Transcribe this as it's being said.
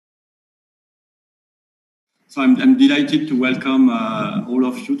So I'm delighted to welcome all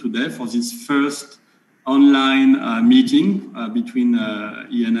of you today for this first online meeting between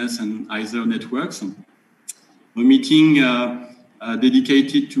ENS and IISER networks. A meeting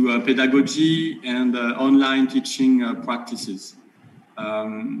dedicated to pedagogy and online teaching practices.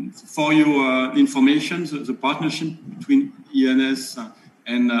 For your information, the partnership between ENS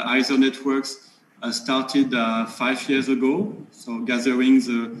and IISER networks started 5 years ago, so gathering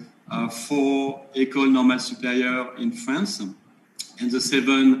the 4 écoles normales supérieures in France and the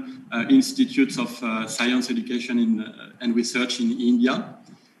 7 institutes of science education and research in India.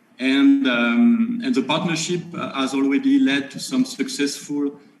 And the partnership has already led to some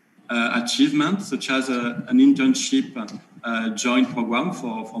successful achievements, such as an internship joint program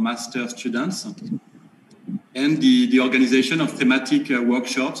for master students and the organization of thematic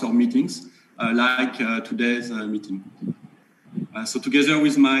workshops or meetings like today's meeting. So together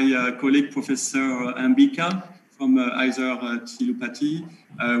with my colleague, Professor Ambika from IISER Tilupati,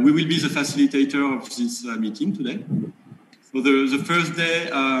 we will be the facilitator of this meeting today. So the first day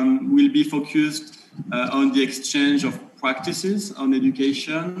will be focused on the exchange of practices on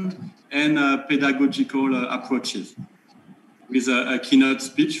education and pedagogical approaches, with a keynote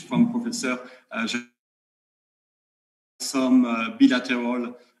speech from Professor some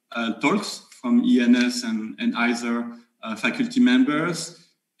bilateral talks from ENS and IISER faculty members,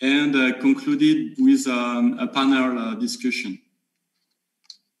 and concluded with a panel discussion.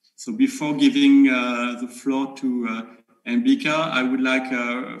 So before giving the floor to Ambika, I would like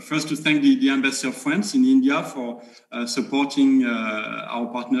first to thank the Embassy of France in India for supporting our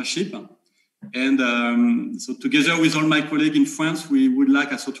partnership. And so together with all my colleagues in France, we would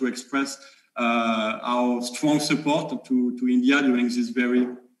like also to express our strong support to India during this very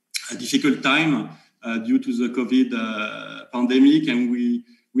difficult time due to the COVID pandemic. And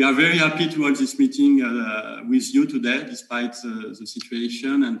we are very happy to hold this meeting with you today, despite the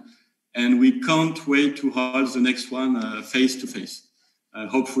situation. And we can't wait to hold the next one face to face,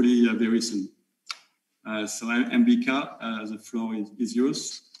 hopefully very soon. So Ambika, the floor is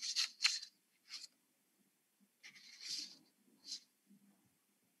yours.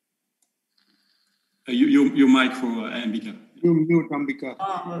 Your mic for Ambika. You mute Ambika.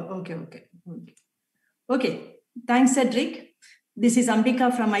 Okay. Thanks, Cedric. This is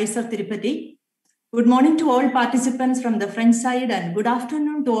Ambika from IISER Tirupati. Good morning to all participants from the French side, and good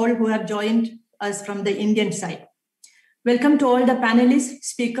afternoon to all who have joined us from the Indian side. Welcome to all the panelists,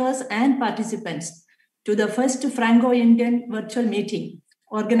 speakers, and participants to the first Franco-Indian virtual meeting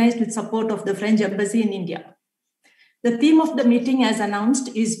organized with support of the French Embassy in India. The theme of the meeting, as announced,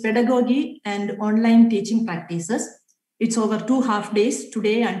 is Pedagogy and Online Teaching Practices. It's over 2 half days,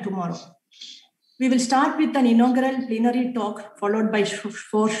 today and tomorrow. We will start with an inaugural plenary talk, followed by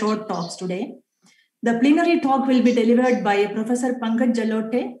 4 short talks today. The plenary talk will be delivered by Professor Pankaj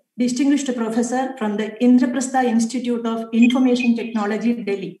Jalote, Distinguished Professor from the Indraprastha Institute of Information Technology,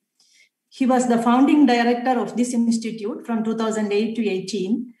 Delhi. He was the founding director of this institute from 2008 to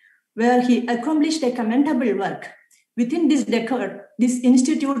 18, where he accomplished a commendable work. Within this decade, this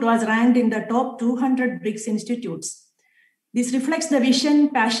institute was ranked in the top 200 BRICS institutes. This reflects the vision,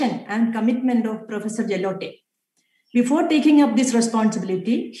 passion, and commitment of Professor Jalote. Before taking up this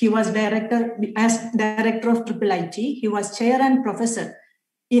responsibility, he was director of IIIT. He was chair and professor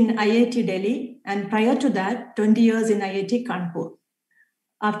in IIT Delhi, and prior to that, 20 years in IIT Kanpur.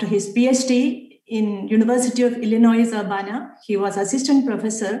 After his PhD in University of Illinois Urbana, he was assistant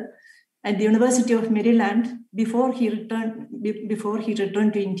professor at the University of Maryland before he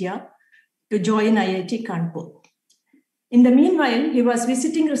returned to India to join IIT Kanpur. In the meanwhile, he was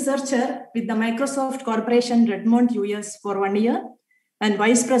visiting researcher with the Microsoft Corporation Redmond, US for 1 year, and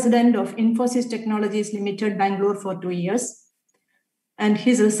vice president of Infosys Technologies Limited, Bangalore for 2 years. And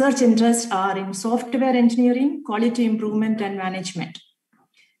his research interests are in software engineering, quality improvement, and management.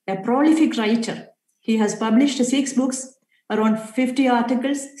 A prolific writer, he has published 6 books, around 50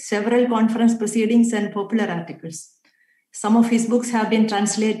 articles, several conference proceedings, and popular articles. Some of his books have been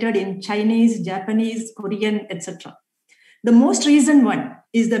translated in Chinese, Japanese, Korean, etc. The most recent one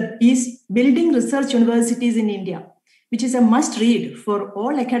is Building Research Universities in India, which is a must read for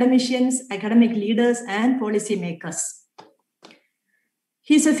all academicians, academic leaders, and policymakers.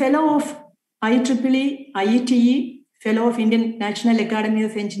 He is a fellow of IEEE, IETE, fellow of Indian National Academy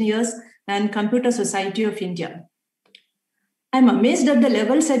of Engineers, and Computer Society of India. I'm amazed at the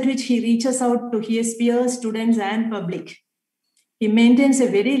levels at which he reaches out to his peers, students, and public. He maintains a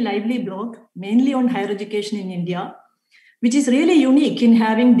very lively blog, mainly on higher education in India, which is really unique in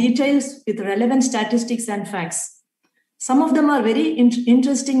having details with relevant statistics and facts. Some of them are very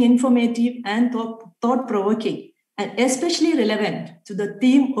interesting, informative, and thought-provoking, and especially relevant to the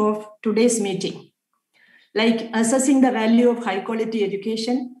theme of today's meeting, like assessing the value of high-quality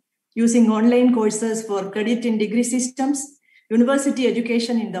education, using online courses for credit in degree systems, university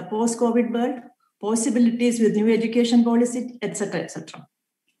education in the post-COVID world, possibilities with new education policy, etc., etc.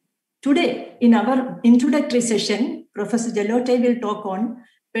 Today, in our introductory session, Professor Jalote will talk on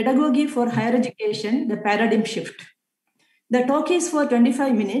Pedagogy for Higher Education, the Paradigm Shift. The talk is for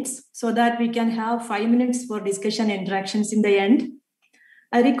 25 minutes so that we can have 5 minutes for discussion interactions in the end.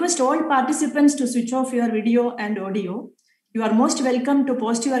 I request all participants to switch off your video and audio. You are most welcome to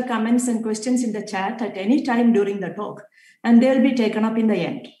post your comments and questions in the chat at any time during the talk, and they'll be taken up in the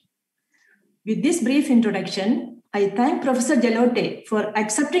end. With this brief introduction, I thank Professor Jalote for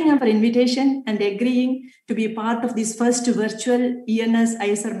accepting our invitation and agreeing to be part of this first virtual ENS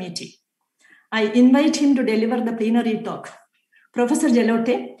IISER meeting. I invite him to deliver the plenary talk. Professor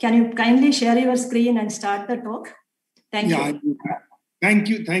Jalote, can you kindly share your screen and start the talk? Thank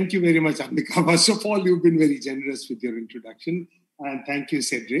you. Thank you very much, Ambika. First of all, you've been very generous with your introduction. And thank you,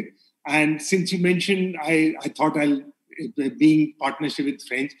 Cedric. And since you mentioned, I thought being partnership with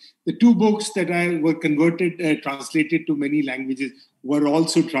French, the two books that were translated to many languages were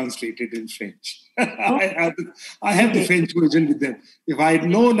also translated in French. I have the French version with them. If I had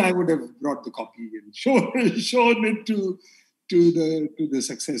known, I would have brought the copy and shown it to the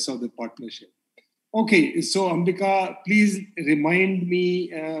success of the partnership. Okay, so Ambika, please remind me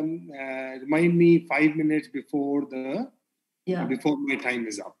 5 minutes before before my time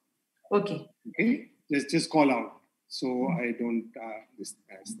is up. Okay. Okay, just call out so I don't this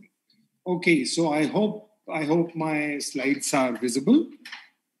thing. Okay, so I hope my slides are visible.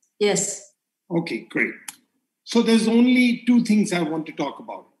 Yes. Okay, great. So there's only two things I want to talk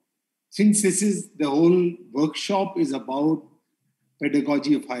about. Since the whole workshop is about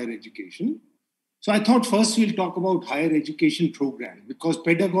pedagogy of higher education. So I thought first we'll talk about higher education program, because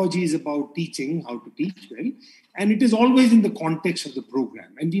pedagogy is about teaching, how to teach well, and it is always in the context of the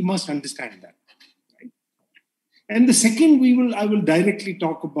program, and we must understand that. Right? And the second, I will directly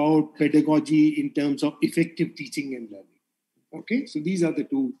talk about pedagogy in terms of effective teaching and learning. Okay, so these are the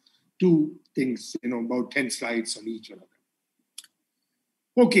two things, about 10 slides on each one of them.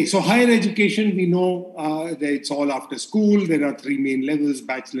 Okay, so higher education, we know that it's all after school. There are three main levels: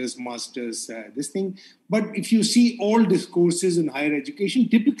 bachelor's, master's, this thing. But if you see all discourses in higher education,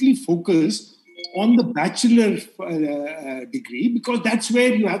 typically focus on the bachelor degree, because that's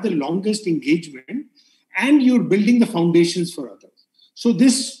where you have the longest engagement and you're building the foundations for others. So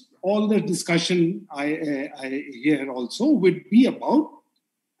all the discussion I hear also would be about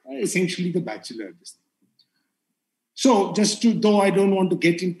essentially the bachelor. So though I don't want to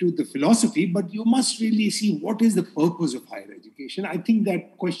get into the philosophy, but you must really see what is the purpose of higher education. I think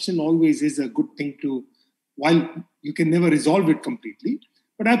that question always is a good thing while you can never resolve it completely.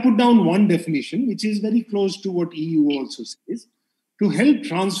 But I put down one definition, which is very close to what EU also says: to help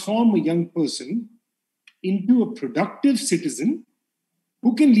transform a young person into a productive citizen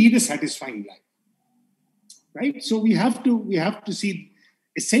who can lead a satisfying life. Right? So we have to see,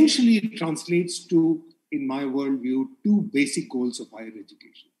 essentially it translates to, in my worldview, two basic goals of higher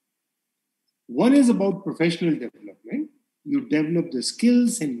education. One is about professional development. You develop the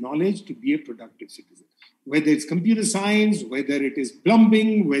skills and knowledge to be a productive citizen. Whether it's computer science, whether it is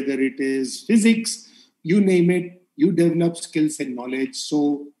plumbing, whether it is physics, you name it, you develop skills and knowledge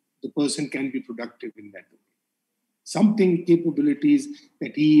so the person can be productive in that way. Capabilities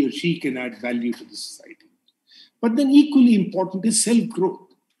that he or she can add value to the society. But then equally important is self-growth.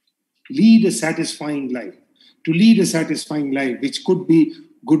 Lead a satisfying life. To lead a satisfying life, which could be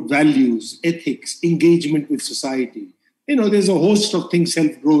good values, ethics, engagement with society. There's a host of things,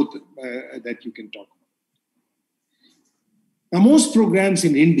 self-growth, that you can talk about. Now, most programs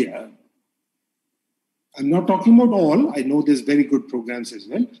in India, I'm not talking about all, I know there's very good programs as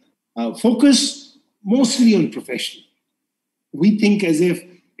well, focus mostly on professional. We think as if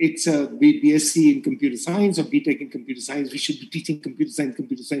it's a BSc in computer science or BTech in computer science, we should be teaching computer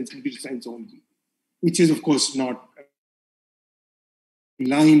science only, which is, of course, not in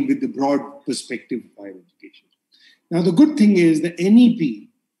line with the broad perspective of higher education. Now, the good thing is the NEP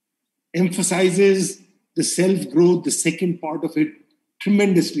emphasizes the self-growth, the second part of it,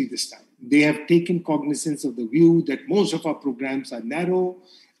 tremendously this time. They have taken cognizance of the view that most of our programs are narrow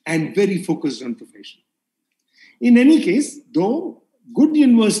and very focused on profession. In any case, though, good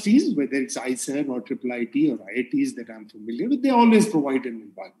universities, whether it's IISER or IIIT or IITs that I'm familiar with, they always provide an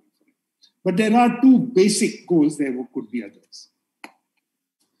environment for it. But there are two basic goals. There could be others.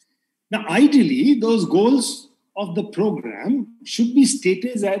 Now, ideally, those goals of the program should be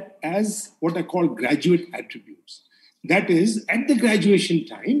stated as what I call graduate attributes. That is, at the graduation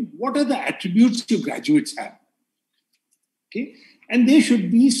time, what are the attributes your graduates have? Okay? And there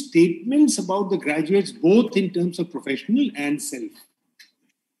should be statements about the graduates, both in terms of professional and self.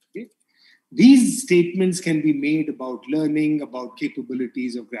 Okay? These statements can be made about learning, about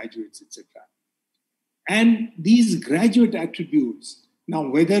capabilities of graduates, etc. And these graduate attributes, now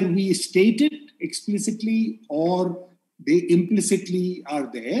whether we state it explicitly or they implicitly are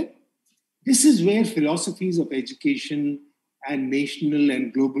there, this is where philosophies of education and national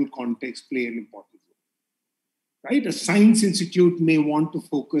and global context play an important role. Right? A science institute may want to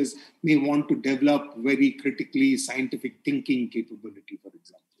focus, may want to develop very critically scientific thinking capability, for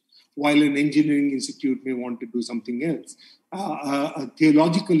example, while an engineering institute may want to do something else. A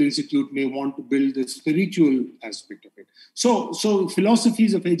theological institute may want to build the spiritual aspect of it. So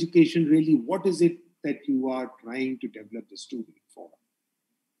philosophies of education, really, what is it that you are trying to develop the student for?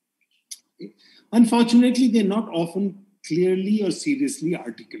 Okay. Unfortunately, they're not often clearly or seriously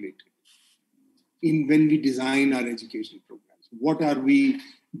articulated when we design our education programs. What are we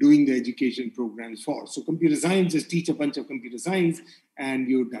doing the education programs for? So computer science, just teach a bunch of computer science and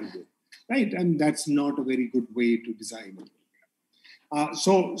you're done with it, right? And that's not a very good way to design it.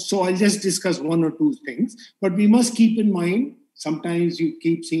 So I'll just discuss one or two things, but we must keep in mind, sometimes you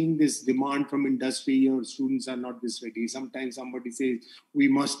keep seeing this demand from industry, or students are not this ready. Sometimes somebody says, we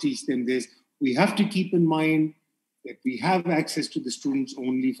must teach them this. We have to keep in mind that we have access to the students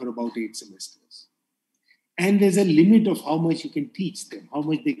only for about 8 semesters. And there's a limit of how much you can teach them, how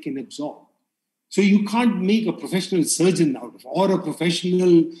much they can absorb. So you can't make a professional surgeon out of, or a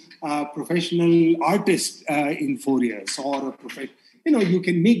professional artist in 4 years, or a professional, you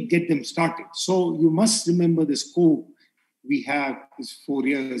can get them started. So you must remember the scope we have is 4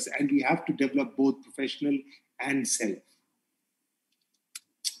 years, and we have to develop both professional and self.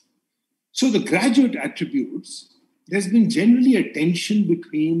 So the graduate attributes, there's been generally a tension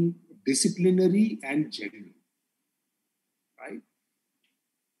between disciplinary and general, right?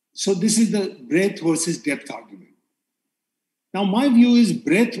 So this is the breadth versus depth argument. Now, my view is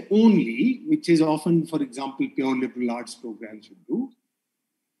breadth only, which is often, for example, pure liberal arts programs would do.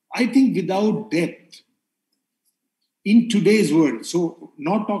 I think without depth, in today's world, so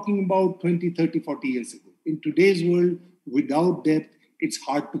not talking about 20, 30, 40 years ago, in today's world, without depth, it's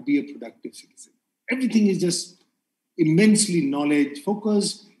hard to be a productive citizen. Everything is just immensely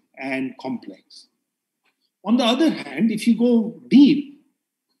knowledge-focused and complex. On the other hand, if you go deep,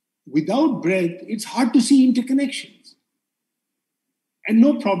 without breadth, it's hard to see interconnections. And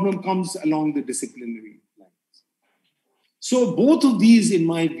no problem comes along the disciplinary lines. So both of these, in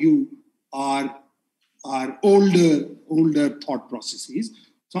my view, are older thought processes.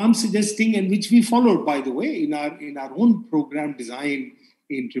 So I'm suggesting, and which we followed, by the way, in our own program design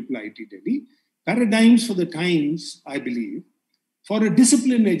in IIIT Delhi, paradigms for the times, I believe, for a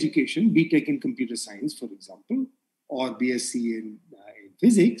discipline education, BTech in computer science, for example, or BSc in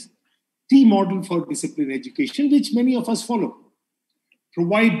physics, T model for discipline education, which many of us follow.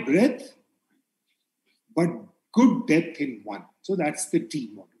 Provide breadth, but good depth in one. So that's the T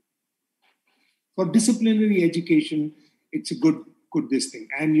model. For disciplinary education, it's a good this thing.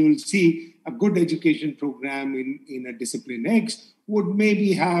 And you'll see a good education program in a discipline X would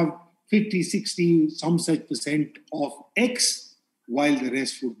maybe have 50, 60, some such percent of X, while the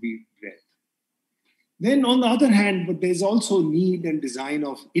rest would be breadth. Then on the other hand, but there's also need and design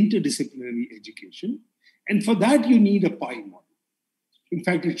of interdisciplinary education. And for that, you need a pi model. In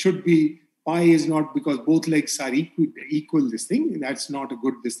fact, it should be, pi is not because both legs are equal this thing. That's not a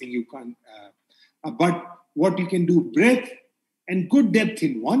good this thing. You can't. But what you can do, breadth and good depth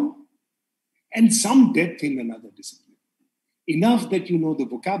in one, and some depth in another discipline. Enough that you know the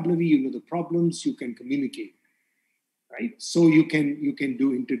vocabulary, you know the problems, you can communicate, right? So you can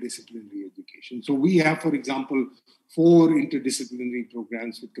do interdisciplinary education. So we have, for example, 4 interdisciplinary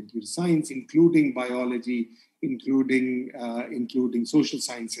programs with computer science, including biology, including social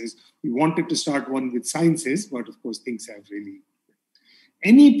sciences. We wanted to start one with sciences, but of course things have really.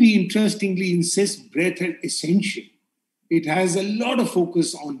 NEP, interestingly, insists breadth is essential. It has a lot of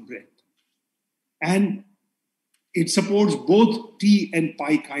focus on breadth. And it supports both T and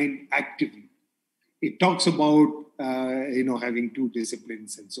pi kind actively. It talks about having 2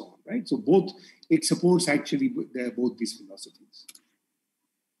 disciplines and so on, right? So it supports actually both these philosophies.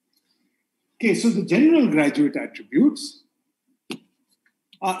 Okay, so the general graduate attributes.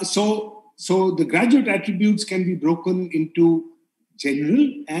 So the graduate attributes can be broken into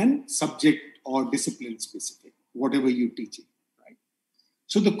general and subject or discipline specific, whatever you're teaching, right?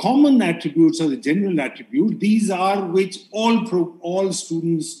 So the common attributes or the general attribute, these are which all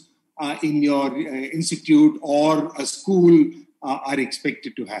students in your institute or a school are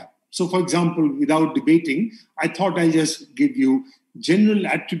expected to have. So for example, without debating, I thought I'll just give you general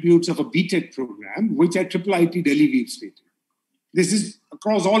attributes of a BTech program, which at IIIT Delhi we've stated. This is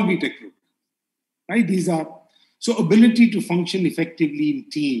across all BTech programs, right? These are, so ability to function effectively in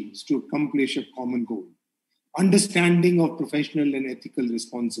teams to accomplish a common goal, understanding of professional and ethical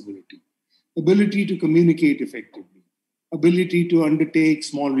responsibility, ability to communicate effectively, ability to undertake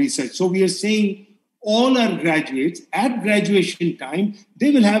small research. So we are saying all our graduates at graduation time,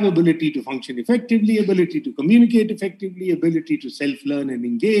 they will have ability to function effectively, ability to communicate effectively, ability to self-learn and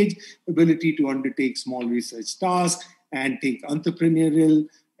engage, ability to undertake small research tasks and take entrepreneurial,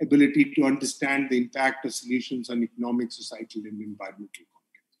 ability to understand the impact of solutions on economic, societal, and environmental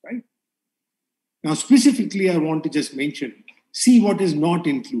context, right? Now, specifically, I want to just mention, see what is not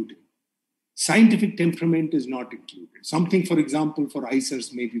included. Scientific temperament is not included. Something, for example, for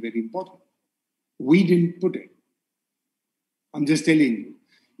IISERs may be very important. We didn't put it. I'm just telling you.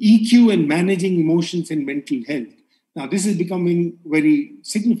 EQ and managing emotions and mental health. Now, this is becoming very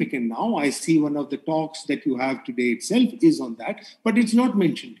significant now. I see one of the talks that you have today itself is on that, but it's not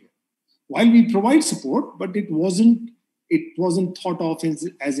mentioned here. While we provide support, but it wasn't thought of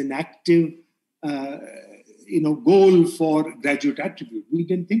as an active goal for graduate attribute. We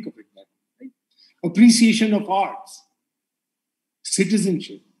didn't think of it that way. Right? Appreciation of arts,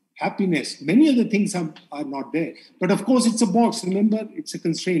 citizenship, happiness, many other things are not there. But of course, it's a box. Remember, it's a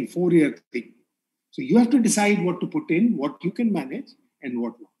constraint, 4-year thing. So you have to decide what to put in, what you can manage, and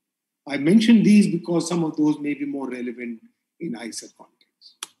what not. I mentioned these because some of those may be more relevant in IISER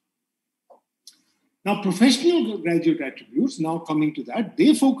context. Now, professional graduate attributes, now coming to that,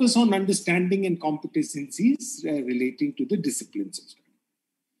 they focus on understanding and competencies relating to the disciplines of study.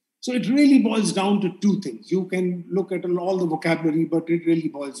 So it really boils down to two things. You can look at all the vocabulary, but it really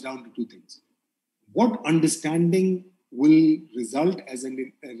boils down to two things. What understanding will result as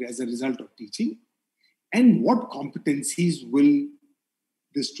a result of teaching, and what competencies will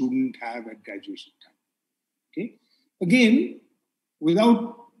the student have at graduation time. Okay. Again,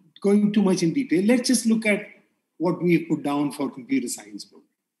 without going too much in detail, let's just look at what we have put down for computer science program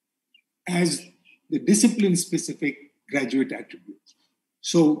as the discipline-specific graduate attributes.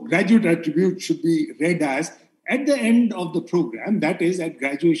 So graduate attributes should be read as, at the end of the program, that is at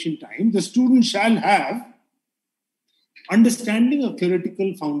graduation time, the student shall have understanding of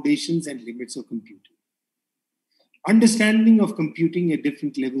theoretical foundations and limits of computing, understanding of computing at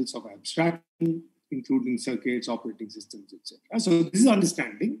different levels of abstraction, including circuits, operating systems, etc. So this is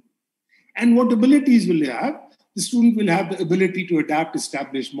understanding. And what abilities will they have? The student will have the ability to adapt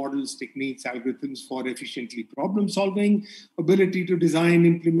established models, techniques, algorithms for efficiently problem solving, ability to design,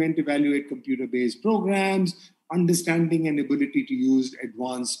 implement, evaluate computer-based programs, understanding and ability to use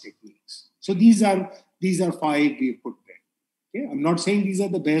advanced techniques. So these are 5 we have put there. Okay? I'm not saying these are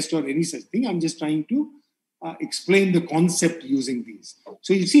the best or any such thing. I'm just trying to explain the concept using these.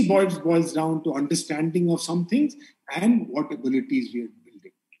 So you see, boils down to understanding of some things and what abilities we are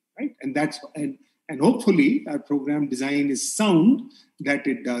building, right? And hopefully our program design is sound that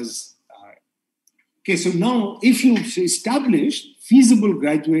it does. Okay, so now if you establish feasible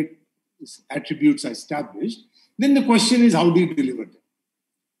graduate attributes are established, then the question is, how do you deliver them?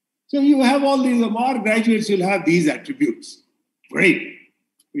 So you have all these, our graduates will have these attributes. Great.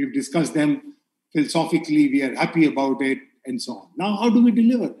 We've discussed them philosophically, we are happy about it, and so on. Now, how do we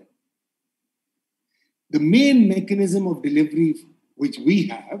deliver them? The main mechanism of delivery which we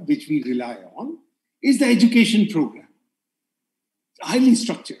have, which we rely on, is the education program. It's highly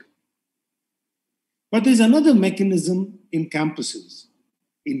structured. But there's another mechanism in campuses,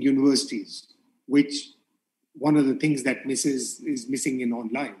 in universities, which one of the things that is missing in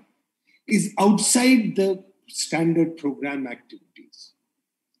online, is outside the standard program activities.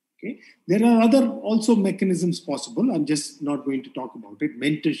 Okay? There are other also mechanisms possible. I'm just not going to talk about it.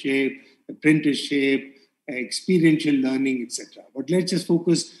 Mentorship, apprenticeship, experiential learning, etc. But let's just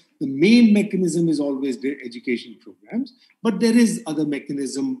focus. The main mechanism is always the education programs, but there is other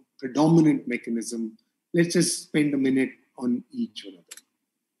mechanism, predominant mechanism. Let's just spend a minute on each one of them.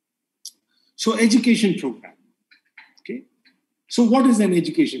 So education program. Okay. So what is an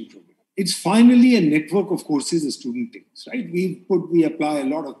education program? It's finally a network of courses a student takes, right? We apply a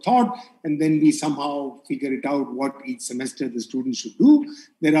lot of thought and then we somehow figure it out what each semester the student should do.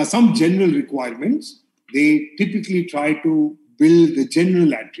 There are some general requirements. They typically try to build the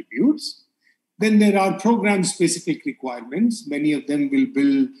general attributes. Then there are program-specific requirements. Many of them will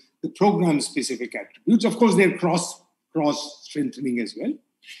build the program-specific attributes. Of course, they're cross-strengthening as well.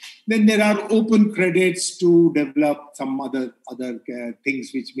 Then there are open credits to develop some other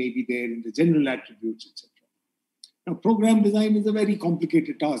things which may be there in the general attributes, etc. Now, program design is a very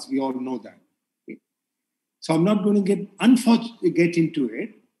complicated task. We all know that. Okay? So I'm not going to get into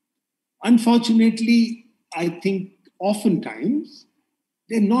it. Unfortunately, I think oftentimes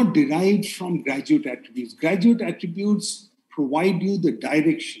they're not derived from graduate attributes. Graduate attributes provide you the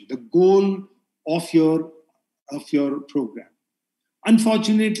direction, the goal of your program.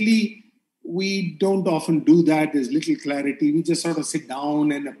 Unfortunately, we don't often do that. There's little clarity. We just sort of sit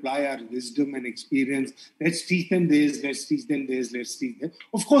down and apply our wisdom and experience. Let's teach them this, let's teach them this, let's teach them.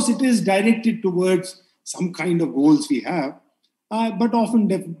 Of course, it is directed towards some kind of goals we have, but often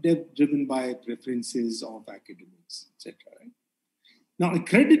driven by preferences of academics, etc. Right? Now,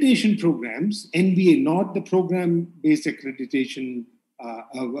 accreditation programs, NBA, not the program-based accreditation.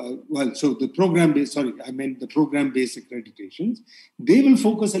 The program-based accreditations, they will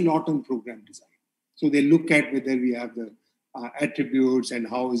focus a lot on program design. So they look at whether we have the attributes and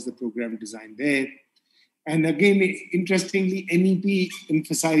how is the program design there. And again, interestingly, NEP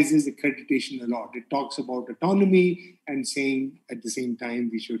emphasizes accreditation a lot. It talks about autonomy and saying at the same time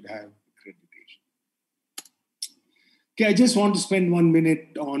we should have accreditation. Okay, I just want to spend 1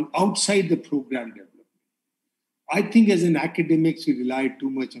 minute on outside the program development. I think as an academics, we rely too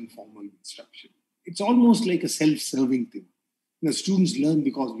much on formal instruction. It's almost like a self-serving thing. The students learn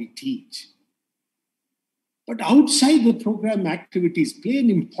because we teach. But outside the program activities play an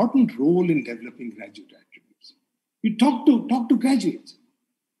important role in developing graduate attributes. You talk to graduates.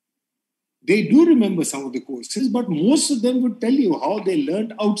 They do remember some of the courses, but most of them would tell you how they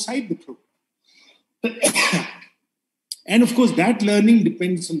learned outside the program. And of course, that learning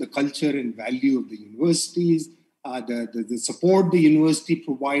depends on the culture and value of the universities, the support the university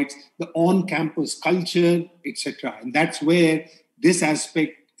provides, the on-campus culture, etc. And that's where this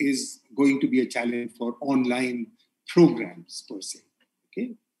aspect is going to be a challenge for online programs per se.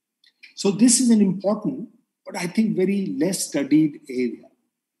 Okay? So this is an important, but I think very less studied area.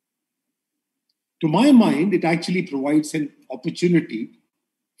 To my mind, it actually provides an opportunity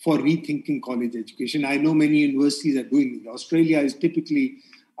for rethinking college education. I know many universities are doing it. Australia is typically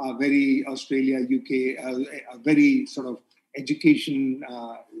UK, very sort of education,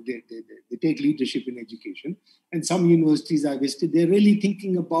 they take leadership in education. And some universities I visited, they're really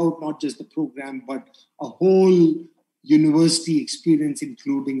thinking about not just the program, but a whole university experience,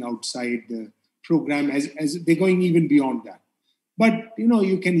 including outside the program, as they're going even beyond that. But,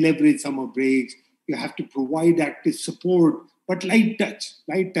 you can leverage summer breaks. You have to provide active support, but light touch.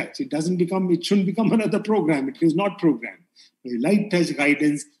 It shouldn't become another program. It is not program. Light touch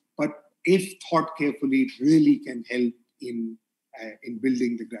guidance, but if thought carefully, it really can help in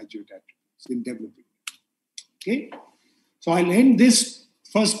building the graduate attributes, in developing it. Okay? So I'll end this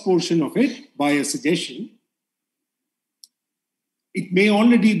first portion of it by a suggestion. It may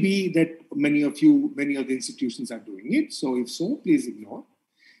already be that many of the institutions are doing it. So if so, please ignore.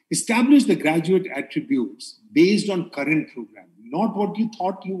 Establish the graduate attributes based on current program, not what you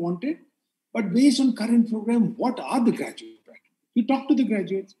thought you wanted, but based on current program, what are the graduate attributes? You talk to the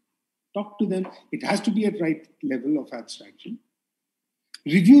graduates, talk to them. It has to be at right level of abstraction.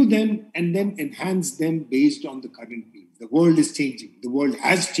 Review them and then enhance them based on the current needs. The world is changing. The world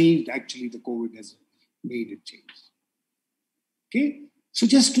has changed. Actually, the COVID has made it change. Okay? So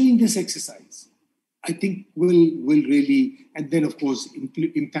just doing this exercise, I think will really, and then of course,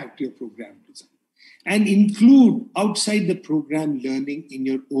 impact your program design. And include outside the program learning in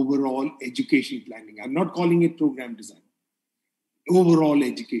your overall education planning. I'm not calling it program design. Overall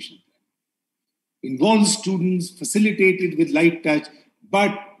education planning. Involve students, facilitate it with light touch,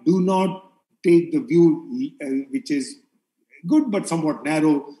 but do not take the view, which is good but somewhat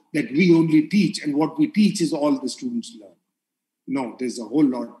narrow, that we only teach and what we teach is all the students learn. No, there's a whole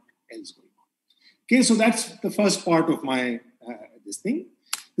lot else going on. Okay, so that's the first part of my this thing.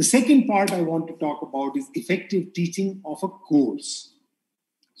 The second part I want to talk about is effective teaching of a course.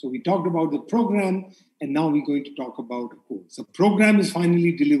 So we talked about the program, and now we're going to talk about a course. A program is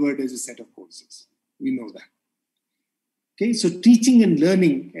finally delivered as a set of courses. We know that. Okay, so teaching and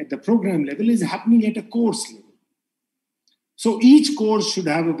learning at the program level is happening at a course level. So each course should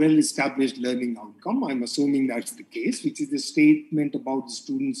have a well-established learning outcome. I'm assuming that's the case, which is the statement about the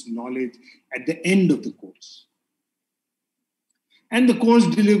student's knowledge at the end of the course. And the course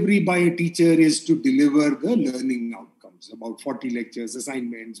delivery by a teacher is to deliver the learning outcomes, about 40 lectures,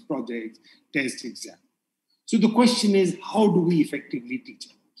 assignments, projects, tests, exams. So the question is, how do we effectively teach a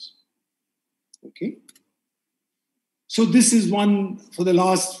course? Okay. So this is one, for the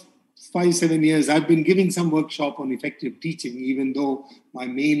last 5-7 years, I've been giving some workshop on effective teaching, even though my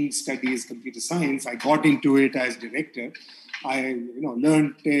main study is computer science. I got into it as director. I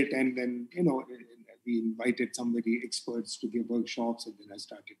learned it, and then we invited somebody, experts, to give workshops, and then I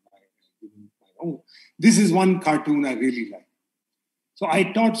started giving my own. This is one cartoon I really like. So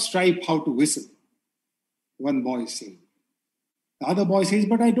I taught Stripe how to whistle. One boy is saying. The other boy says,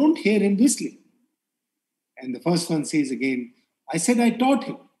 but I don't hear him whistling. And the first one says again, I said I taught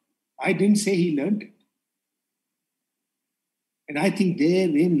him. I didn't say he learned it. And I think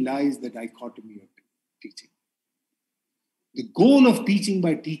therein lies the dichotomy of teaching. The goal of teaching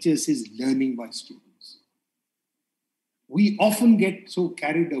by teachers is learning by students. We often get so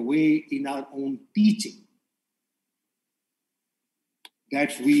carried away in our own teaching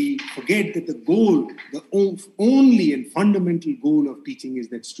that we forget that the goal, the only and fundamental goal of teaching is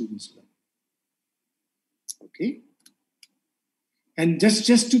that students learn. Okay? And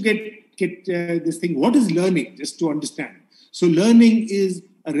just to get this thing, what is learning? Just to understand. So learning is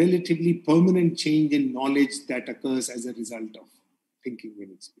a relatively permanent change in knowledge that occurs as a result of thinking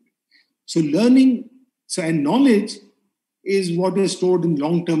and experience. So learning, and knowledge is what is stored in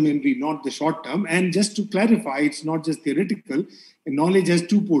long-term memory, not the short-term. And just to clarify, it's not just theoretical. And knowledge has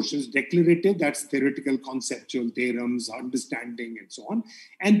two portions: declarative, that's theoretical, conceptual, theorems, understanding, and so on.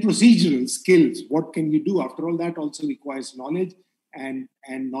 And procedural, skills. What can you do? After all, that also requires knowledge. And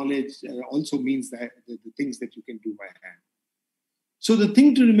knowledge also means that the things that you can do by hand. So the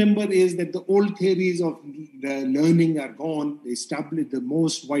thing to remember is that the old theories of learning are gone. They established the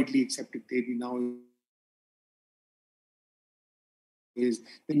most widely accepted theory now is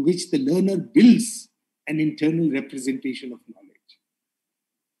in which the learner builds an internal representation of knowledge.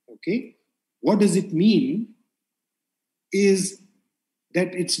 Okay? What does it mean? Is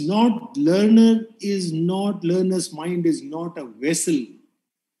that it's not learner's mind is not a vessel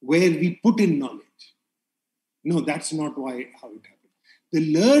where we put in knowledge. No, that's not how it happens.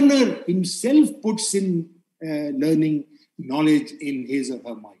 The learner himself puts in learning knowledge in his or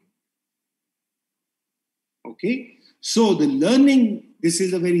her mind. Okay? So the learning, this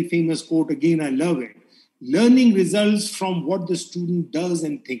is a very famous quote, again, I love it. Learning results from what the student does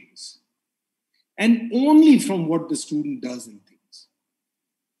and thinks. And only from what the student does and thinks.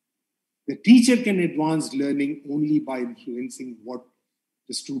 The teacher can advance learning only by influencing what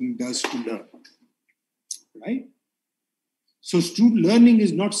the student does to learn. Right? So student learning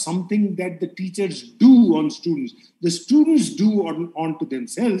is not something that the teachers do on students. The students do onto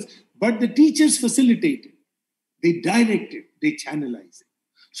themselves, but the teachers facilitate it. They direct it, they channelize it.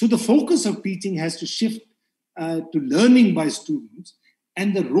 So the focus of teaching has to shift to learning by students.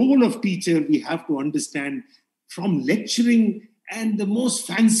 And the role of teacher, we have to understand from lecturing and the most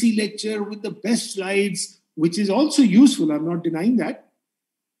fancy lecture with the best slides, which is also useful, I'm not denying that.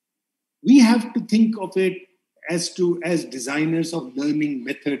 We have to think of it as designers of learning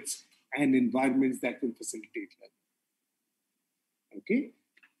methods and environments that will facilitate learning. Okay?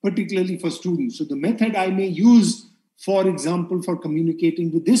 Particularly for students. So the method I may use, for example, for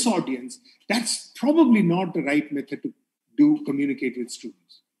communicating with this audience, that's probably not the right method to communicate with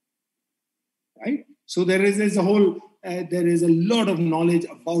students. Right? So there is a lot of knowledge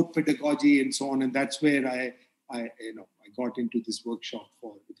about pedagogy and so on, and that's where I got into this workshop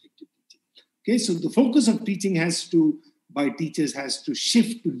for effective teaching. Okay, so the focus of teaching by teachers has to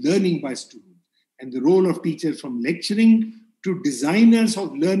shift to learning by students, and the role of teachers from lecturing to designers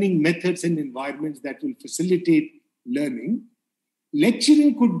of learning methods and environments that will facilitate learning.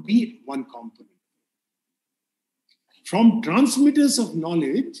 Lecturing could be one component. From transmitters of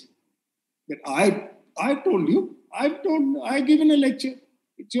knowledge, that I've told you, I've given a lecture,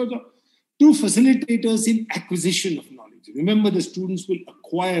 it's your job, to facilitators in acquisition of knowledge. Remember, the students will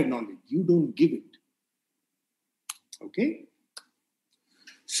acquire knowledge, you don't give it. Okay?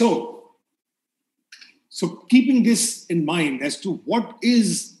 So keeping this in mind as to what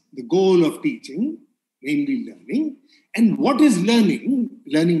is the goal of teaching, namely learning, and what is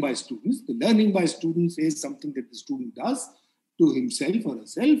learning by students. The learning by students is something that the student does to himself or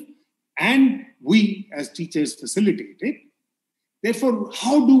herself, and we as teachers facilitate it. Therefore,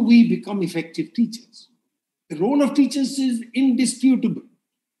 how do we become effective teachers? The role of teachers is indisputable.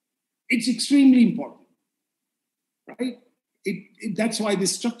 It's extremely important, right? That's why the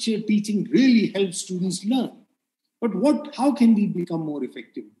structured teaching really helps students learn. But how can we become more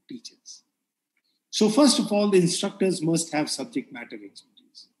effective teachers? So first of all, the instructors must have subject matter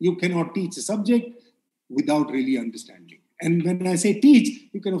expertise. You cannot teach a subject without really understanding. And when I say teach,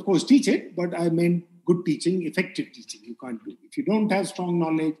 you can of course teach it, but I meant good teaching, effective teaching. You can't do it. If you don't have strong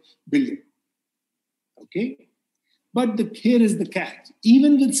knowledge, build it. Okay? But here is the catch.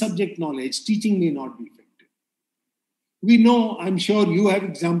 Even with subject knowledge, teaching may not be effective. We know, I'm sure you have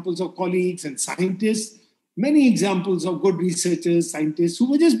examples of colleagues and scientists, many examples of good researchers, scientists who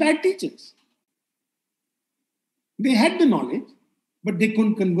were just bad teachers. They had the knowledge, but they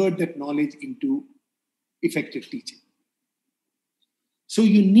couldn't convert that knowledge into effective teaching. So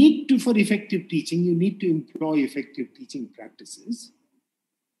you need to, for effective teaching, you need to employ effective teaching practices.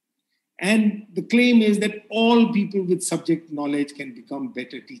 And the claim is that all people with subject knowledge can become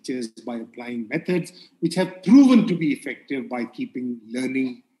better teachers by applying methods which have proven to be effective by keeping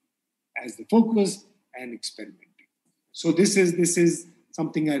learning as the focus and experimenting. So this is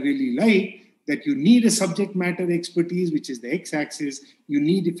something I really like, that you need a subject matter expertise, which is the x-axis. You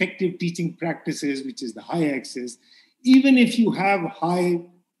need effective teaching practices, which is the y-axis. Even if you have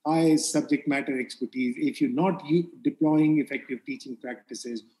high subject matter expertise, if you're not deploying effective teaching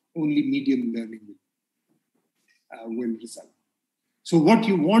practices, only medium learning will result. So what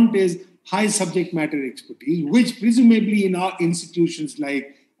you want is high subject matter expertise, which presumably in our institutions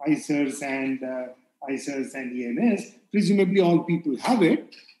like IISERs and ENS, presumably all people have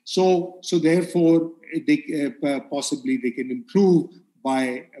it. So therefore, possibly they can improve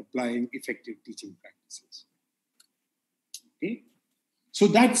by applying effective teaching practices. Okay, so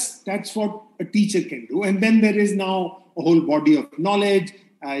that's what a teacher can do, and then there is now a whole body of knowledge,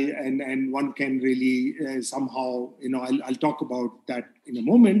 and one can really somehow, I'll talk about that in a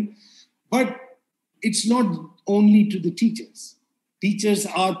moment, but it's not only to the teachers. Teachers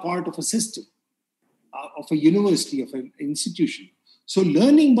are part of a system, of a university, of an institution. So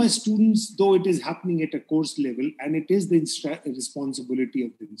learning by students, though it is happening at a course level, and it is the responsibility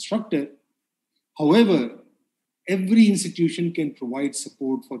of the instructor, however, every institution can provide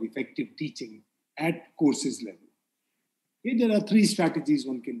support for effective teaching at courses level. Okay, there are 3 strategies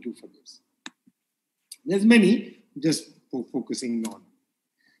one can do for this. There's many, just focusing on.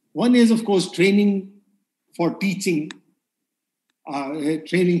 One is, of course, training for teaching. I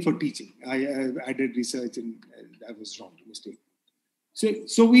added research and I was wrong, mistake.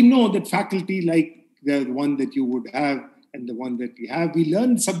 So we know that faculty, like the one that you would have and the one that we have, we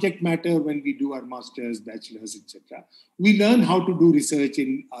learn subject matter when we do our masters, bachelors, etc. We learn how to do research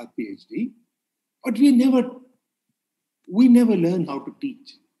in our PhD, but we never learn how to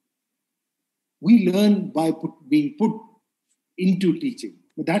teach. We learn by being put into teaching,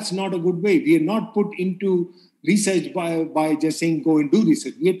 but that's not a good way. We are not put into research by just saying go and do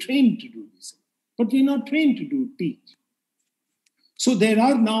research. We are trained to do research, but we're not trained to teach. So there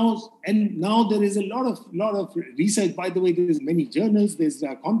are now there is a lot of research. By the way, there's many journals, there's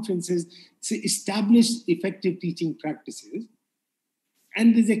conferences to establish effective teaching practices,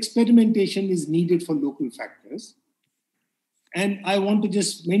 and this experimentation is needed for local factors. And I want to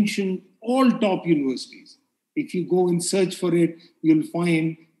just mention all top universities. If you go and search for it, you'll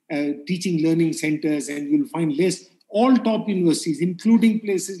find teaching learning centers, and you'll find lists. All top universities, including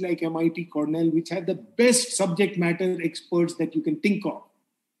places like MIT, Cornell, which have the best subject matter experts that you can think of.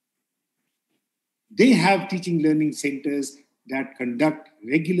 They have teaching learning centers that conduct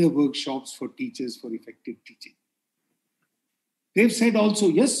regular workshops for teachers for effective teaching. They've said also,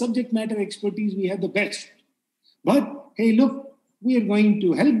 yes, subject matter expertise, we have the best. But hey, look, we are going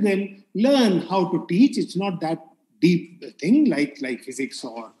to help them learn how to teach. It's not that deep a thing like physics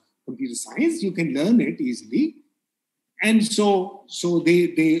or computer science. You can learn it easily. And so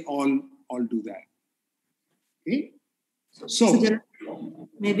they all do that. Okay. So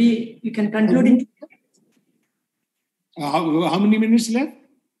maybe you can conclude in how many minutes left?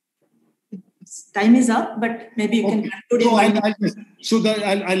 Time is up, but maybe you can conclude.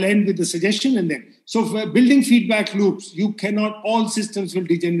 I'll end with the suggestion, and then so for building feedback loops, all systems will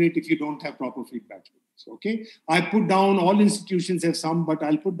degenerate if you don't have proper feedback loops. Okay, I put down all institutions have some, but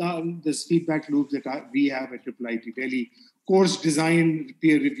I'll put down this feedback loops that we have at IIIT Delhi. Course design,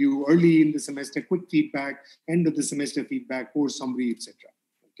 peer review, early in the semester, quick feedback, end of the semester feedback, course summary, etc.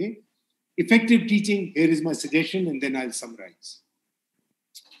 Okay, effective teaching. Here is my suggestion, and then I'll summarize.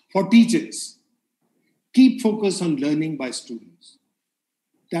 For teachers, keep focus on learning by students.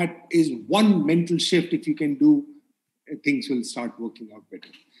 That is one mental shift. If you can do, things will start working out better.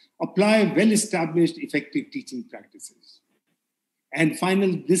 Apply well-established, effective teaching practices. And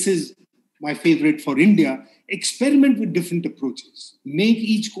finally, this is my favorite for India, experiment with different approaches. Make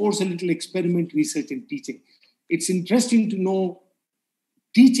each course a little experiment, research, and teaching. It's interesting to know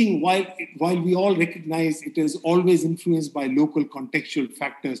teaching, while we all recognize it is always influenced by local contextual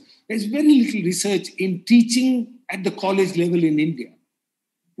factors, there's very little research in teaching at the college level in India.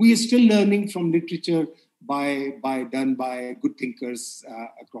 We are still learning from literature done by good thinkers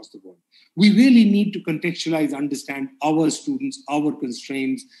across the world. We really need to contextualize, understand our students, our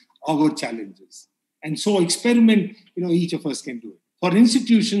constraints, our challenges. And so experiment, each of us can do it. For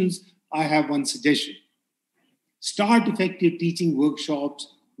institutions, I have one suggestion. Start effective teaching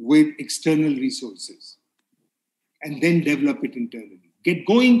workshops with external resources and then develop it internally. Get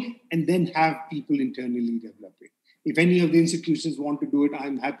going and then have people internally develop it. If any of the institutions want to do it,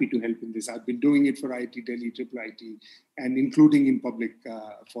 I'm happy to help in this. I've been doing it for IIT Delhi, IIIT, and including in public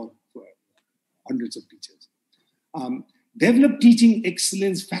for hundreds of teachers. Develop teaching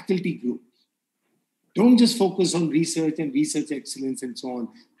excellence faculty groups. Don't just focus on research and research excellence and so on.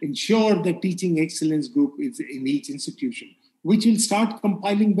 Ensure that teaching excellence group is in each institution, which will start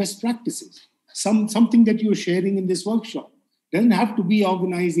compiling best practices. Something that you're sharing in this workshop. Doesn't have to be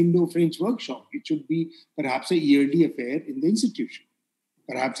organized Indo-French workshop. It should be perhaps a yearly affair in the institution.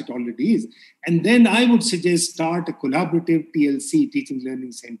 Perhaps it already is. And then I would suggest start a collaborative TLC, Teaching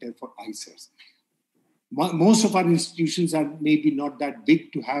Learning Center for IISERs. Most of our institutions are maybe not that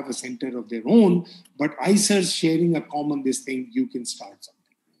big to have a center of their own, but IISERs sharing a common this thing, you can start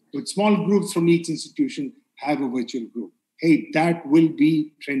something. With small groups from each institution, have a virtual group. Hey, that will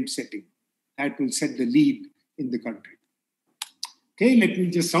be trend setting. That will set the lead in the country. Okay, let me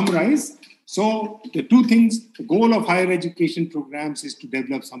just summarize. So the two things, the goal of higher education programs is to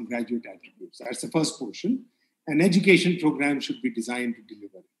develop some graduate attributes. That's the first portion. An education program should be designed to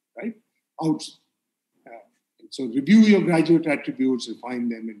deliver, right? So review your graduate attributes, refine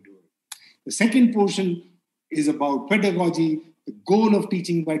them, and do it. The second portion is about pedagogy. The goal of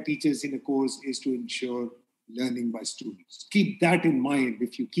teaching by teachers in a course is to ensure learning by students. Keep that in mind.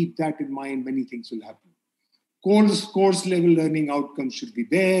 If you keep that in mind, many things will happen. Course level learning outcomes should be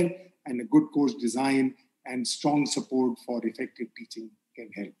there, and a good course design and strong support for effective teaching can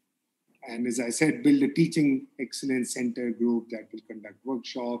help. And as I said, build a teaching excellence center group that will conduct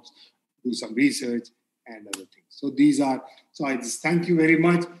workshops, do some research, and other things. So I just thank you very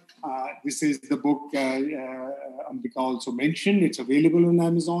much. This is the book Ambika also mentioned. It's available on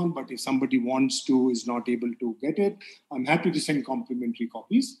Amazon, but if somebody is not able to get it, I'm happy to send complimentary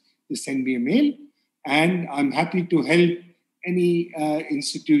copies. Just send me a mail. And I'm happy to help any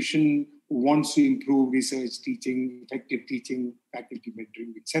institution who wants to improve research, teaching, effective teaching, faculty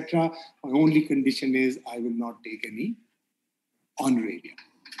mentoring, etc. My only condition is I will not take any honorarium.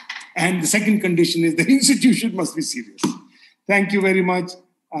 And the second condition is the institution must be serious. Thank you very much.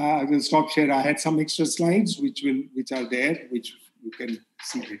 I will stop share. I had some extra slides which are there, which you can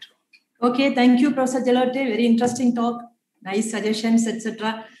see later on. Okay, thank you, Professor Jalote. Very interesting talk, nice suggestions,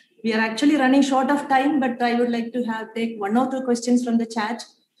 etc. We are actually running short of time, but I would like to take one or two questions from the chat.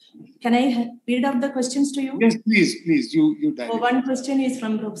 Can I read out the questions to you? Yes, please. You dive. So one question is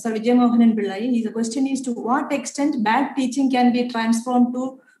from Professor Vijay Mohanan Pillai. The question is, to what extent bad teaching can be transformed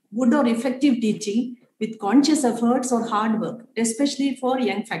to good or effective teaching with conscious efforts or hard work, especially for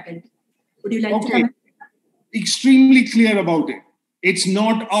young faculty? Would you like to comment? Extremely clear about it. It's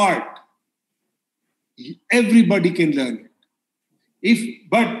not art. Everybody can learn it.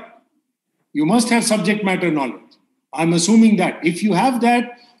 But you must have subject matter knowledge. I'm assuming that. If you have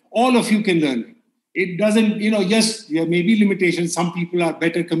that, all of you can learn it. It doesn't, yes, there may be limitations. Some people are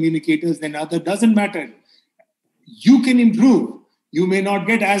better communicators than others. Doesn't matter. You can improve. You may not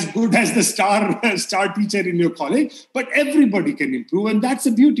get as good as the star teacher in your college, but everybody can improve. And that's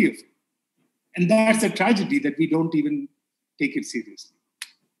the beauty of it. And that's a tragedy that we don't even take it seriously.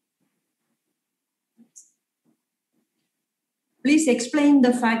 Please explain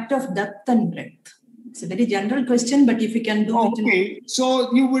the fact of depth and breadth. It's a very general question, but if you can do it. Okay,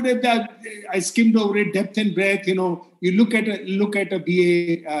 so you would have done, I skimmed over it, depth and breadth. You look at a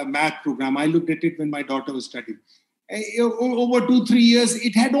BA math program. I looked at it when my daughter was studying. Over 2-3 years,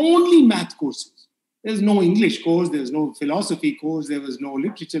 it had only math courses. There's no English course, there's no philosophy course, there was no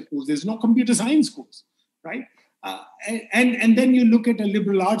literature course, there's no computer science course, right? And then you look at a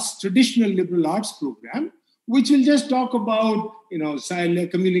traditional liberal arts program, which will just talk about,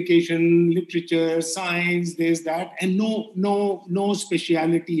 communication, literature, science, this, that, and no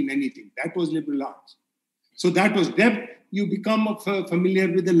speciality in anything. That was liberal arts. So that was depth. You become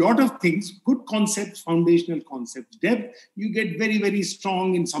familiar with a lot of things, good concepts, foundational concepts. Depth, you get very, very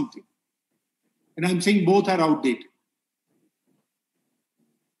strong in something. And I'm saying both are outdated.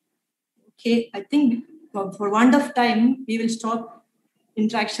 Okay, I think for want of time, we will stop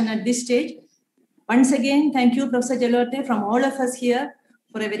interaction at this stage. Once again, thank you, Professor Jalote, from all of us here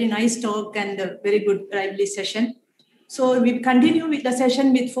for a very nice talk and a very good, lively session. So we continue with the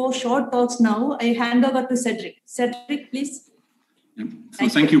session with 4 short talks now. I hand over to Cedric. Cedric, please. Yep. So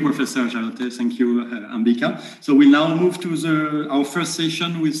thank you, Professor Jarote. Thank you, Ambika. So we'll now move to our first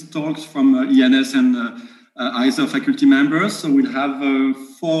session with talks from ENS and IISER faculty members. So we'll have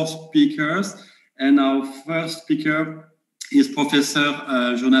 4 speakers, and our first speaker is Professor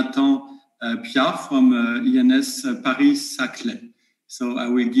Jonathan Piat from ENS Paris-Saclay. So I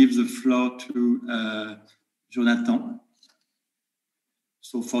will give the floor to Jonathan.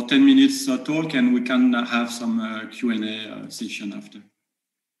 So for 10 minutes talk, and we can have some Q&A session after.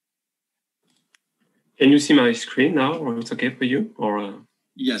 Can you see my screen now, or it's okay for you? Or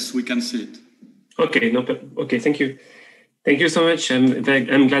yes, we can see it. Okay, okay, thank you. Thank you so much.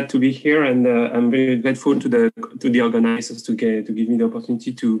 I'm glad to be here, and I'm very grateful to the organizers to give me the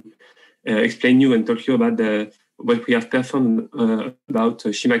opportunity to explain you and talk to you about what we have performed about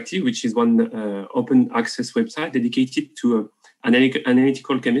Chimactive, which is one open access website dedicated to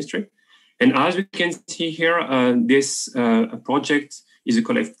analytical chemistry. And as we can see here, this project is a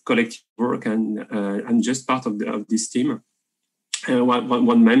collective work, and I'm just part of this team,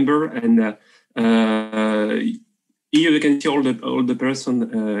 one member, and here you can see all the person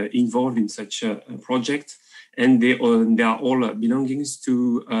involved in such a project, and they are all belongings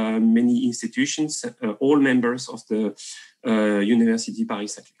to many institutions, all members of the University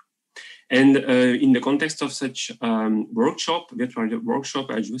Paris-Saclay. And in the context of such virtual workshop,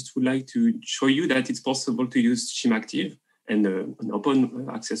 I just would like to show you that it's possible to use Chimactive and an open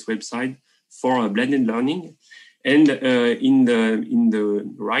access website for blended learning. And in the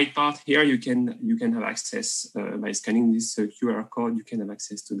right part here, you can have access by scanning this QR code. You can have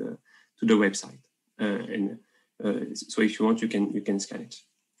access to the website, so if you want, you can scan it.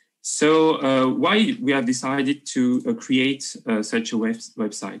 So why we have decided to create such a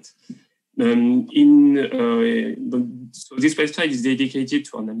website? So this website is dedicated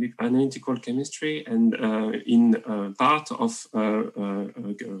to analytical chemistry, and in part of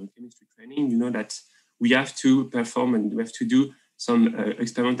chemistry training, you know that we have to perform and we have to do some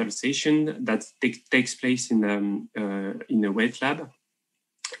experimental session that takes place in a wet lab.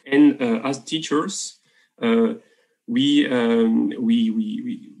 And as teachers, we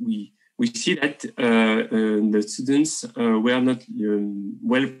see that the students were not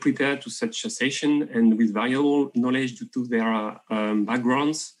well prepared to such a session and with variable knowledge due to their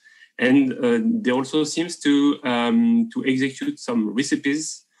backgrounds, and they also seems to execute some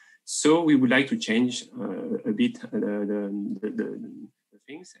recipes. So we would like to change a bit the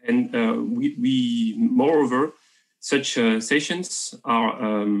things, and we moreover, such sessions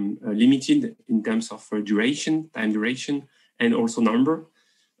are limited in terms of time duration, and also number.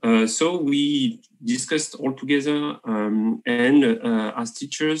 So we discussed all together, and as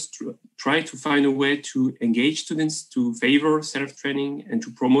teachers try to find a way to engage students to favor self-training and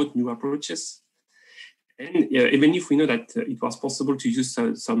to promote new approaches. And even if we know that it was possible to use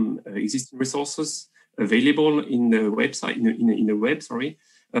some existing resources available in the website, in the web,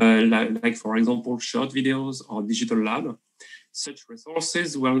 like for example, short videos or digital lab, such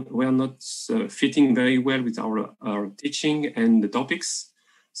resources were not fitting very well with our teaching and the topics.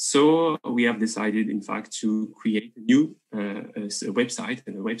 So we have decided, in fact, to create a new website.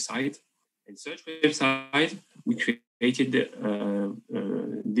 And such website, we created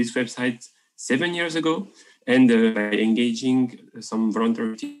this website 7 years ago, and by engaging some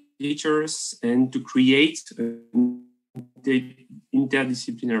voluntary teachers and to create an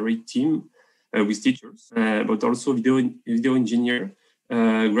interdisciplinary team with teachers, but also video engineer,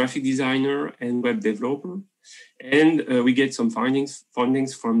 graphic designer, and web developer. And we get some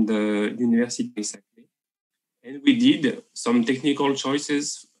fundings from the University of Saclay. And we did some technical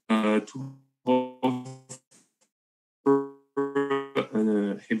choices to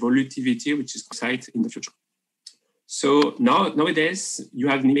evolutivity, which is site in the future. So nowadays you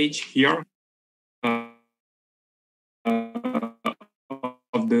have an image here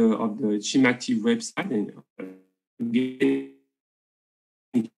of the Chimactive website, and again,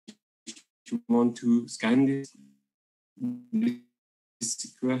 if you want to scan this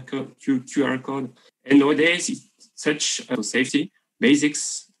QR code, and nowadays it's such safety,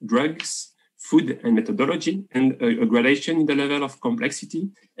 basics, drugs, food and methodology, and a gradation in the level of complexity.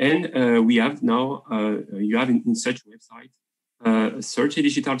 And we have now, you have in such website, 30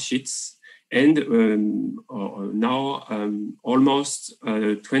 digital sheets, and now almost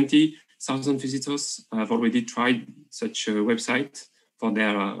 20,000 visitors have already tried such a website for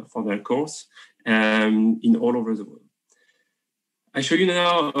their course in all over the world. I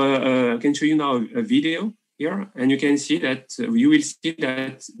can show you now a video here, and you can see that you will see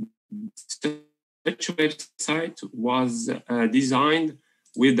that such a website was designed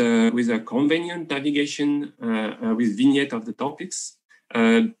with a convenient navigation with vignette of the topics,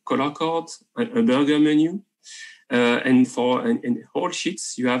 color code, a burger menu, and for whole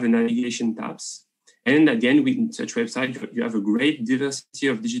sheets you have the navigation tabs. And again, with such website, you have a great diversity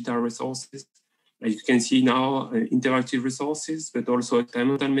of digital resources. As you can see now, interactive resources, but also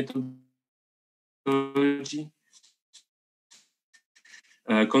experimental methodology,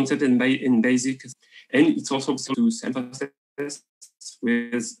 concept and basics. And it's also to self-assess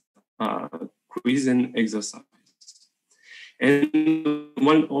with quiz and exercise. And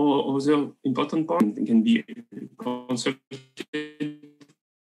one other important point can be consulted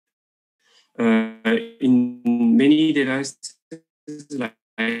in many devices, like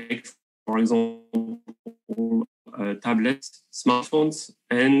for example, tablets, smartphones,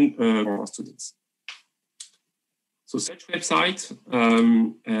 and for students. So such website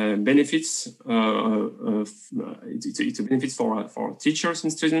benefits. It's a benefit for teachers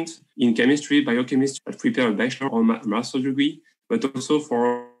and students in chemistry, biochemistry that prepare a bachelor or master degree, but also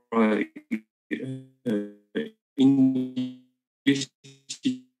for English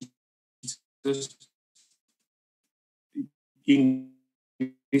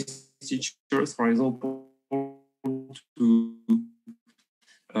teachers, for example, to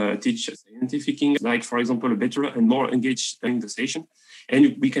teach scientific English, like for example, a better and more engaged in the session.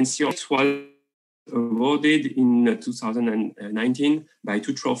 And we can see it was awarded in 2019 by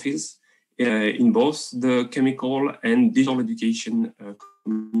 2 trophies in both the chemical and digital education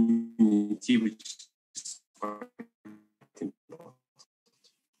community, which is quite important.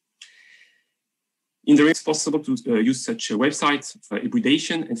 In the it's possible to use such a website for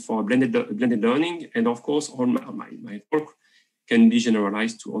hybridation and for blended learning. And of course, all my work can be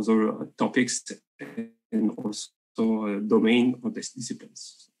generalized to other topics and also domain of these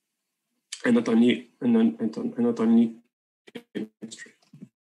disciplines, and not only chemistry.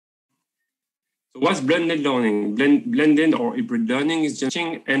 So what's blended learning? Blended or hybrid learning is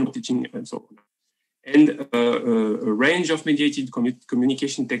teaching and teaching and so on. And a range of mediated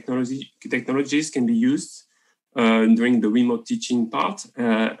communication technologies can be used during the remote teaching part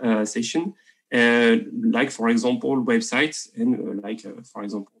session. Like, for example, websites and for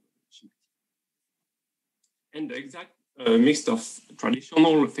example, and the exact mix of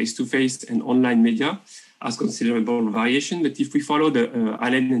traditional face-to-face and online media has considerable variation. But if we follow the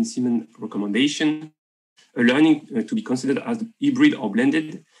Allen and Simon recommendation, a learning to be considered as hybrid or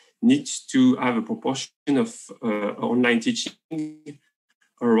blended needs to have a proportion of online teaching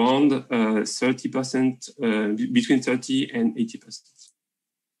around 30%, between 30 and 80%.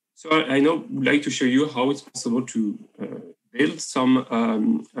 So I now would like to show you how it's possible to build some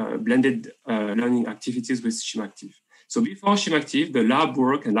blended learning activities with ShimActive. So before ShimActive, the lab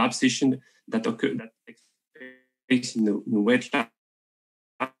work and lab session that takes place in the wet lab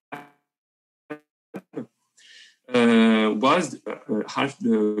was have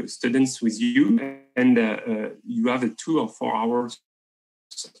the students with you, and you have a 2 or 4 hours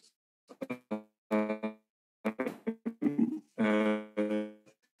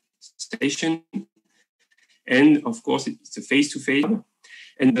station, and of course it's a face-to-face,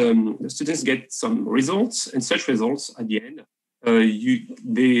 and the students get some results, and such results at the end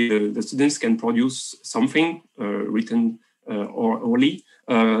the students can produce something written or orally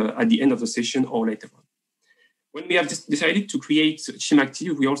at the end of the session or later on. When we have decided to create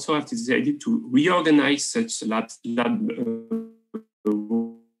ShimActive, we also have decided to reorganize such lab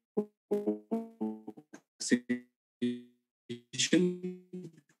session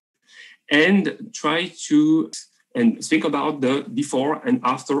and try to think about the before and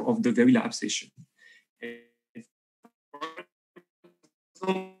after of the very lab session.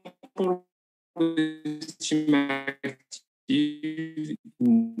 For example,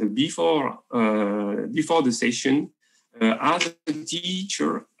 before the session, as a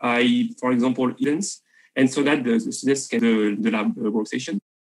teacher, for example, events, and so that the students can the lab work session.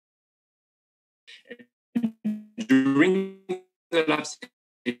 During the lab session,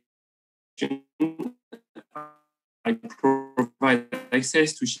 I provide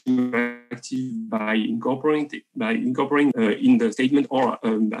access to ShimActive by incorporating in the statement or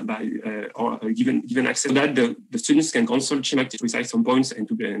given access, so that the students can consult ShimActive, precise some points, and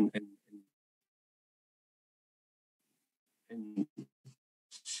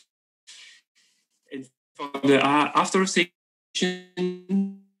for the after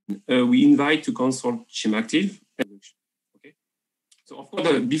session, we invite to consult ShimActive. Okay, so of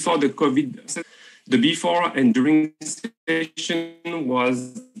course before the COVID. The before and during session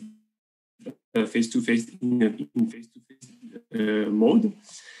was face-to-face in face-to-face mode,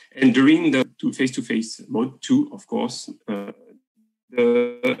 and during the face-to-face mode too, of course,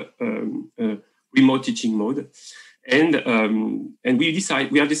 the remote teaching mode. And we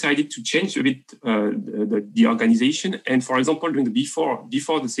have decided to change a bit the organization. And for example, during the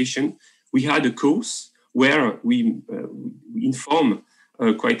before the session, we had a course where we inform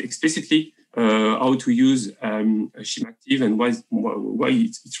quite explicitly how to use SchemActive and why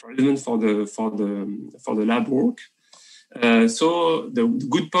it's relevant for the lab work. So the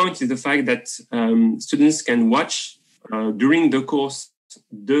good point is the fact that students can watch during the course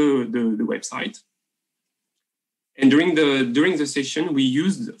the website. And during the session, we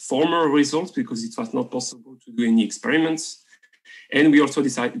used former results because it was not possible to do any experiments. And we also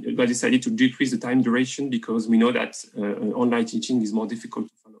decided to decrease the time duration because we know that online teaching is more difficult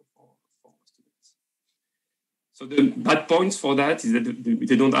to follow for students. So the bad points for that is that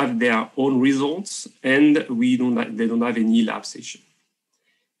they don't have their own results and they don't have any lab session.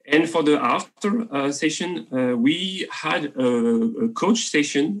 And for the after session, we had a coach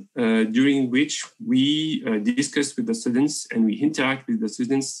session during which we discuss with the students and we interact with the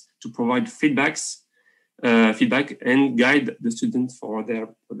students to provide feedback and guide the students for their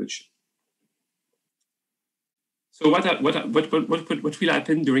production. So what will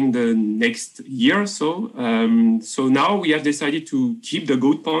happen during the next year or so? So now we have decided to keep the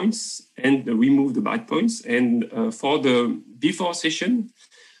good points and remove the bad points. And for the before session,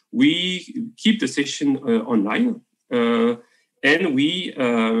 we keep the session online and we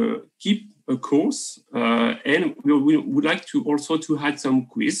keep a course and we would like to also to add some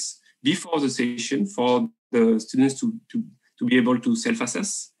quiz before the session for the students to be able to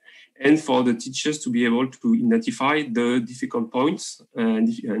self-assess and for the teachers to be able to identify the difficult points and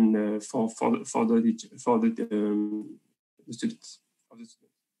for the students.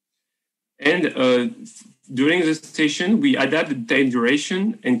 And during the session, we adapt the time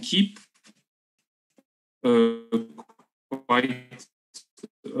duration and keep quite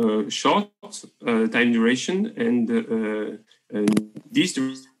short time duration. And this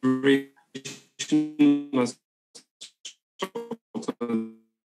duration was shorter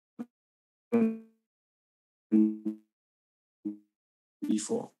than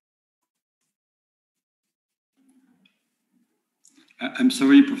before. I'm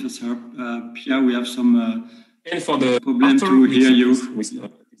sorry, Professor Pierre, we have some and for the problem to hear you.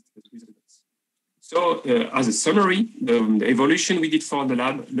 So as a summary, the evolution we did for the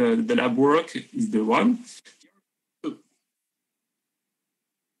lab work is the one.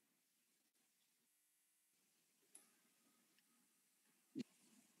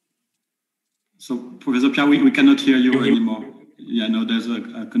 So, Professor Pierre, we cannot hear you anymore. Yeah, no, there's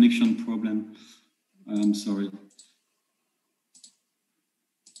a connection problem. I'm sorry.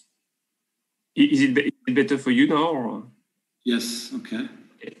 Is it better for you now? Or? Yes, okay.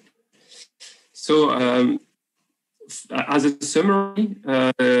 So, as a summary,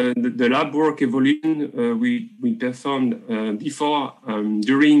 the lab work evolution we performed before,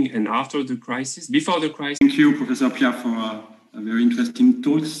 during, and after the crisis. Before the crisis. Thank you, Professor Pierre, for a very interesting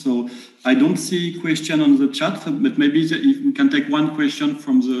talk. So, I don't see a question on the chat, but maybe if we can take one question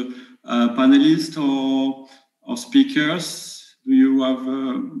from the panelists or speakers. Do you have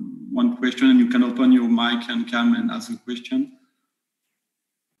one question and you can open your mic and cam and ask a question?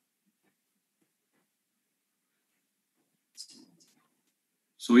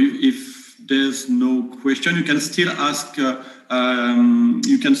 So if there's no question, you can still ask,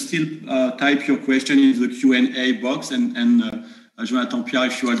 you can still type your question in the Q&A box and Jonathan Pierre,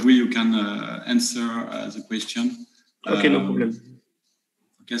 if you agree, you can answer the question. Okay, no problem.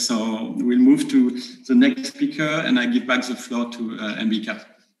 Okay, so we'll move to the next speaker and I give back the floor to Mbika.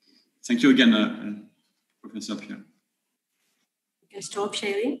 Thank you again, Professor Pierre. You can stop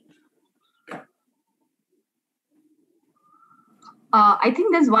sharing. I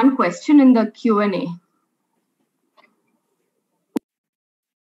think there's one question in the Q&A.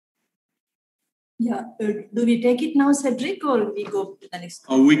 Yeah, do we take it now, Cedric, or we go to the next?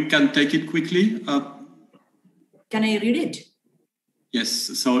 We can take it quickly. Can I read it? Yes,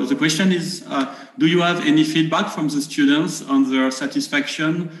 so the question is, do you have any feedback from the students on their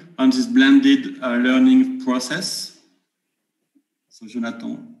satisfaction on this blended learning process? So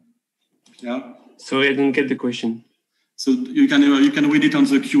Jonathan, yeah. Sorry, I didn't get the question. So you can read it on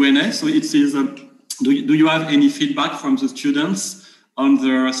the Q&A. So it says, do you have any feedback from the students on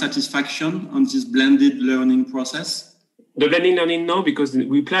their satisfaction on this blended learning process? The blended learning, no, because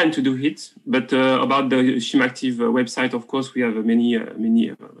we plan to do it. But about the SchemActive website, of course, we have many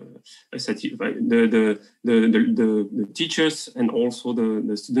the teachers and also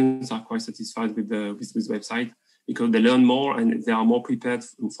the students are quite satisfied with this website because they learn more and they are more prepared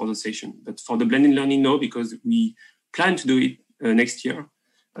for the session. But for the blended learning, no, because we plan to do it next year,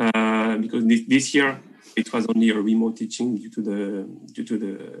 because this year it was only a remote teaching due to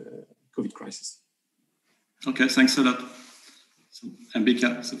the COVID crisis. Okay, thanks a lot. So,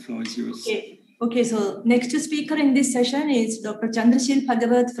 Ambika, the floor is yours. Okay, so next speaker in this session is Dr. Chandrashil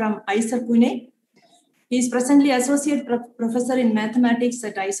Bhagavat from IISER Pune. He is presently Associate Professor in Mathematics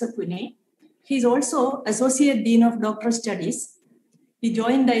at IISER Pune. He is also Associate Dean of Doctoral Studies. He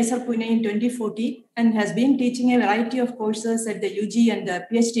joined IISER Pune in 2014 and has been teaching a variety of courses at the UG and the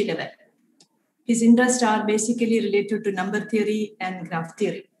PhD level. His interests are basically related to number theory and graph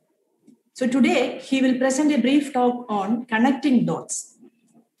theory. So today, he will present a brief talk on connecting dots.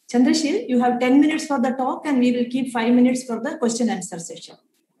 Chandrashil, you have 10 minutes for the talk and we will keep 5 minutes for the question and answer session.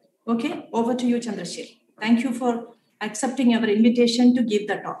 Okay, over to you, Chandrashil. Thank you for accepting our invitation to give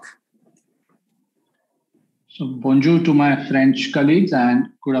the talk. So bonjour to my French colleagues and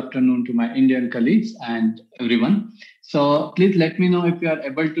good afternoon to my Indian colleagues and everyone. So please let me know if you are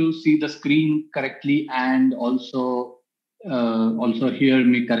able to see the screen correctly and also hear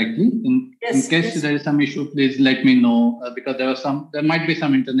me correctly. In case there is some issue, please let me know because there might be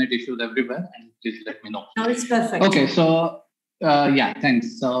some internet issues everywhere, and please let me know. Now it's perfect. Okay, so yeah,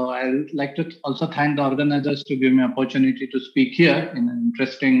 thanks. So I'd like to also thank the organizers to give me an opportunity to speak here in an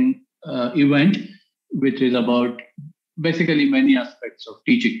interesting event, which is about basically many aspects of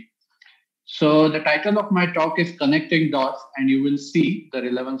teaching. So the title of my talk is Connecting Dots, and you will see the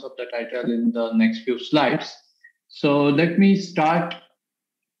relevance of the title in the next few slides. So let me start.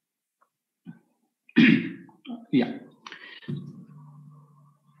 Yeah.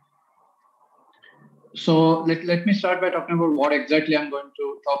 So let me start by talking about what exactly I'm going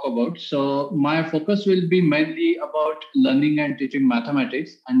to talk about. So my focus will be mainly about learning and teaching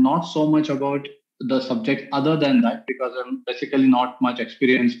mathematics and not so much about the subject other than that, because I'm basically not much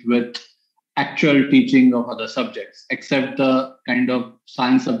experienced with actual teaching of other subjects, except the kind of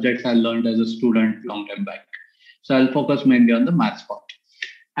science subjects I learned as a student long time back. So I'll focus mainly on the maths part.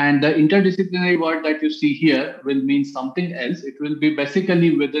 And the interdisciplinary word that you see here will mean something else. It will be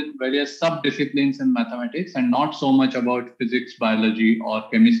basically within various sub-disciplines in mathematics and not so much about physics, biology, or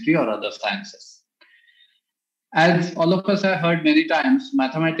chemistry or other sciences. As all of us have heard many times,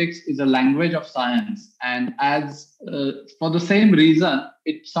 mathematics is a language of science. And as for the same reason,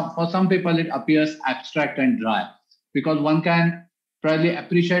 for some people, it appears abstract and dry because one can probably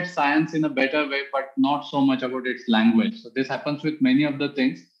appreciate science in a better way, but not so much about its language. So this happens with many of the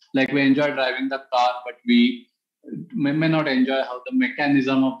things, like we enjoy driving the car, but we may not enjoy how the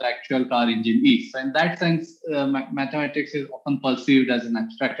mechanism of the actual car engine is. So in that sense, mathematics is often perceived as an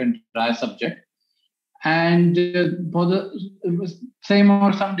abstract and dry subject. And for the same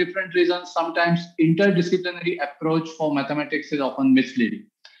or some different reasons, sometimes interdisciplinary approach for mathematics is often misleading.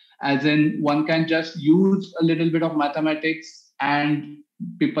 As in, one can just use a little bit of mathematics and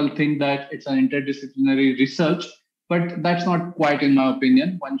people think that it's an interdisciplinary research, but that's not quite in my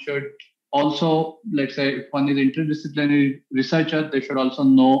opinion. One should also, let's say, if one is interdisciplinary researcher, they should also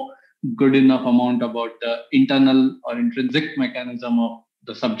know good enough amount about the internal or intrinsic mechanism of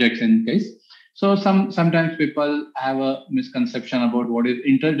the subjects in case. So sometimes people have a misconception about what is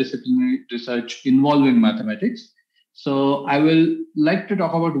interdisciplinary research involving mathematics. So I will like to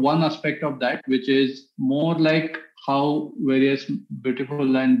talk about one aspect of that, which is more like how various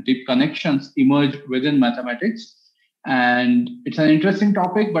beautiful and deep connections emerge within mathematics. And it's an interesting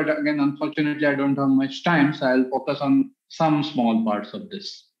topic, but again, unfortunately, I don't have much time. So I'll focus on some small parts of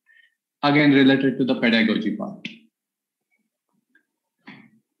this, again, related to the pedagogy part.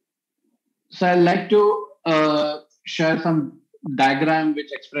 So I'd like to share some diagram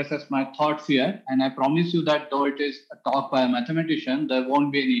which expresses my thoughts here. And I promise you that though it is a talk by a mathematician, there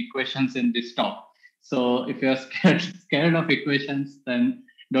won't be any equations in this talk. So if you're scared of equations, then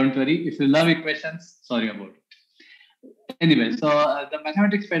don't worry. If you love equations, sorry about it. Anyway, so the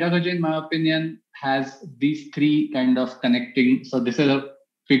mathematics pedagogy, in my opinion, has these three kind of connecting. So this is a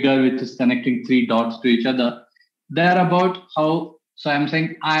figure which is connecting three dots to each other. They're about how, so I'm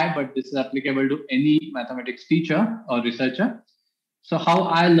saying I, but this is applicable to any mathematics teacher or researcher. So how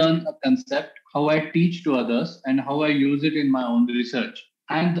I learn a concept, how I teach to others, and how I use it in my own research.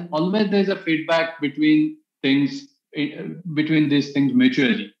 And always there's a feedback between these things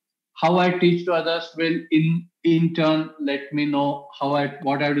mutually. How I teach to others will in turn let me know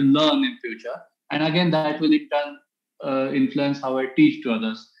what I have to learn in future. And again, that will in turn influence how I teach to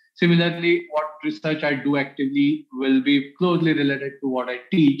others. Similarly, what research I do actively will be closely related to what I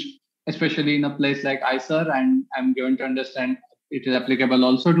teach, especially in a place like IISER, and I'm going to understand it is applicable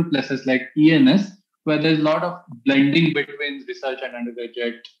also to places like ENS, where there's a lot of blending between research and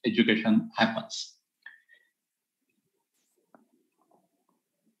undergraduate education happens.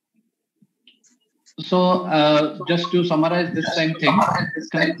 So just to summarize this same thing,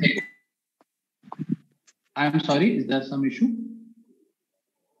 I'm sorry, is there some issue?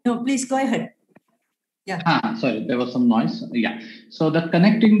 No, please go ahead. Yeah. Sorry, there was some noise. Yeah. So the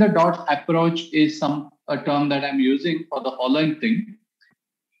connecting the dots approach is a term that I'm using for the following thing.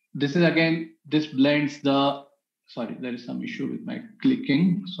 This is again, this blends the, sorry, there is some issue with my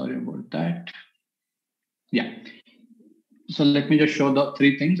clicking. Sorry about that. Yeah. So let me just show the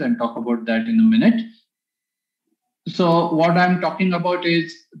three things and talk about that in a minute. So what I'm talking about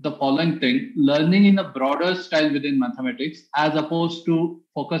is the following thing: learning in a broader style within mathematics, as opposed to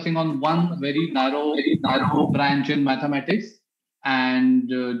focusing on one very narrow branch in mathematics and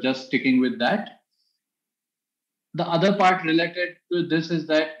just sticking with that. The other part related to this is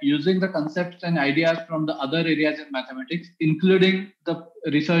that using the concepts and ideas from the other areas in mathematics, including the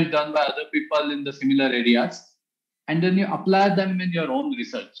research done by other people in the similar areas, and then you apply them in your own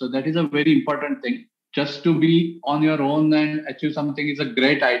research. So that is a very important thing. Just to be on your own and achieve something is a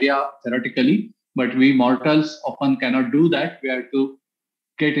great idea theoretically, but we mortals often cannot do that. We have to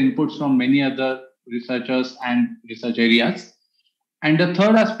get inputs from many other researchers and research areas. And the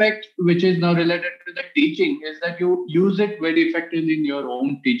third aspect, which is now related to the teaching, is that you use it very effectively in your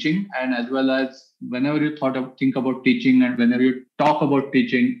own teaching, and as well as whenever you think about teaching and whenever you talk about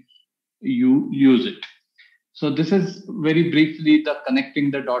teaching, you use it. So this is very briefly the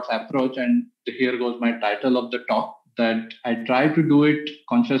connecting the dots approach, and here goes my title of the talk, that I try to do it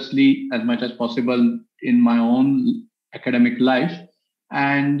consciously as much as possible in my own academic life.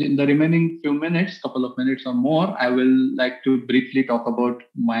 And in the remaining few minutes, couple of minutes or more, I will like to briefly talk about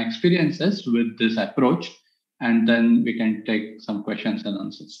my experiences with this approach, and then we can take some questions and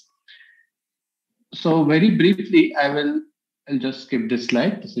answers. So very briefly, I'll just skip this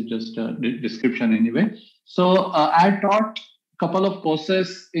slide. This is just a description anyway. So I taught a couple of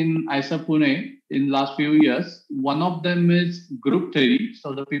courses in IISER Pune in last few years. One of them is group theory.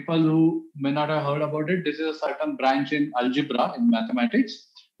 So the people who may not have heard about it, this is a certain branch in algebra in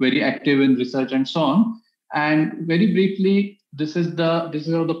mathematics, very active in research and so on. And very briefly, this is how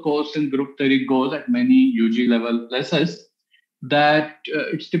the course in group theory goes at many UG level places. That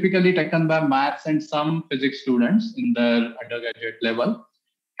it's typically taken by maths and some physics students in their undergraduate level.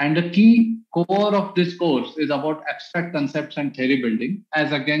 And the key core of this course is about abstract concepts and theory building,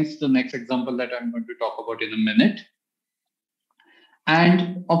 as against the next example that I'm going to talk about in a minute.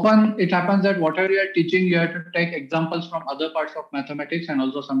 And often it happens that whatever you're teaching, you have to take examples from other parts of mathematics and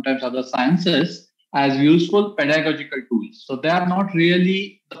also sometimes other sciences as useful pedagogical tools. So they are not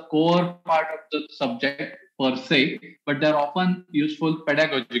really the core part of the subject per se, but they're often useful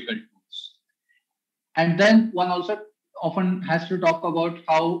pedagogical tools. And then one also often has to talk about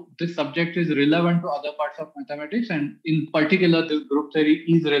how this subject is relevant to other parts of mathematics, and in particular, this group theory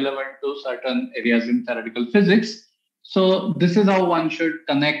is relevant to certain areas in theoretical physics. So this is how one should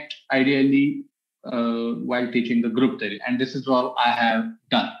connect ideally while teaching the group theory, and this is what I have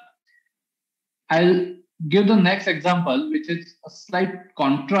done. I'll give the next example, which is a slight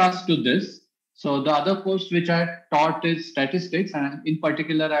contrast to this. So the other course which I taught is statistics, and in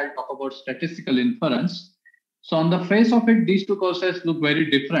particular, I'll talk about statistical inference. So on the face of it, these two courses look very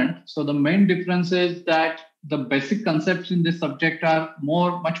different. So the main difference is that the basic concepts in this subject are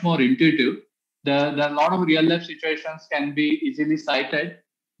much more intuitive. There are a lot of real life situations can be easily cited.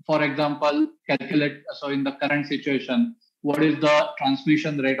 For example, calculate, so in the current situation, what is the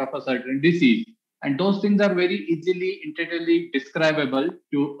transmission rate of a certain disease? And those things are very easily, intuitively describable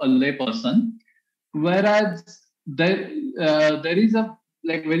to a lay person. Whereas there is a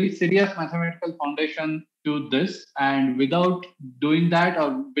very serious mathematical foundation to this, and without doing that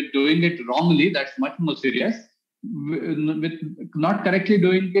or with doing it wrongly, that's much more serious. With not correctly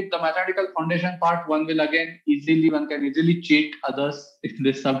doing it, the mathematical foundation part, one can easily cheat others in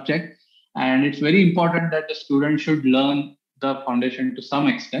this subject. And it's very important that the student should learn the foundation to some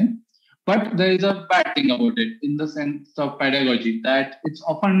extent. But there is a bad thing about it in the sense of pedagogy, that it's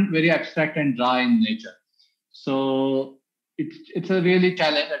often very abstract and dry in nature. So it's a really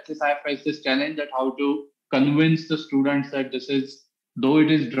challenge. At least I faced this challenge, that how to convince the students that this is, though it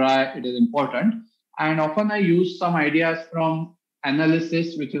is dry, it is important. And often I use some ideas from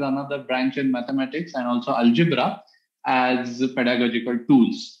analysis, which is another branch in mathematics, and also algebra as pedagogical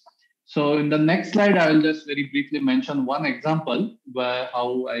tools. So in the next slide, I will just very briefly mention one example where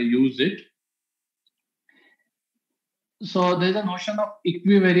how I use it. So there's a notion of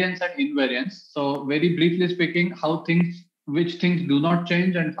equivariance and invariance. So very briefly speaking, which things do not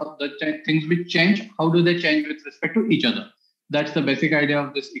change, and how the things which change, how do they change with respect to each other? That's the basic idea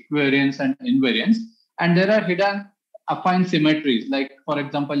of this equivariance and invariance. And there are hidden affine symmetries. Like, for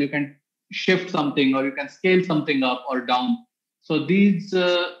example, you can shift something, or you can scale something up or down. So these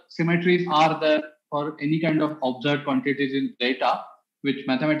symmetries are there for any kind of observed quantities in data, which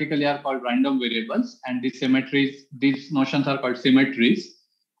mathematically are called random variables. And these symmetries, these notions are called symmetries.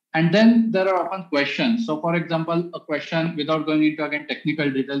 And then there are often questions. So for example, a question, without going into again technical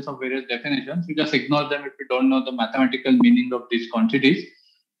details of various definitions, you just ignore them if you don't know the mathematical meaning of these quantities,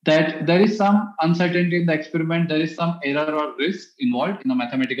 that there is some uncertainty in the experiment, there is some error or risk involved in a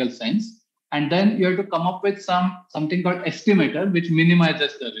mathematical sense. And then you have to come up with something called estimator, which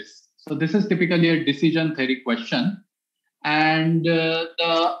minimizes the risk. So this is typically a decision theory question. And the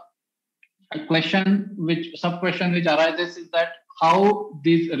sub-question which arises is that how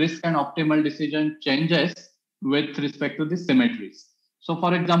this risk and optimal decision changes with respect to the symmetries. So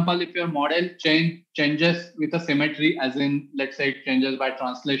for example, if your model changes with a symmetry, as in, let's say it changes by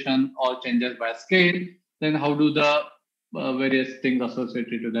translation or changes by scale, then how do the various things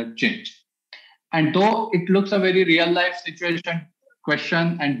associated to that change? And though it looks a very real life situation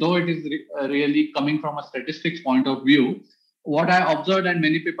question, and though it is really coming from a statistics point of view, what I observed and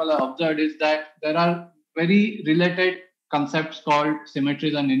many people have observed is that there are very related concepts called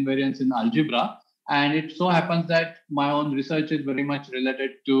symmetries and invariance in algebra. And it so happens that my own research is very much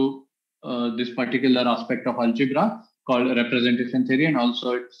related to this particular aspect of algebra called representation theory, and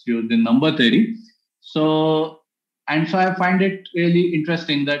also it's used in number theory. So I find it really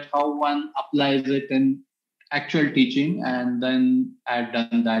interesting that how one applies it in actual teaching, and then I've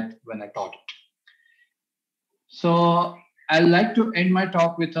done that when I taught it. So I'd like to end my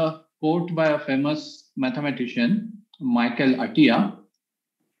talk with a quote by a famous mathematician, Michael Atiyah.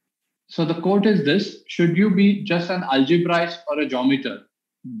 So the quote is this: should you be just an algebraist or a geometer?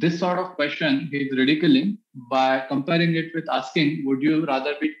 This sort of question he's ridiculing by comparing it with asking, would you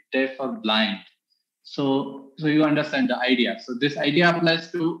rather be deaf or blind? So you understand the idea. So this idea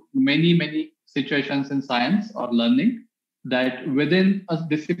applies to many, many situations in science or learning, that within a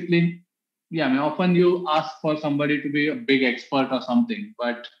discipline, often you ask for somebody to be a big expert or something,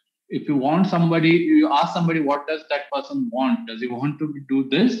 but if you ask somebody, what does that person want? Does he want to do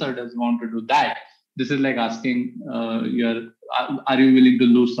this or does he want to do that? This is like asking, are you willing to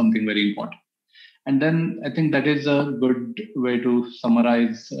lose something very important? And then I think that is a good way to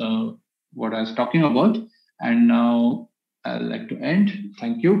summarize what I was talking about. And now I'd like to end.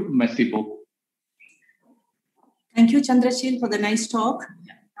 Thank you. Merci beaucoup. Thank you, Chandrashil, for the nice talk.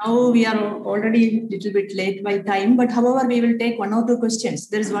 Now we are already a little bit late by time, but however, we will take one or two questions.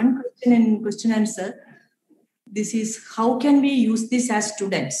 There is one question in question answer. This is, how can we use this as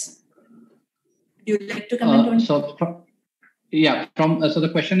students? Do you like to comment on? So the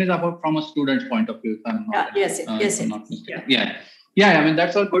question is about from a student's point of view. If I'm not, yes. Not mistaken. Yeah. I mean,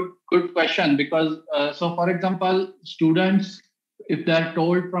 that's a good question, because so for example, students, if they're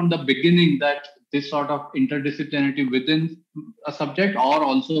told from the beginning that this sort of interdisciplinarity within a subject or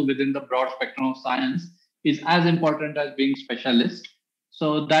also within the broad spectrum of science is as important as being specialist,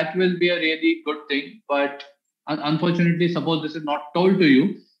 so that will be a really good thing. But unfortunately, suppose this is not told to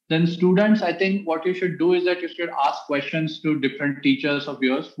you, then students, I think what you should do is that you should ask questions to different teachers of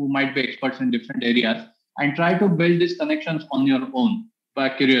yours who might be experts in different areas, and try to build these connections on your own by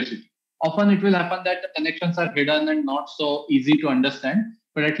curiosity. Often it will happen that the connections are hidden and not so easy to understand,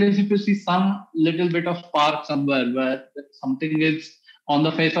 but at least if you see some little bit of spark somewhere where something is on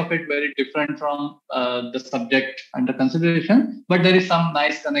the face of it very different from the subject under consideration, but there is some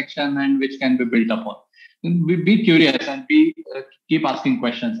nice connection and which can be built upon. Be curious and keep asking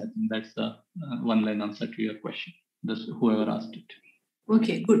questions. I think that's the one-line answer to your question. Whoever asked it.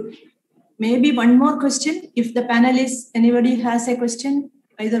 Okay, good. Maybe one more question. If the panelists, anybody has a question,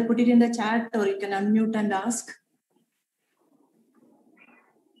 either put it in the chat or you can unmute and ask.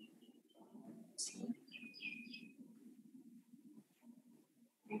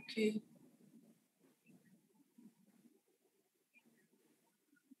 Okay.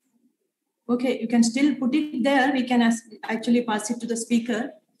 Okay, you can still put it there. We can actually pass it to the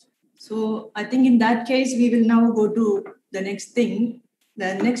speaker. So I think in that case, we will now go to the next thing.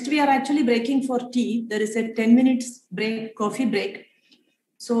 The next, we are actually breaking for tea. There is a 10 minutes break, coffee break.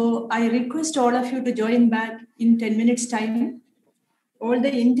 So I request all of you to join back in 10 minutes time. All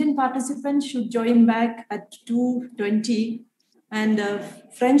the Indian participants should join back at 2:20, and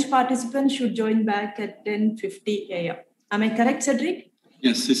French participants should join back at 10:50 a.m. Am I correct, Cedric?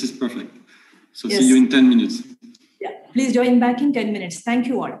 Yes, this is perfect. So yes. See you in 10 minutes. Yeah, please join back in 10 minutes. Thank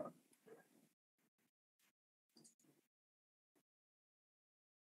you all.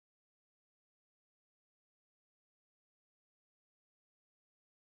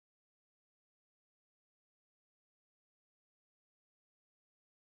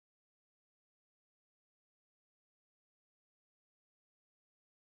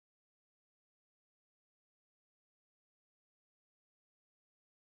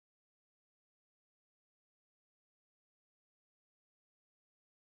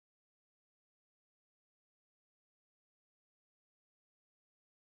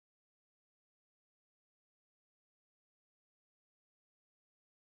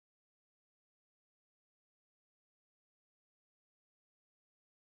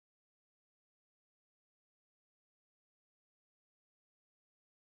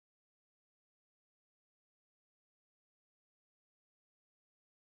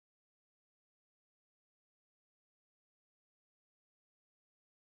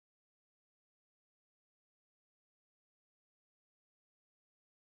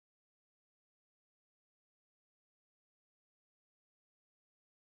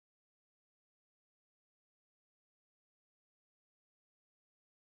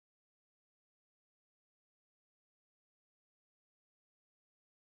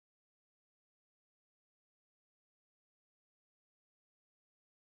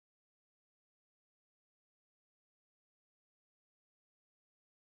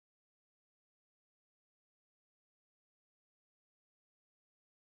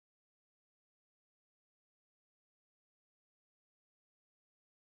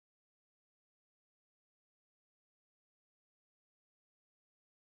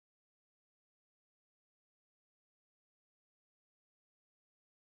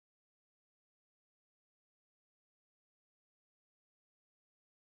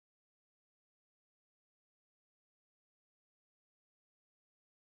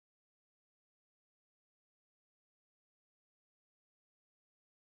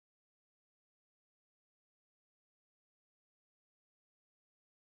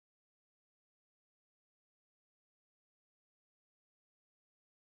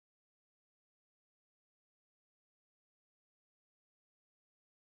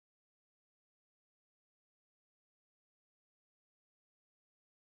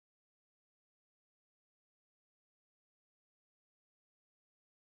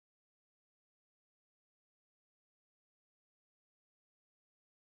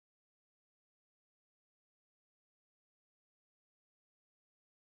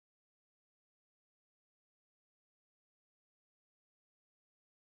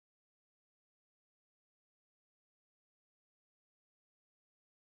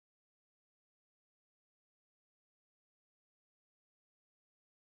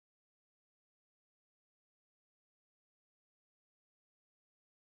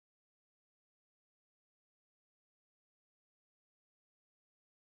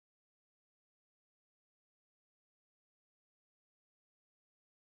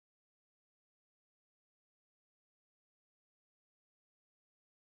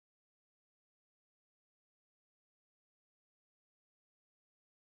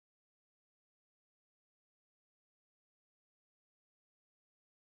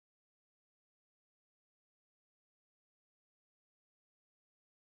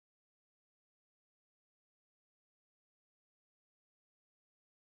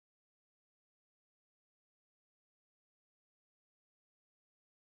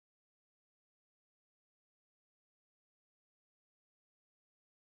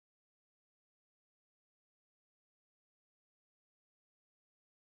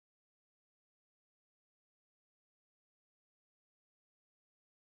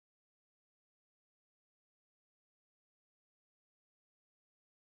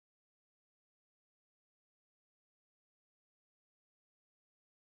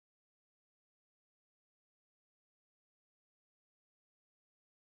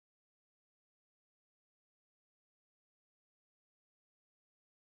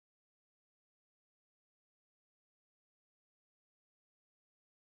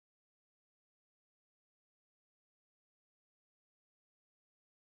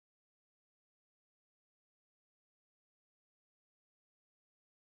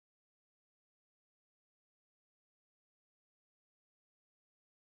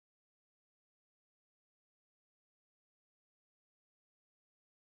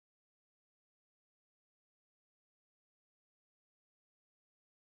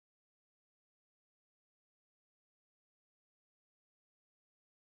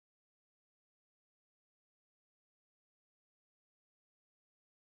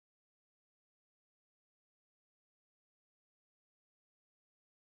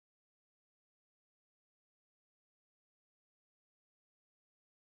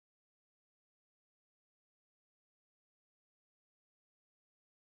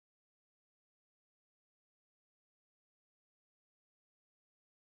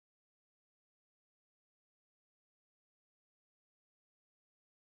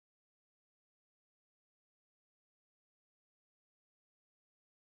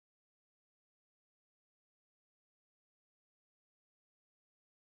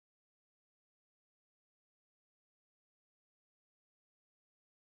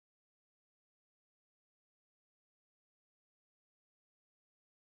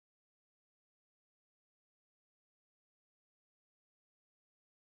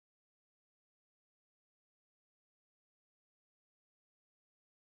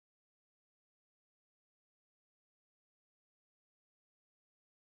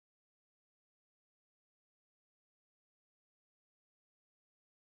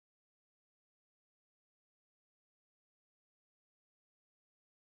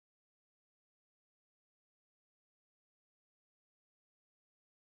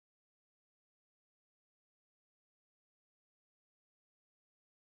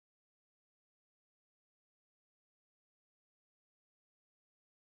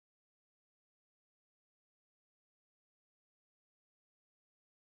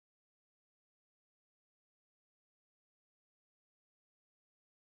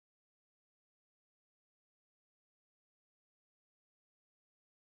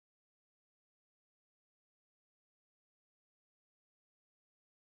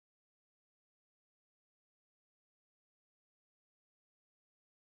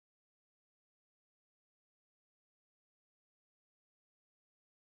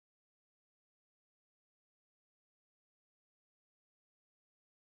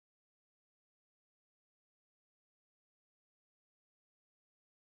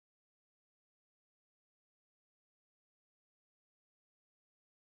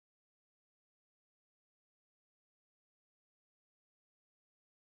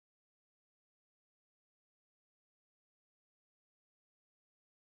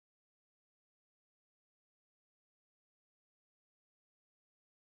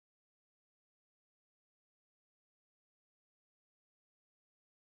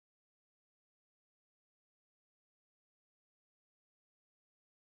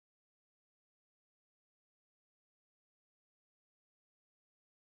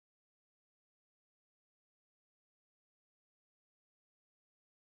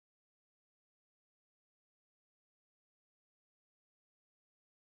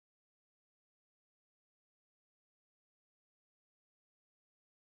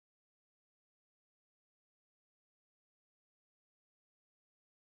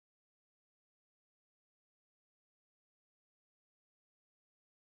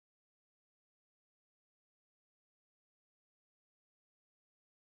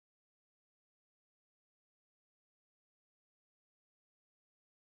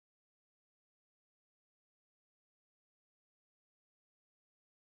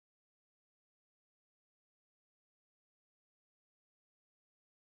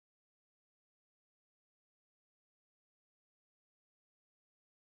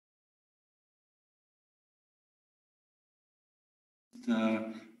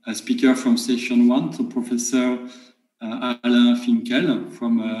 speaker from session 1, so Professor Alain Finkel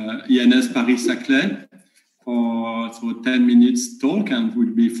from ENS Paris-Saclay for 10 minutes talk, and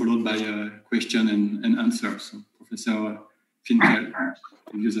will be followed by a question and answer. So Professor Finkel,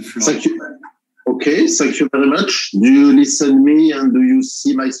 give you the floor. Thank you. Okay, thank you very much. Do you listen me and do you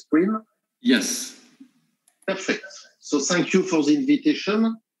see my screen? Yes. Perfect. So thank you for the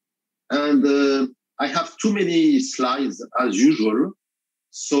invitation. And I have too many slides as usual.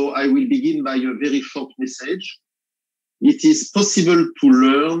 So I will begin by a very short message. It is possible to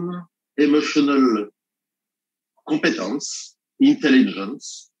learn emotional competence,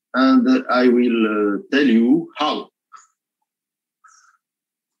 intelligence, and I will tell you how.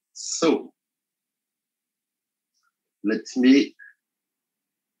 So let me.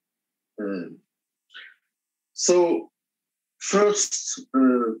 So first,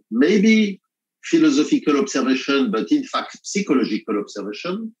 maybe philosophical observation, but in fact psychological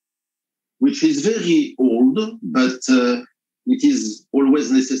observation, which is very old, but it is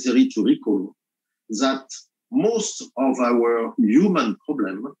always necessary to recall that most of our human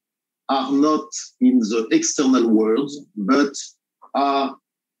problems are not in the external world, but are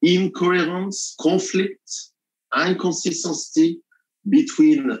incoherence, conflict, inconsistency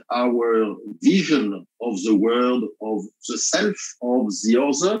between our vision of the world, of the self, of the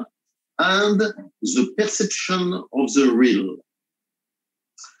other, and the perception of the real.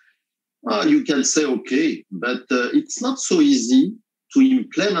 You can say, okay, but it's not so easy to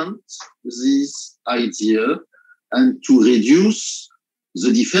implement this idea and to reduce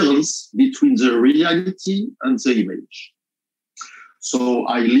the difference between the reality and the image. So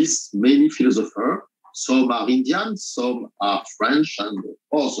I list many philosophers. Some are Indian, some are French, and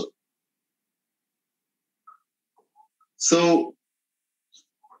others. So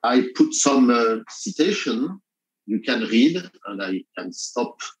I put some citation you can read, and I can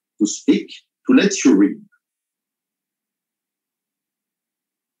stop to speak to let you read.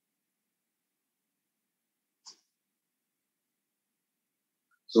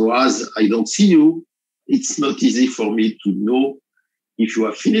 So as I don't see you, it's not easy for me to know if you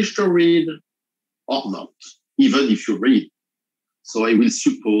have finished to read or not, even if you read. So I will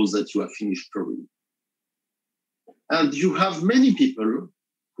suppose that you have finished to read. And you have many people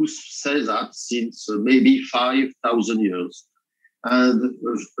who say that since maybe 5,000 years. And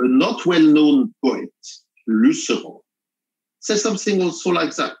a not well-known poet, Luceron, says something also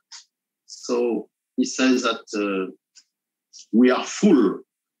like that. So he says that we are full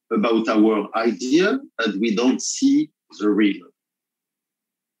about our idea and we don't see the real.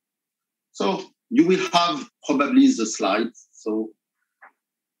 So you will have probably the slides. So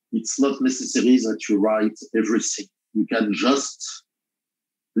it's not necessary that you write everything. You can just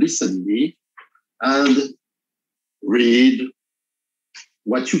listen to me and read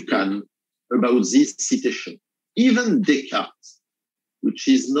what you can about this citation. Even Descartes, which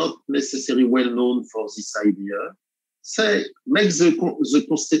is not necessarily well known for this idea, makes the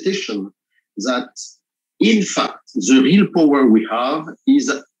constatation that, in fact, the real power we have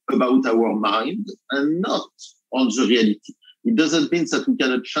is about our mind and not on the reality. It doesn't mean that we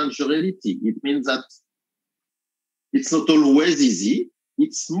cannot change the reality. It means that it's not always easy.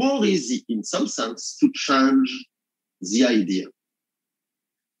 It's more easy in some sense to change the idea.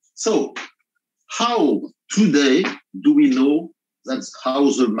 So how today do we know that's how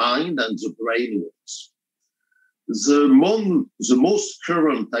the mind and the brain works? The most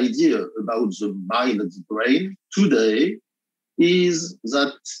current idea about the mind and the brain today is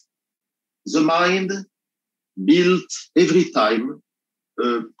that the mind built every time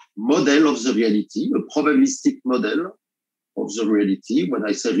a model of the reality, a probabilistic model of the reality. When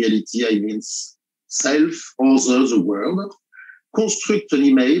I say reality, I mean self, other, the world, construct an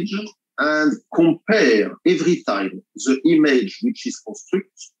image and compare every time the image which is constructed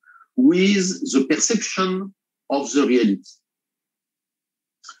with the perception of the reality.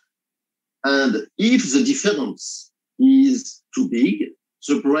 And if the difference is too big,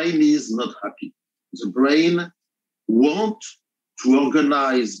 the brain is not happy. The brain wants to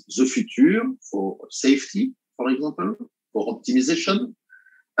organize the future for safety, for example, for optimization,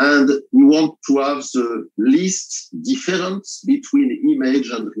 and we want to have the least difference between image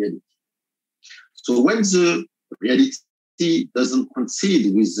and reality. So when the reality doesn't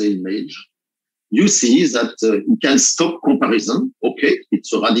coincide with the image, you see that you can stop comparison. Okay,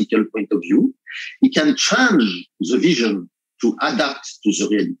 it's a radical point of view. It can change the vision to adapt to the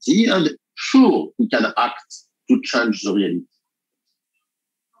reality, and sure, it can act to change the reality.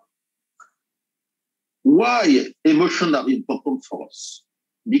 Why emotions are important for us?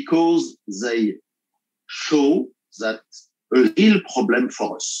 Because they show that a real problem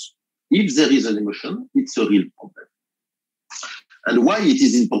for us. If there is an emotion, it's a real problem. And why it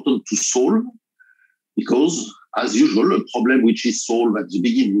is important to solve? Because, as usual, a problem which is solved at the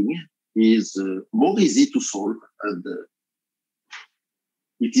beginning is more easy to solve, and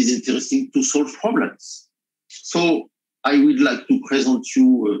it is interesting to solve problems. So I would like to present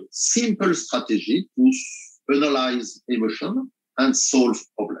you a simple strategy to analyze emotion and solve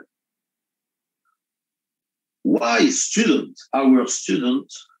problems. Why our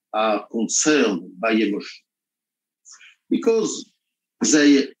students are concerned by emotion? Because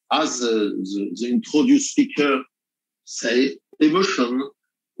they, as the introduced speaker say, emotion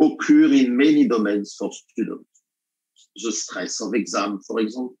occur in many domains for students. The stress of exam, for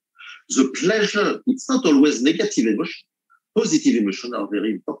example. The pleasure, it's not always negative emotion. Positive emotions are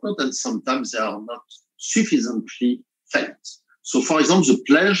very important, and sometimes they are not sufficiently felt. So, for example, the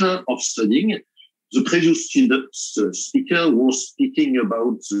pleasure of studying, the previous speaker was speaking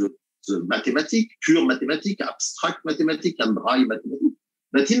about the mathematics, pure mathematics, abstract mathematics, and dry mathematics.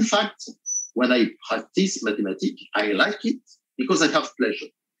 But in fact, when I practice mathematics, I like it because I have pleasure.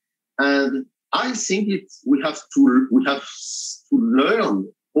 And I think we have to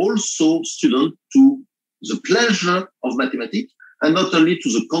learn also students to the pleasure of mathematics and not only to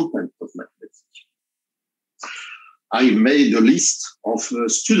the content of mathematics. I made a list of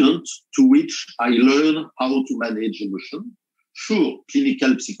students to which I learn how to manage emotion. Sure,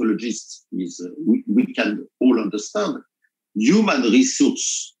 clinical psychologists is we can all understand. Human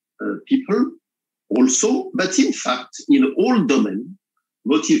resource people also, but in fact, in all domains,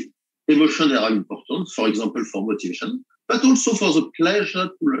 emotions are important, for example, for motivation, but also for the pleasure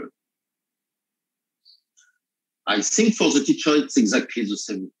to learn. I think for the teacher, it's exactly the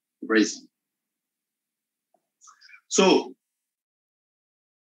same reason. So,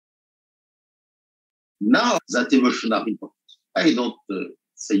 now that emotions are important, I don't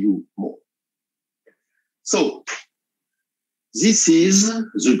say you more. So, this is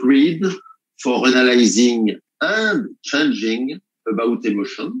the grid for analyzing and changing about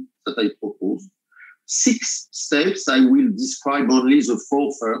emotion that I propose. 6 steps, I will describe only the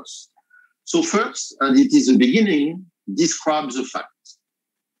 4 first. So first, and it is the beginning, describe the fact.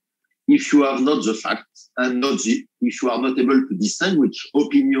 If you have not the fact, and if you are not able to distinguish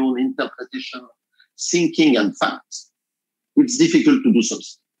opinion, interpretation, thinking, and fact, it's difficult to do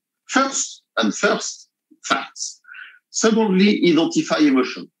something. First, facts. Secondly, identify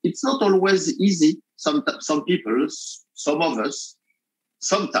emotion. It's not always easy. Some people, some of us,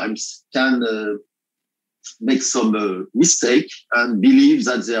 sometimes can make some mistake and believe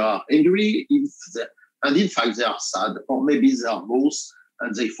that they are angry, and in fact they are sad, or maybe they are both,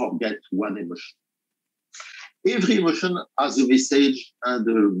 and they forget one emotion. Every emotion has a message and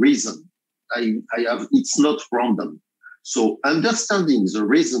a reason. It's not random. So understanding the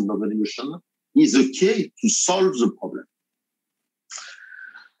reason of an emotion is a key to solve the problem.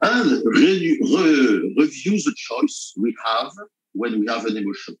 And review the choice we have when we have an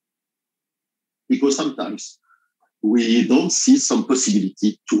emotion. Because sometimes we don't see some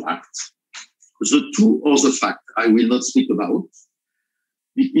possibility to act. The 2 other facts I will not speak about.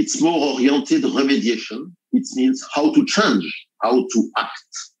 It's more oriented remediation. It means how to change, how to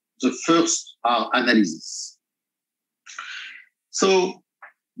act. The first are analysis. So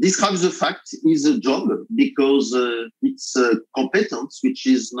describe the fact is a job because it's a competence which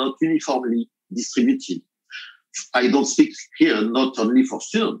is not uniformly distributed. I don't speak here not only for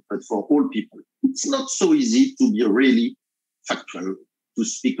students, but for all people. It's not so easy to be really factual, to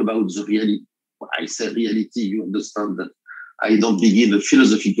speak about the reality. When I say reality, you understand that I don't begin a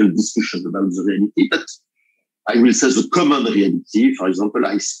philosophical discussion about the reality, but I will say the common reality. For example,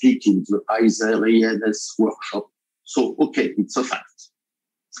 I speak in the IISER ENS workshop. So, okay, it's a fact.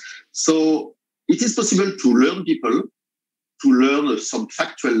 So it is possible to learn people, to learn some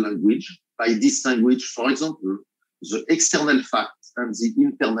factual language by distinguish, for example, the external fact and the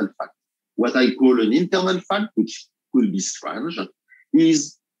internal fact. What I call an internal fact, which could be strange,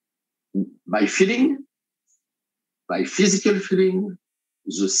 is my feeling, my physical feeling,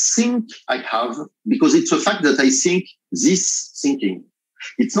 the think I have, because it's a fact that I think this thinking.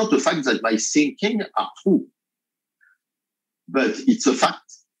 It's not a fact that my thinking are true, but it's a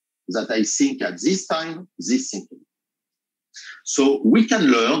fact that I think at this time, this thinking. So we can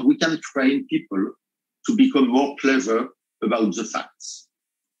learn, we can train people to become more clever about the facts.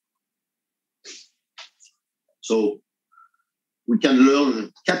 So we can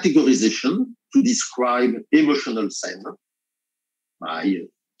learn categorization to describe emotional sign by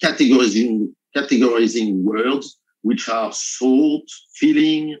categorizing words which are thought,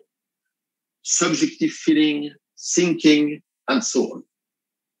 feeling, subjective feeling, thinking, and so on.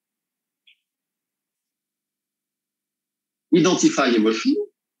 Identify emotion.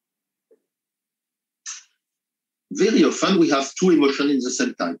 Very often we have two emotions in the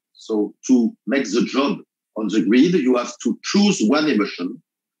same time. So to make the job on the grid, you have to choose one emotion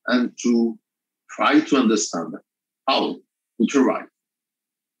and to try to understand how it arrives.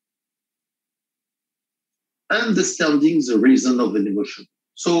 Understanding the reason of an emotion.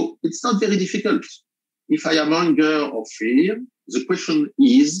 So it's not very difficult. If I am anger or fear, the question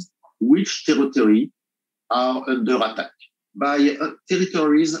is which territory are under attack? By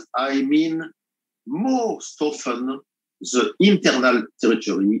territories, I mean most often the internal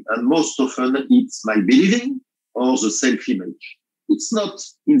territory, and most often it's my believing or the self-image. It's not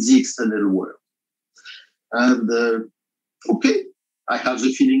in the external world. And okay, I have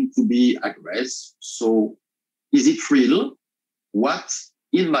the feeling to be aggressive. So is it real? What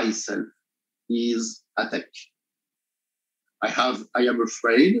in myself is attack? I am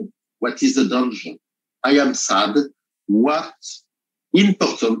afraid. What is the danger? I am sad. What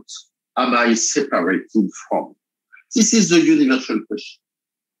important am I separated from? This is the universal question.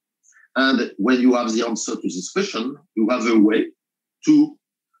 And when you have the answer to this question, you have a way to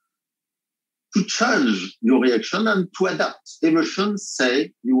change your reaction and to adapt. Emotions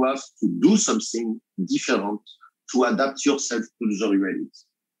say you have to do something different to adapt yourself to the reality.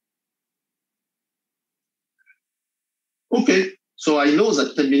 Okay, so I know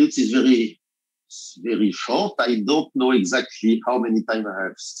that 10 minutes is very short. I don't know exactly how many time I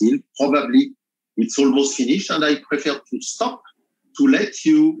have still. Probably it's almost finished, and I prefer to stop to let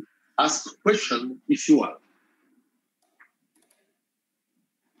you ask questions if you have.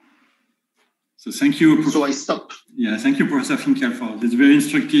 So thank you. So I stop. Yeah, thank you, Professor Finkel, for this very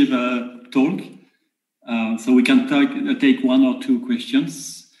instructive talk. So we can take one or two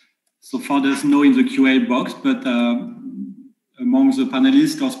questions. So far, there's no in the QA box, but among the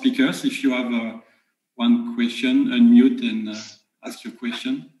panelists or speakers, if you have one question, unmute and ask your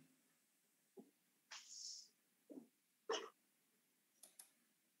question.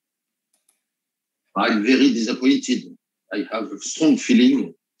 I'm very disappointed. I have a strong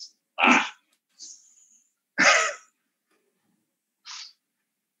feeling.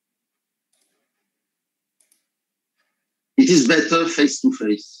 It is better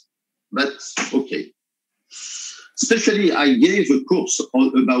face-to-face, but okay. Especially, I gave a course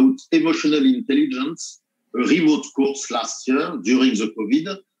about emotional intelligence, a remote course last year during the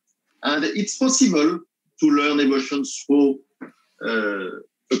COVID, and it's possible to learn emotions through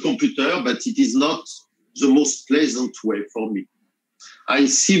a computer, but it is not the most pleasant way for me. I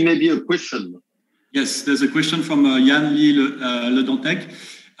see maybe a question. Yes, there's a question from Yann-Lee Ledantec,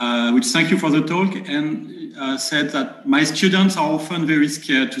 which thank you for the talk, and said that my students are often very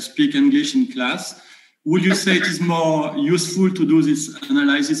scared to speak English in class. Would you say it is more useful to do this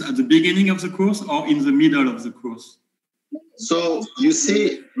analysis at the beginning of the course or in the middle of the course? So you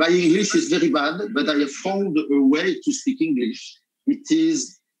see, my English is very bad, but I have found a way to speak English. It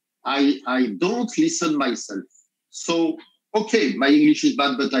is, I don't listen myself. So, okay, my English is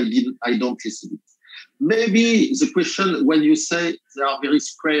bad, but I don't listen. Maybe the question, when you say they are very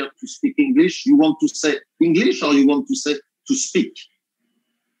scared to speak English, you want to say English or you want to say to speak?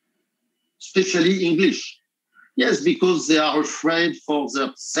 Especially English. Yes, because they are afraid for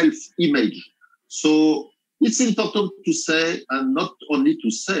their self-image. So it's important to say, and not only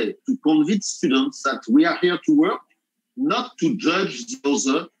to say, to convince students that we are here to work, not to judge the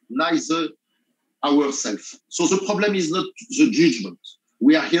other, neither ourselves. So the problem is not the judgment.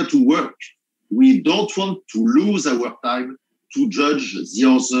 We are here to work. We don't want to lose our time to judge the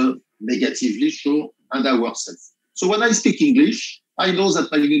other negatively, sure, and ourselves. So when I speak English, I know that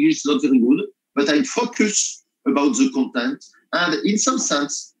my English is not very good, but I focus about the content. And in some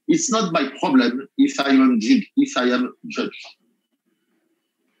sense, it's not my problem if I am judged.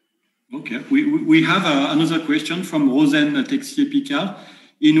 Okay, we have another question from Rosen Texier-Picard.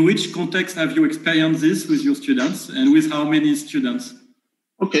 In which context have you experienced this with your students and with how many students?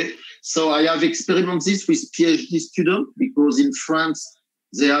 Okay, so I have experienced this with PhD students because in France,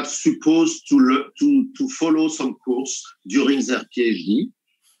 they are supposed to follow some course during their PhD.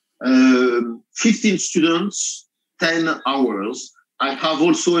 15 students, 10 hours. I have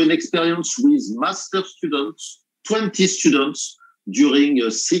also an experience with master students, 20 students during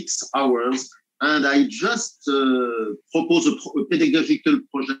 6 hours. And I just proposed a pedagogical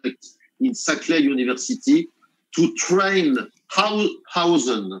project in Saclay University to train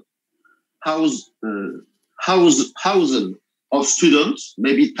thousands of students,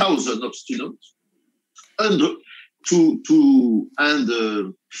 maybe thousands of students, and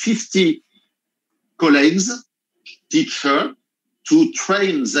 50 colleagues teacher to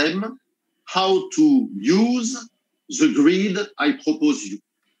train them how to use the grid I propose you.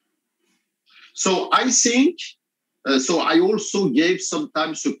 So I think, so I also gave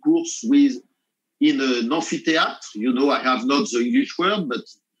sometimes a course in an amphitheater. You know, I have not the English word, but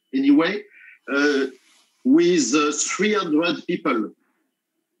anyway, with 300 people.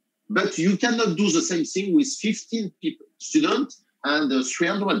 But you cannot do the same thing with 15 people, students and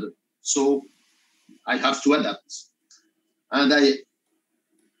 300. So I have to adapt. And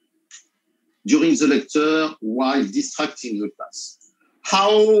during the lecture, while distracting the class,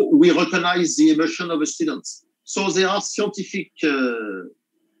 how we recognize the emotion of a student. So there are scientific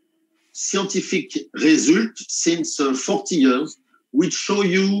results since 40 years, which show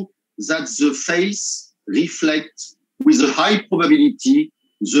you that the face reflects with a high probability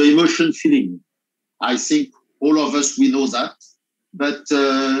the emotion feeling. I think all of us, we know that, but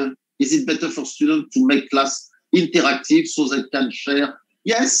is it better for students to make class interactive so they can share?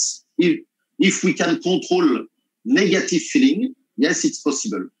 Yes, if we can control negative feeling, yes, it's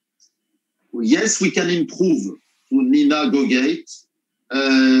possible. Yes, we can improve. To Nina Gogate,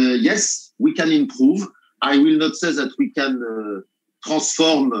 yes, we can improve. I will not say that we can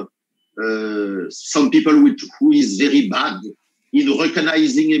transform some people who is very bad in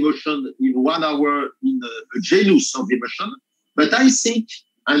recognizing emotion in 1 hour in a genus of emotion. But I think,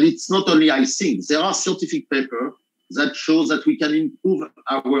 and it's not only I think, there are scientific papers that show that we can improve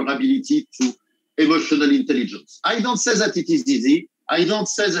our ability to emotional intelligence. I don't say that it is easy. I don't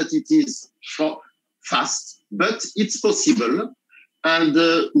say that it is short, fast, but it's possible. And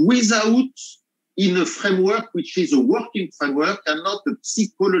without in a framework which is a working framework and not a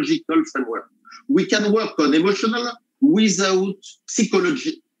psychological framework. We can work on emotional without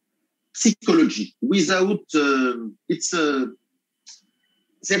psychology, without,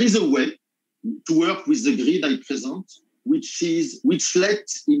 there is a way to work with the grid I present, which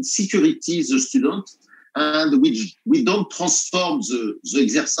lets in security the student and which we don't transform the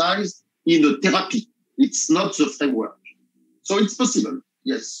exercise in a therapy. It's not the framework. So it's possible,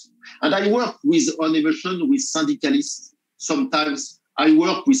 yes. And I work on emotion with syndicalists. Sometimes I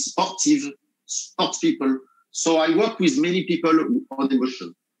work with sports people. So I work with many people on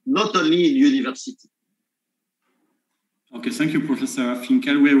emotion, not only in university. Okay, thank you, Professor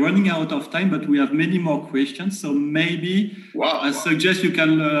Finkel. We're running out of time, but we have many more questions. So maybe I suggest you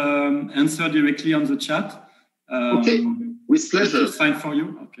can answer directly on the chat. Okay, with pleasure. It's fine for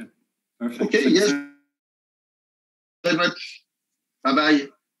you? Okay, perfect. Okay, Thanks. yes. Very much. Bye-bye.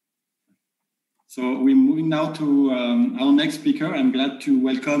 So we're moving now to our next speaker. I'm glad to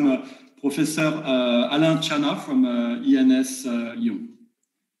welcome Professor Alain Tchana from ENS IISER.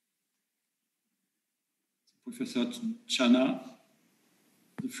 Professor Tchana,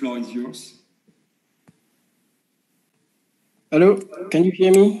 the floor is yours. Hello, can you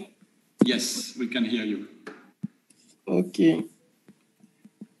hear me? Yes, we can hear you. Okay.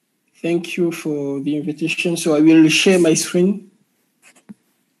 Thank you for the invitation. So I will share my screen.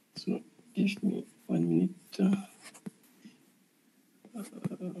 So give me 1 minute.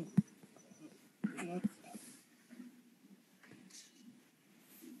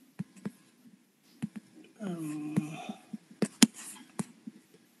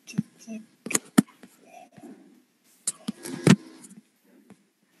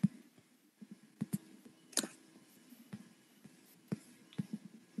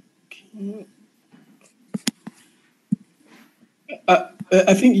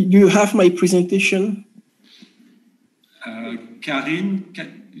 I think you have my presentation. Karine,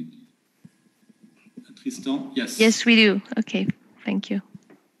 Tristan, yes. Yes, we do. Okay, thank you.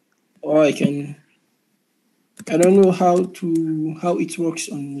 Or I don't know how it works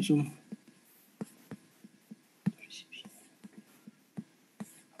on Zoom.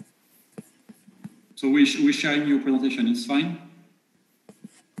 So we're sharing your presentation, it's fine?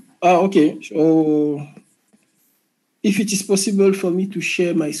 Okay. So if it is possible for me to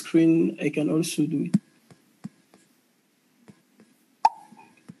share my screen, I can also do it.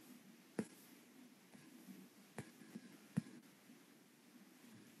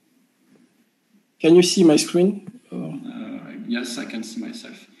 Can you see my screen? Yes, I can see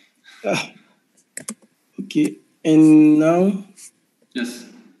myself. Okay, and now? Yes.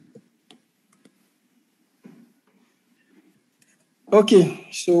 Okay,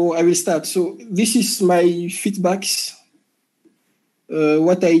 so I will start. So this is my feedbacks,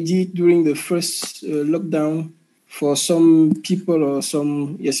 what I did during the first lockdown for some people or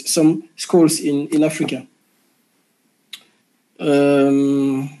some schools in Africa.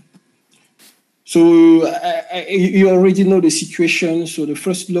 So you already know the situation. So the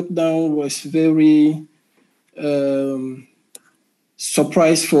first lockdown was very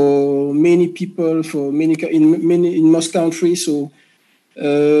surprise for many people, in most countries. So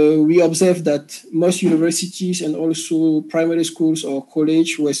we observed that most universities and also primary schools or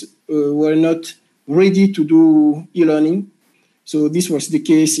college were not ready to do e-learning. So this was the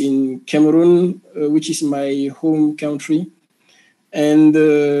case in Cameroon, which is my home country. And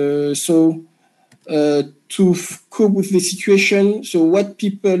to cope with the situation, so what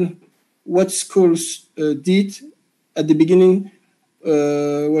schools did at the beginning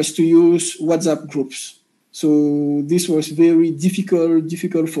was to use WhatsApp groups. So this was very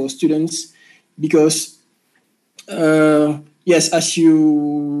difficult for students because, yes, as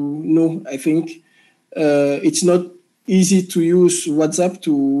you know, I think it's not easy to use WhatsApp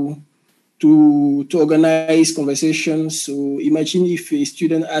to organize conversations. So imagine if a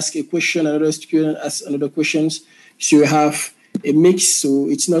student asks a question, another student asks another question. So you have a mix. So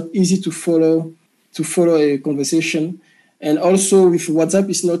it's not easy to follow a conversation. And also with WhatsApp,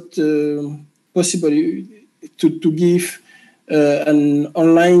 it's not possible to give an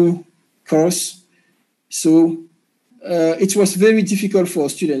online course. So it was very difficult for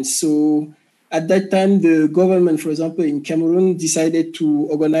students. So at that time, the government, for example, in Cameroon, decided to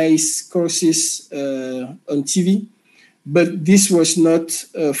organize courses on TV, but this was not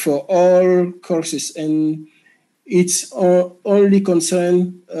for all courses, and it's only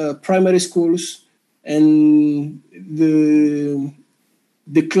concerned primary schools and the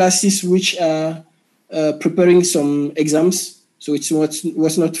classes which are preparing some exams. So it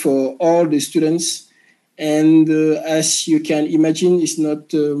was not for all the students. And as you can imagine, it's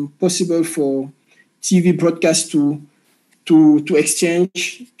not possible for TV broadcast to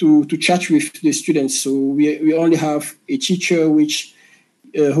exchange, to chat with the students. So we only have a teacher who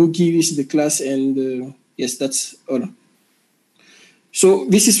gives the class, and yes, that's all. So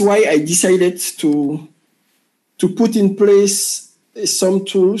this is why I decided to put in place some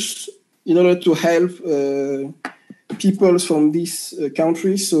tools in order to help people from this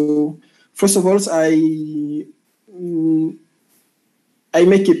country. So first of all, I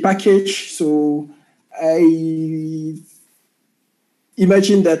make a package. So I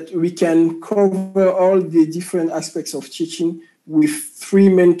imagine that we can cover all the different aspects of teaching with 3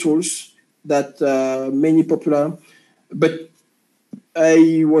 main tools that are many popular. But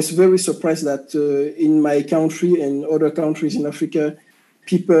I was very surprised that in my country and other countries in Africa,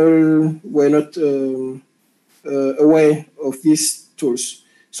 people were not aware of these tools.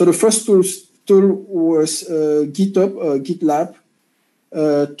 So the first tool was GitHub or GitLab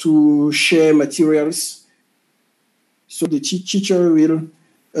to share materials. So the teacher will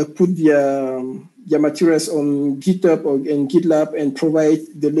put their materials on GitHub and GitLab and provide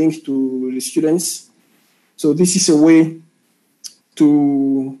the link to the students. So this is a way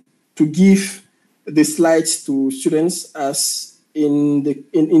to give the slides to students, as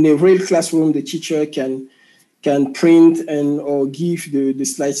in a real classroom, the teacher can print or give the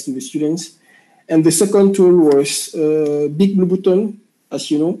slides to the students. And the second tool was Big Blue Button,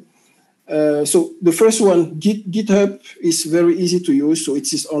 as you know. So the first one, GitHub, is very easy to use. So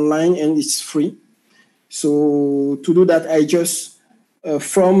it is online and it's free. So to do that, I just,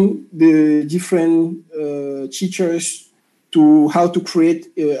 from the different teachers, to how to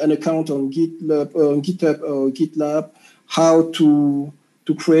create an account on GitHub or GitLab, how to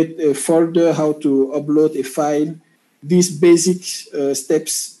create a folder, how to upload a file, these basic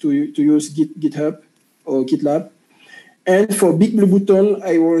steps to use GitHub or GitLab. And for Big Blue Button,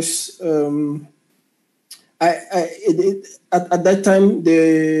 I was, at that time,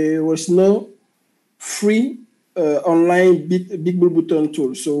 there was no free online Big Blue Button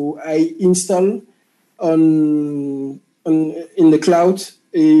tool. So I installed in the cloud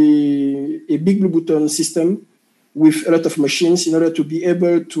a Big Blue Button system with a lot of machines in order to be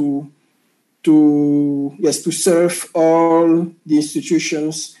able to serve all the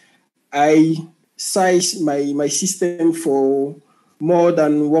institutions. I sized my system for more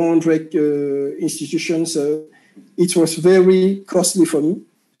than 100 institutions. It was very costly for me.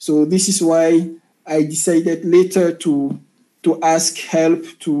 So this is why I decided later to ask help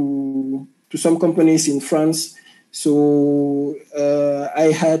to some companies in France. So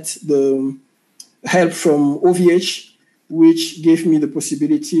I had the help from OVH, which gave me the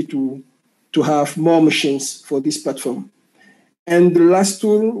possibility to have more machines for this platform. And the last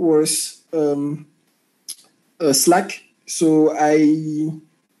tool was Slack. So I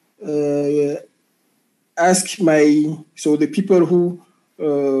asked the people who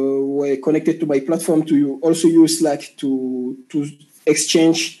were connected to my platform to also use Slack to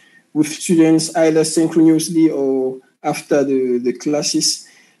exchange with students either synchronously or after the classes.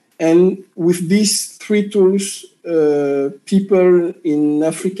 And with these three tools, people in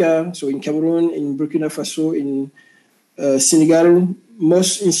Africa, so in Cameroon, in Burkina Faso, in Senegal,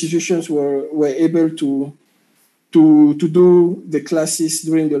 most institutions were able to do the classes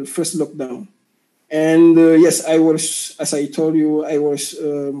during the first lockdown. And yes, I was, as I told you, I was.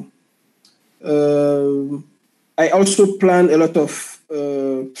 I also planned a lot of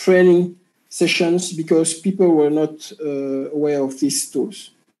training sessions because people were not aware of these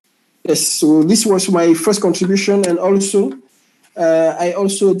tools. Yes, so this was my first contribution, and also I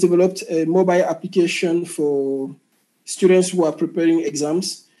also developed a mobile application for students who are preparing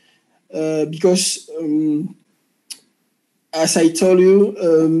exams because, as I told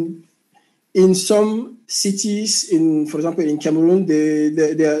you, in some cities, for example, in Cameroon,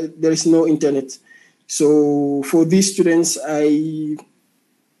 there is no internet. So for these students, I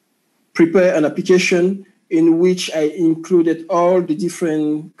prepare an application in which I included all the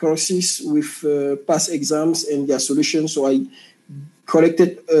different courses with past exams and their solutions. So I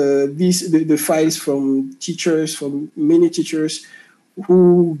collected the files from teachers, from many teachers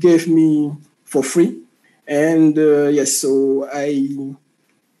who gave me for free. And yes, so I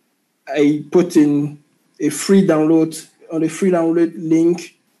put in a free download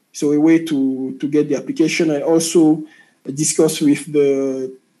link, so a way to get the application. I also discussed with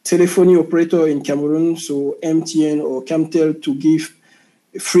the telephony operator in Cameroon, so MTN or Camtel, to give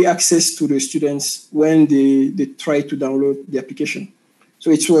free access to the students when they try to download the application. So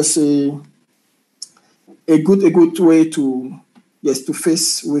it was a good way to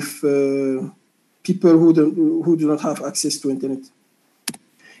face with people who do not have access to internet.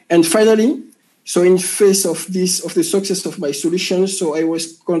 And finally, so in face of the success of my solution, so I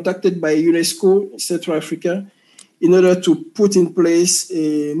was contacted by UNESCO in Central Africa in order to put in place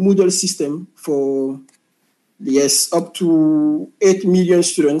a Moodle system for, up to 8 million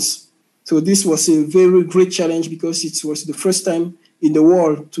students. So this was a very great challenge because it was the first time in the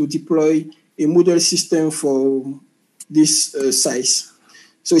world to deploy a Moodle system for this size.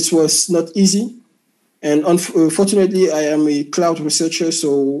 So it was not easy. And unfortunately, I am a cloud researcher,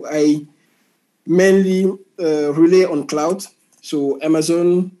 so I mainly rely on cloud. So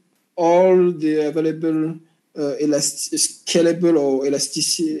Amazon, all the available scalable or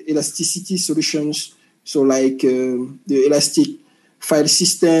elasticity solutions, so like the elastic file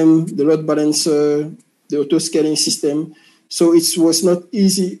system, the load balancer, the auto-scaling system. So it was not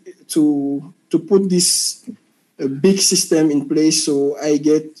easy to put this big system in place. So I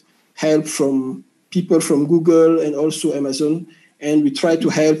get help from people from Google and also Amazon, and we try to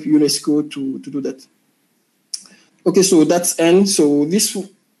help UNESCO to do that. Okay, so that's end. So this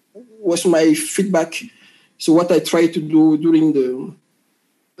was my feedback. So what I tried to do during the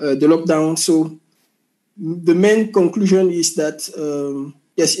lockdown. So the main conclusion is that,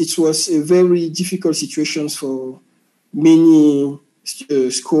 yes, it was a very difficult situation for many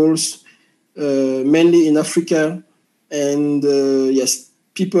schools, mainly in Africa. And yes,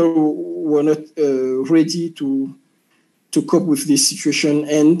 people were not ready to cope with this situation.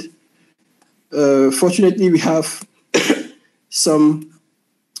 And fortunately, we have some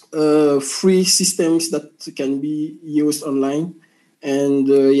free systems that can be used online. And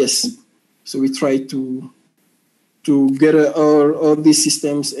yes, so we try to gather all these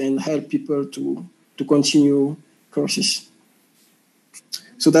systems and help people to continue courses.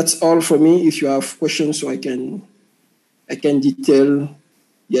 So that's all for me. If you have questions, so I can detail,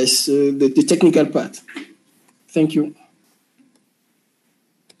 yes, the technical part. Thank you.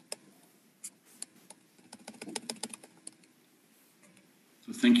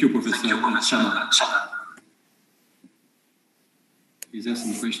 So thank you, Professor Chana. Is there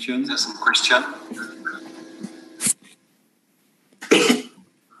some questions?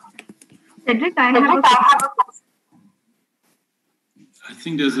 Cedric, I have a question. I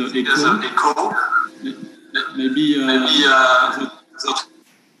think there's an echo. Maybe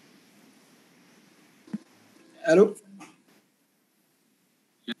Hello?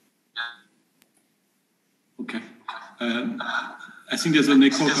 Yeah. Okay. I think there's an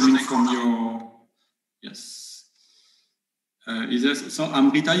echo coming from your... Yes. Is there... So,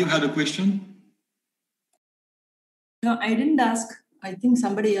 Amrita, you had a question? No, I didn't ask. I think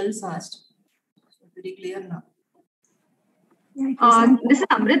somebody else asked. So pretty clear now. This is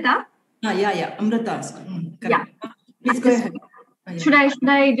Amrita. Yeah. Amrita asked. Yeah. Please go ahead. Should I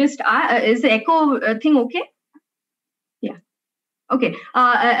just is the echo thing okay? Yeah. Okay.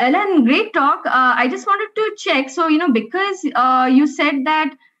 Ellen, great talk. I just wanted to check. So, because you said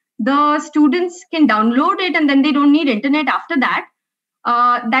that the students can download it and then they don't need internet after that,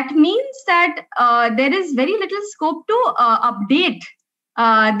 that means that there is very little scope to update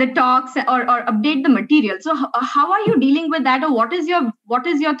the talks or update the material. So how are you dealing with that, or what is your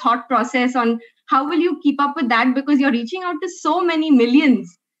thought process on how will you keep up with that, because you're reaching out to so many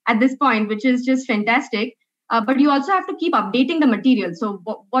millions at this point, which is just fantastic, but you also have to keep updating the material. So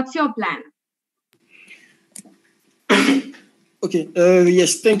what's your plan? Okay,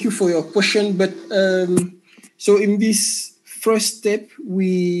 yes, thank you for your question. But so in this first step,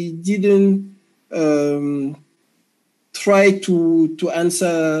 we didn't try to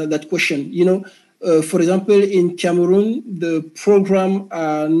answer that question. You know, for example, in Cameroon, the program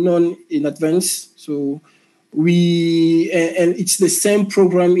are known in advance. So and it's the same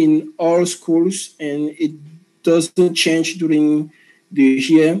program in all schools, and it doesn't change during the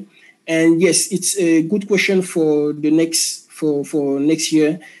year. And yes, it's a good question for the next for next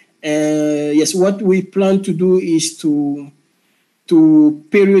year. Yes, what we plan to do is to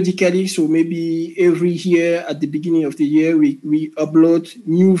periodically, so maybe every year at the beginning of the year, we upload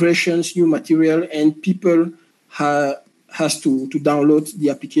new versions, new material, and people has to download the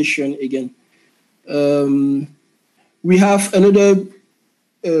application again. We have another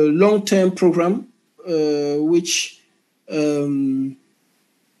long-term program which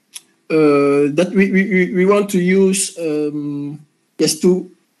that we want to use just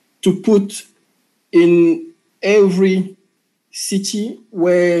to put in every city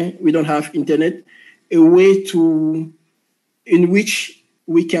where we don't have internet a way in which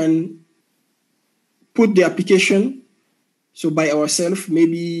we can put the application, so by ourselves,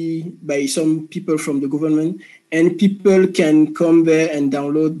 maybe by some people from the government, and people can come there and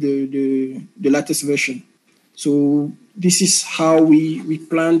download the latest version. So this is how we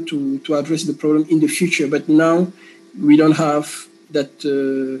plan to address the problem in the future, but now we don't have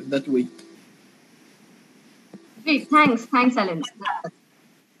that way. Great, thanks, Alan.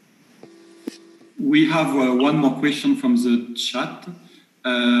 We have one more question from the chat.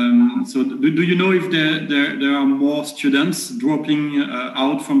 So do you know if there are more students dropping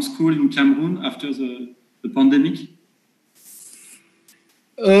out from school in Cameroon after the pandemic?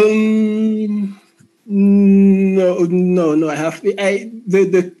 No.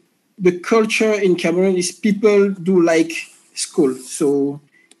 The culture in Cameroon is people do like school. So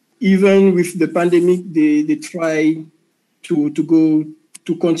even with the pandemic, they try to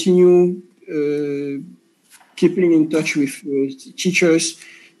continue keeping in touch with teachers.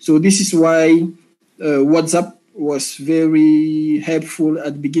 So this is why WhatsApp was very helpful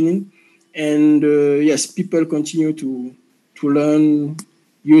at the beginning. And yes, people continue to learn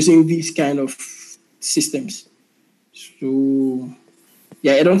using these kind of systems. So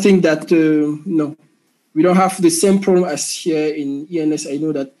yeah, I don't think that, no, we don't have the same problem as here in ENS. I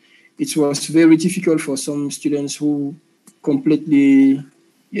know that it was very difficult for some students who completely,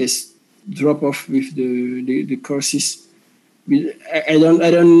 yes, drop off with the courses. I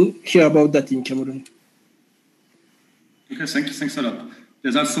don't hear about that in Cameroon. Okay, thanks a lot.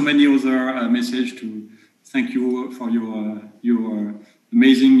 There's also many other messages to thank you for your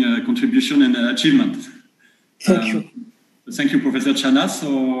amazing contribution and achievement. Thank you. Thank you, Professor Chana.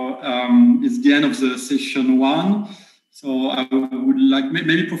 So it's the end of the session 1. So I would like,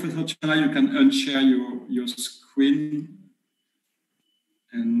 maybe Professor Chana, you can unshare your screen.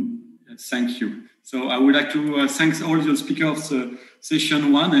 And thank you. So I would like to thank all the speakers of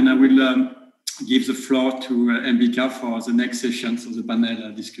session 1, and I will give the floor to Ambika for the next session, so the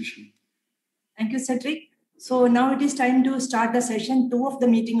panel discussion. Thank you, Cedric. So now it is time to start the session 2 of the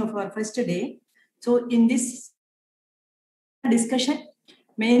meeting of our first day. So in this discussion,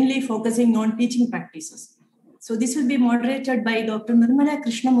 mainly focusing on teaching practices. So this will be moderated by Dr. Nirmala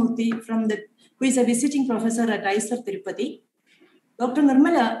Krishnamurthy, who is a visiting professor at IISER Tirupati. Dr.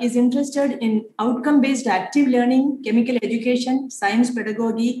 Nirmala is interested in outcome-based active learning, chemical education, science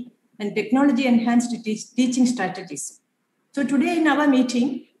pedagogy, and technology-enhanced teaching strategies. So today in our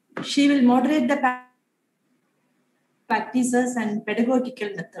meeting, she will moderate the practices and pedagogical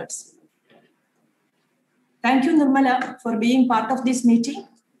methods. Thank you, Nirmala, for being part of this meeting.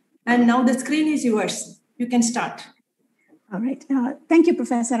 And now the screen is yours. You can start. All right. Thank you,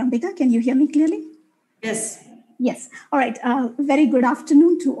 Professor Ambika. Can you hear me clearly? Yes. Yes. All right. Very good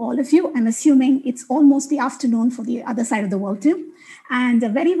afternoon to all of you. I'm assuming it's almost the afternoon for the other side of the world too. And a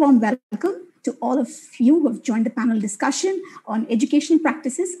very warm welcome to all of you who have joined the panel discussion on educational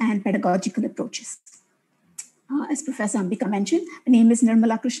practices and pedagogical approaches. As Professor Ambika mentioned, my name is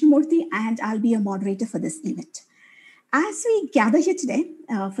Nirmala Krishnamurthy, and I'll be a moderator for this event. As we gather here today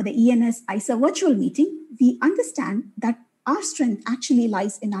for the ENS IISER virtual meeting, we understand that our strength actually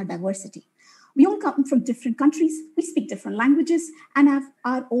lies in our diversity. We all come from different countries, we speak different languages, and have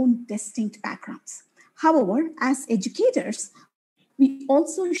our own distinct backgrounds. However, as educators, we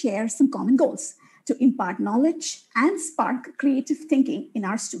also share some common goals to impart knowledge and spark creative thinking in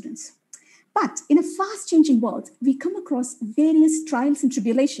our students. But in a fast-changing world, we come across various trials and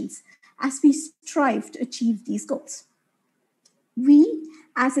tribulations as we strive to achieve these goals. We,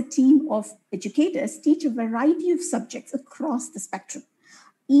 as a team of educators, teach a variety of subjects across the spectrum.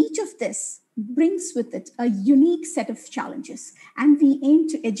 Each of this brings with it a unique set of challenges, and we aim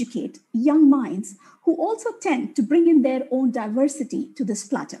to educate young minds who also tend to bring in their own diversity to this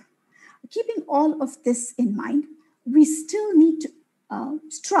platter. Keeping all of this in mind, we still need to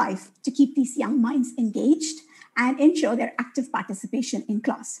strive to keep these young minds engaged and ensure their active participation in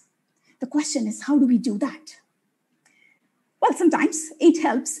class. The question is, how do we do that? Well, sometimes it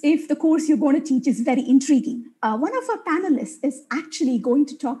helps if the course you're going to teach is very intriguing. One of our panelists is actually going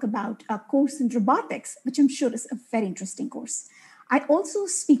to talk about a course in robotics, which I'm sure is a very interesting course. I also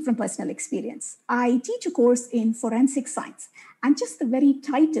speak from personal experience. I teach a course in forensic science, and just the very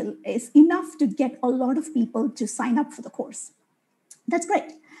title is enough to get a lot of people to sign up for the course. That's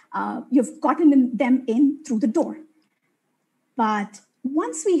great. You've gotten them in through the door. But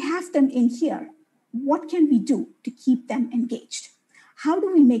once we have them in here, what can we do to keep them engaged? How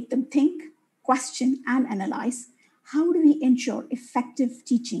do we make them think, question, and analyze? How do we ensure effective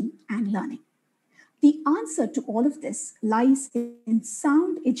teaching and learning? The answer to all of this lies in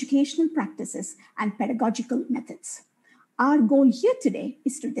sound educational practices and pedagogical methods. Our goal here today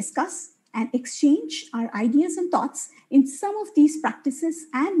is to discuss and exchange our ideas and thoughts in some of these practices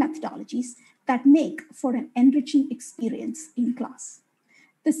and methodologies that make for an enriching experience in class.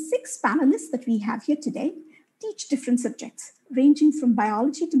 The 6 panelists that we have here today teach different subjects, ranging from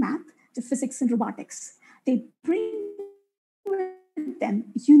biology to math to physics and robotics. They bring with them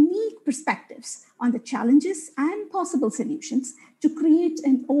unique perspectives on the challenges and possible solutions to create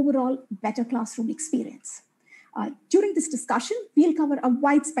an overall better classroom experience. During this discussion, we'll cover a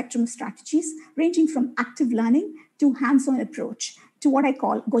wide spectrum of strategies, ranging from active learning to hands-on approach to what I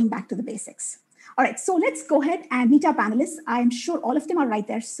call going back to the basics. All right, so let's go ahead and meet our panelists. I'm sure all of them are right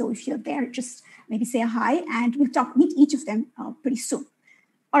there. So if you're there, just maybe say a hi, and we'll meet each of them pretty soon.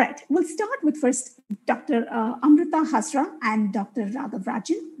 All right, we'll start with first Dr. Amrita Hazra and Dr. Raghav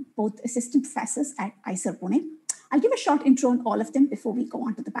Rajan, both assistant professors at IISER Pune. I'll give a short intro on all of them before we go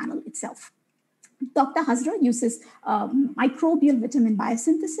on to the panel itself. Dr. Hazra uses microbial vitamin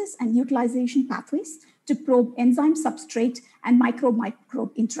biosynthesis and utilization pathways to probe enzyme substrate and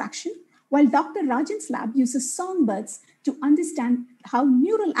microbe-microbe interaction, while Dr. Rajan's lab uses songbirds to understand how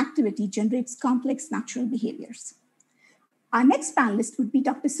neural activity generates complex natural behaviors. Our next panelist would be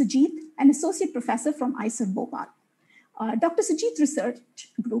Dr. Sujit, an associate professor from IISER Bhopal. Dr. Sujit's research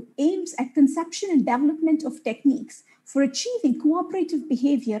group aims at conception and development of techniques for achieving cooperative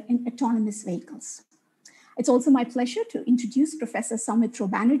behavior in autonomous vehicles. It's also my pleasure to introduce Professor Soumitra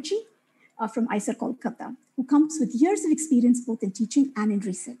Banerjee from IISER Kolkata, who comes with years of experience both in teaching and in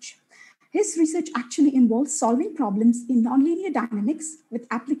research. His research actually involves solving problems in nonlinear dynamics with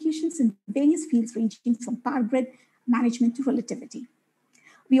applications in various fields ranging from power grid management to relativity.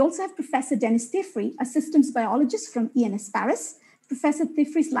 We also have Professor Dennis Thifry, a systems biologist from ENS Paris. Professor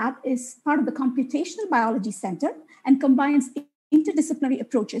Thifry's lab is part of the Computational Biology Center and combines interdisciplinary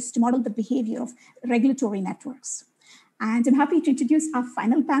approaches to model the behavior of regulatory networks. And I'm happy to introduce our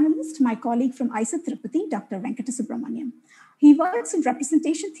final panelist, my colleague from IISER Tirupati, Dr. Venkata Subramaniam. He works in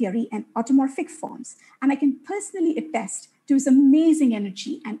representation theory and automorphic forms, and I can personally attest to his amazing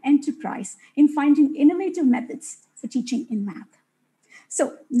energy and enterprise in finding innovative methods for teaching in math.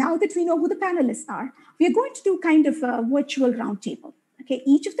 So now that we know who the panelists are, we are going to do kind of a virtual roundtable. Okay,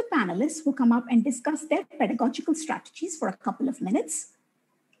 each of the panelists will come up and discuss their pedagogical strategies for a couple of minutes.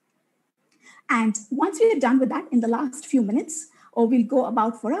 And once we are done with that, in the last few minutes, we'll go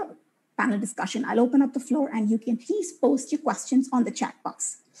about for a panel discussion. I'll open up the floor and you can please post your questions on the chat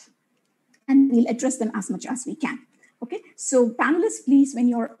box. And we'll address them as much as we can. Okay, so panelists, please, when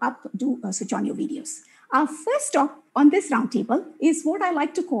you're up, do switch on your videos. Our first stop on this roundtable is what I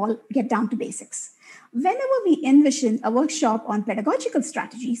like to call get down to basics. Whenever we envision a workshop on pedagogical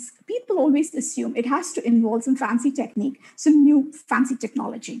strategies, people always assume it has to involve some fancy technique, some new fancy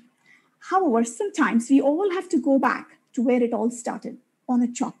technology. However, sometimes we all have to go back to where it all started, on a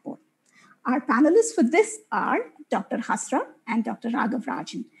chalkboard. Our panelists for this are Dr. Hazra and Dr. Raghav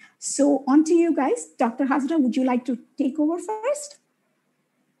Rajan. So on to you guys. Dr. Hazra, would you like to take over first?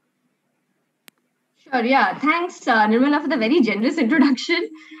 Sure, yeah. Thanks, Nirmala, for the very generous introduction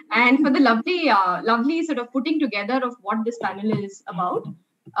and for the lovely sort of putting together of what this panel is about.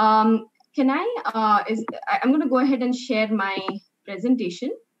 I'm going to go ahead and share my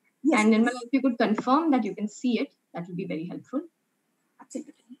presentation. Yes. And Nirmala, if you could confirm that you can see it, that would be very helpful.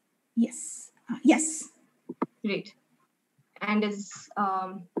 Yes. Yes. Great. And is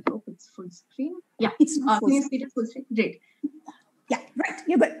hope it's full screen. Yeah. It's not full can you see it full screen? Great. Yeah. Right.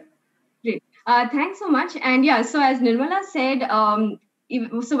 You're good. Great. Thanks so much. And yeah, so as Nirmala said,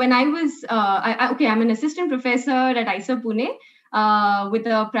 so when I was I'm an assistant professor at IISER Pune with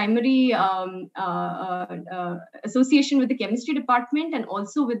a primary association with the chemistry department and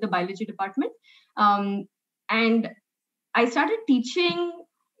also with the biology department. And I started teaching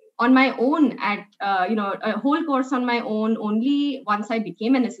on my own at a whole course on my own only once I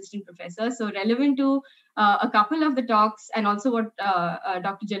became an assistant professor. So relevant to a couple of the talks and also what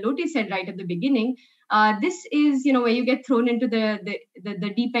Dr. Jaloti said right at the beginning, this is where you get thrown into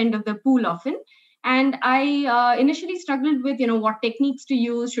the deep end of the pool often. And I initially struggled with what techniques to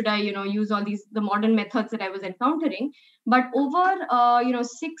use. Should I use all the modern methods that I was encountering? But over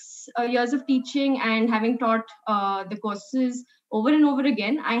 6 years of teaching and having taught the courses over and over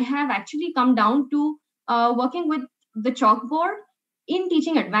again, I have actually come down to working with the chalkboard in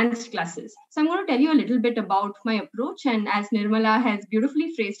teaching advanced classes. So I'm going to tell you a little bit about my approach. And as Nirmala has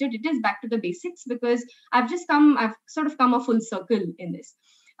beautifully phrased it, it is back to the basics because I've sort of come a full circle in this.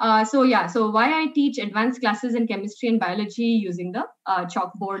 So why I teach advanced classes in chemistry and biology using the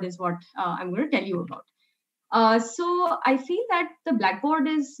chalkboard is what I'm going to tell you about. So I feel that the blackboard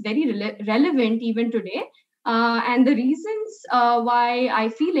is very relevant even today. And the reasons why I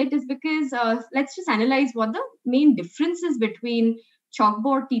feel it is because let's just analyze what the main differences between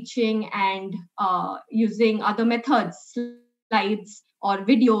chalkboard teaching and using other methods, slides or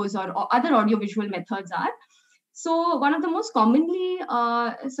videos or other audiovisual methods are. So one of the most commonly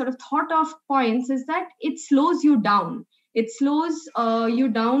sort of thought of points is that it slows you down. It slows you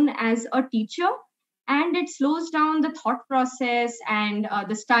down as a teacher, and it slows down the thought process and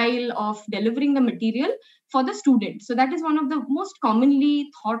the style of delivering the material for the student. So that is one of the most commonly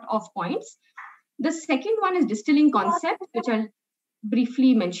thought of points. The second one is distilling concepts, which I'll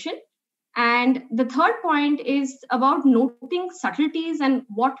briefly mention. And the third point is about noting subtleties and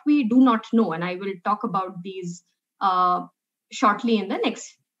what we do not know. And I will talk about these shortly in the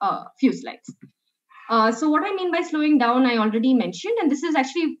next few slides. So what I mean by slowing down, I already mentioned, and this is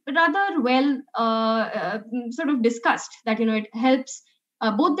actually rather well sort of discussed, that it helps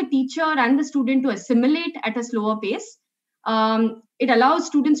both the teacher and the student to assimilate at a slower pace. It allows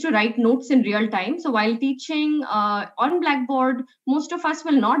students to write notes in real time. So while teaching on Blackboard, most of us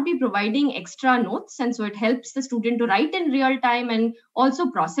will not be providing extra notes. And so it helps the student to write in real time and also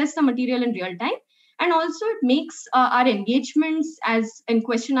process the material in real time. And also it makes our engagements as in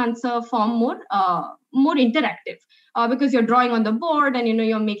question answer form more interactive because you're drawing on the board and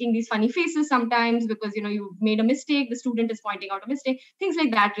you're making these funny faces sometimes because you made a mistake, the student is pointing out a mistake, things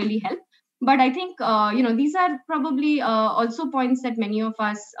like that really help. But I think these are probably also points that many of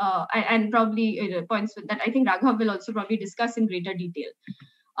us and probably points that I think Raghav will also probably discuss in greater detail.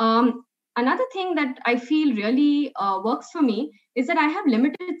 Another thing that I feel really works for me is that I have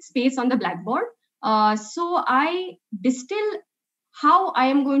limited space on the Blackboard. So I distill how I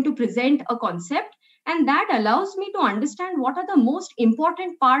am going to present a concept, and that allows me to understand what are the most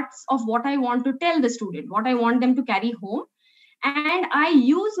important parts of what I want to tell the student, what I want them to carry home. And I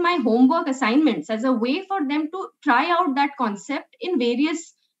use my homework assignments as a way for them to try out that concept in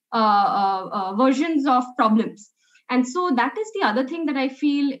various versions of problems. And so that is the other thing that I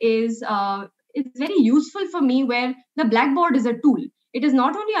feel is it's very useful for me, where the Blackboard is a tool. It is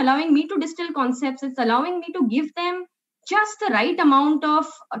not only allowing me to distill concepts, it's allowing me to give them just the right amount of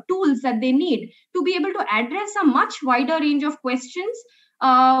tools that they need to be able to address a much wider range of questions,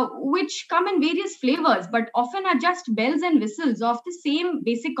 which come in various flavors, but often are just bells and whistles of the same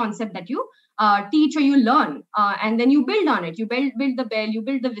basic concept that you teach or you learn, and then you build on it. You build the bell, you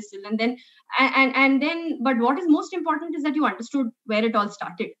build the whistle, and then. But what is most important is that you understood where it all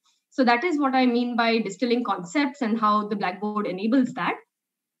started. So that is what I mean by distilling concepts and how the Blackboard enables that.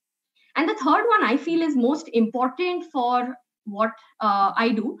 And the third one I feel is most important for what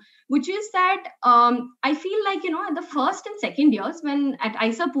I do, which is that I feel like, at the first and second years, when at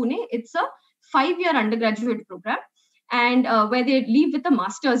IISER Pune, it's a 5-year undergraduate program, and where they leave with a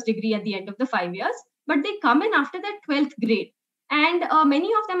master's degree at the end of the 5 years, but they come in after their 12th grade. And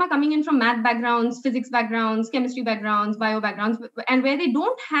many of them are coming in from math backgrounds, physics backgrounds, chemistry backgrounds, bio backgrounds, and where they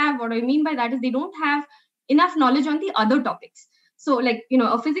don't have, what I mean by that is they don't have enough knowledge on the other topics. So like,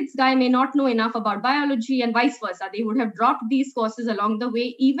 a physics guy may not know enough about biology and vice versa. They would have dropped these courses along the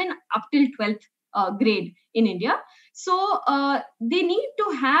way, even up till 12th grade in India. So they need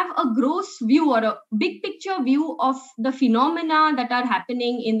to have a gross view or a big picture view of the phenomena that are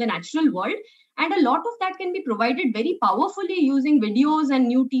happening in the natural world. And a lot of that can be provided very powerfully using videos and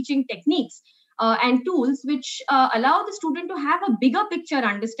new teaching techniques and tools, which allow the student to have a bigger picture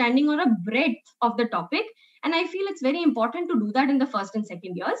understanding or a breadth of the topic. And I feel it's very important to do that in the first and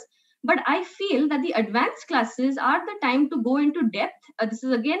second years. But I feel that the advanced classes are the time to go into depth. This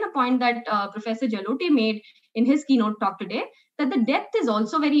is again a point that Professor Jalote made in his keynote talk today, that the depth is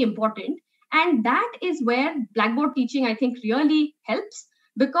also very important. And that is where Blackboard teaching, I think, really helps,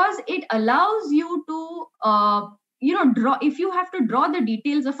 because it allows you to, draw. If you have to draw the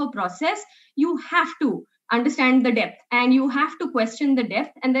details of a process, you have to understand the depth and you have to question the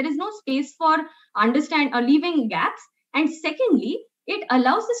depth. And there is no space for leaving gaps. And secondly, it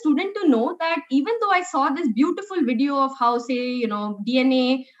allows the student to know that even though I saw this beautiful video of how, say,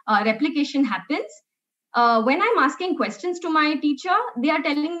 DNA replication happens, when I'm asking questions to my teacher, they are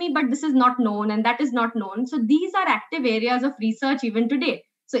telling me, but this is not known and that is not known. So these are active areas of research even today.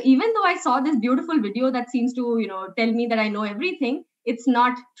 So even though I saw this beautiful video that seems to, tell me that I know everything, it's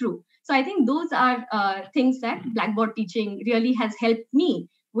not true. So I think those are things that Blackboard teaching really has helped me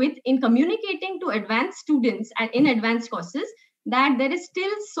with in communicating to advanced students and in advanced courses, that there is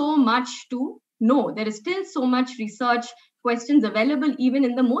still so much to know. There is still so much research questions available, even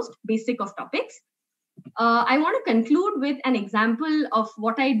in the most basic of topics. I want to conclude with an example of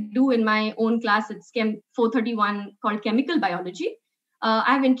what I do in my own class. It's Chem 431 called Chemical Biology.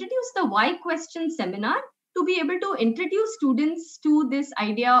 I've introduced the Why Question seminar to be able to introduce students to this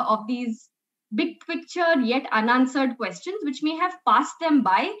idea of these big picture yet unanswered questions, which may have passed them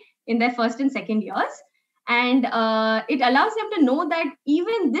by in their first and second years. And it allows them to know that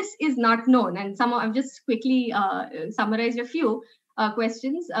even this is not known. And I've just quickly summarized a few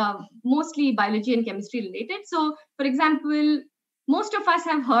questions, mostly biology and chemistry related. So, for example, most of us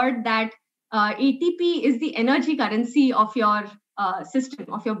have heard that ATP is the energy currency of your system,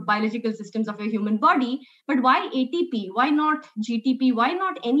 of your biological systems, of your human body. But why ATP? Why not GTP? Why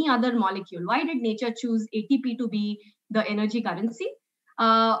not any other molecule? Why did nature choose ATP to be the energy currency?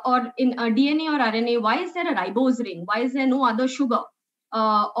 Or in DNA or RNA, why is there a ribose ring? Why is there no other sugar?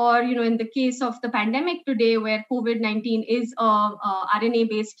 Or, in the case of the pandemic today, where COVID-19 is a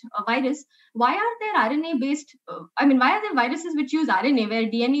RNA-based virus, why are there RNA-based, why are there viruses which use RNA where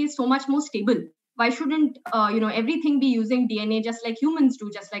DNA is so much more stable? Why shouldn't, everything be using DNA just like humans do,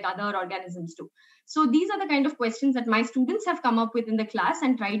 just like other organisms do? So these are the kind of questions that my students have come up with in the class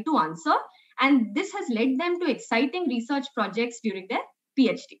and tried to answer. And this has led them to exciting research projects during their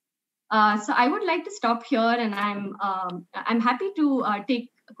PhD. So I would like to stop here, and I'm happy to take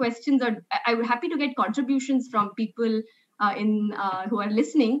questions, or I would happy to get contributions from people who are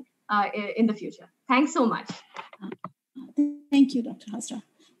listening in the future. Thanks so much. Thank you, Dr. Hazra.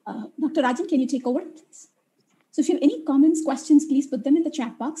 Dr. Rajan, can you take over, please? So if you have any comments, questions, please put them in the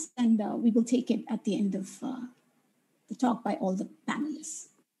chat box, and we will take it at the end of the talk by all the panelists.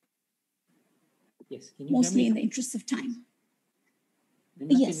 Yes, can you mostly in the interest of time.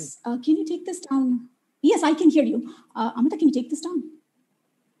 Yes, can you take this down? Yes, I can hear you. Amrita, can you take this down?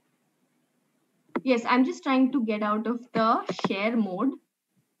 Yes, I'm just trying to get out of the share mode.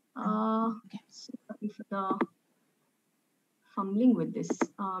 Okay. Sorry for the fumbling with this.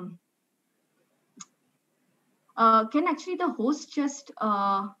 Can actually the host just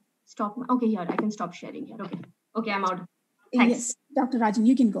stop? Okay, here, I can stop sharing here. Okay, I'm out. Thanks. Yes, Dr. Rajan,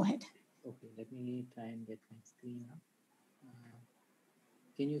 you can go ahead. Okay, let me try and get my screen up.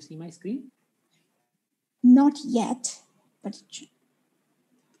 Can you see my screen? Not yet, but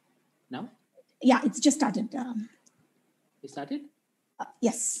now? Yeah, it's just started. It started?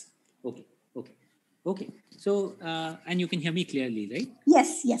 Yes. Okay. So, and you can hear me clearly, right?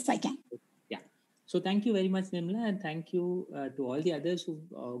 Yes, I can. Yeah. So thank you very much, Nimla, and thank you to all the others who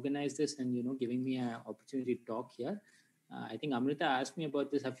organized this and, giving me an opportunity to talk here. I think Amrita asked me about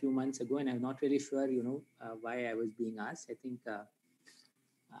this a few months ago, and I'm not really sure, why I was being asked. I think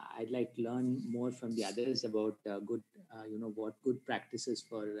I'd like to learn more from the others about what good practices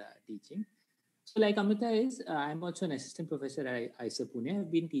for teaching. So like Amrita is, I'm also an assistant professor at IISER Pune. I've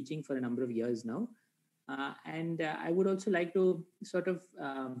been teaching for a number of years now. And I would also like to sort of,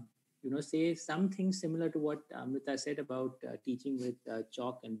 say something similar to what Amrita said about teaching with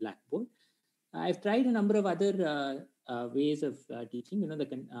chalk and blackboard. I've tried a number of other ways of teaching,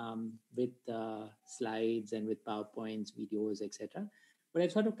 with slides and with PowerPoints, videos, etc. But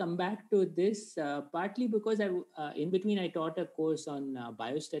I've sort of come back to this partly because in between I taught a course on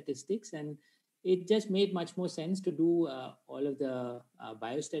biostatistics, and it just made much more sense to do all of the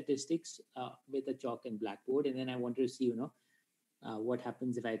biostatistics with a chalk and blackboard. And then I wanted to see, what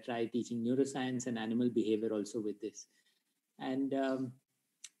happens if I try teaching neuroscience and animal behavior also with this. And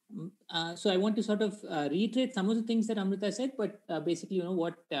So I want to sort of reiterate some of the things that Amrita said, but basically,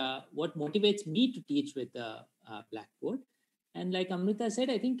 what motivates me to teach with Blackboard. And like Amrita said,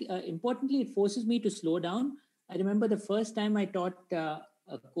 I think importantly, it forces me to slow down. I remember the first time I taught a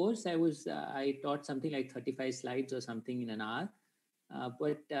course, I taught something like 35 slides or something in an hour.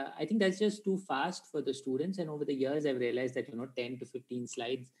 But I think that's just too fast for the students. And over the years, I've realized that 10 to 15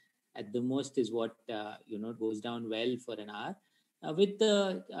 slides at the most is what goes down well for an hour. With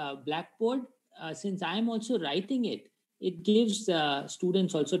the Blackboard, since I'm also writing it, it gives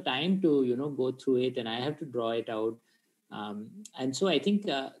students also time to go through it, and I have to draw it out. And so I think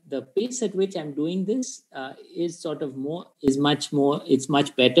the pace at which I'm doing this is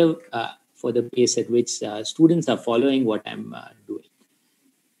much better for the pace at which students are following what I'm doing.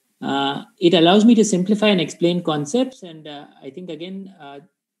 It allows me to simplify and explain concepts, and I think again,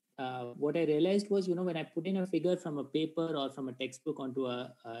 what I realized was, when I put in a figure from a paper or from a textbook onto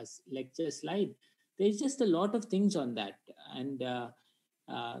a lecture slide, there's just a lot of things on that, and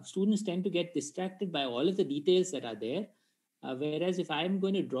students tend to get distracted by all of the details that are there. Whereas if I'm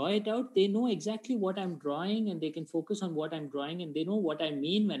going to draw it out, they know exactly what I'm drawing, and they can focus on what I'm drawing, and they know what I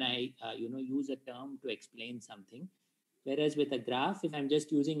mean when I use a term to explain something. Whereas with a graph, if I'm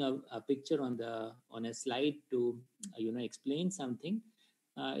just using a picture on a slide to explain something,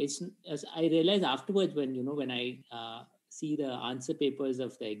 it's, as I realize afterwards when I see the answer papers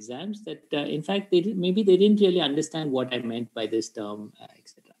of the exams, that in fact maybe they didn't really understand what I meant by this term,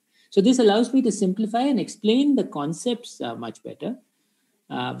 etc. So this allows me to simplify and explain the concepts much better,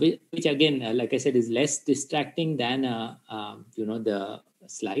 which again, like I said, is less distracting than the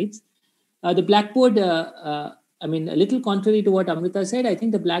slides. The Blackboard, I mean, a little contrary to what Amrita said, I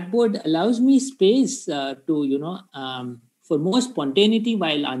think the Blackboard allows me space for more spontaneity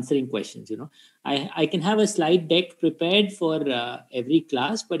while answering questions. I can have a slide deck prepared for every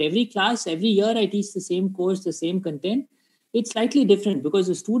class, but every year I teach the same course, the same content. It's slightly different because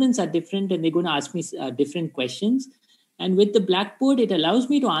the students are different and they're going to ask me different questions. And with the Blackboard, it allows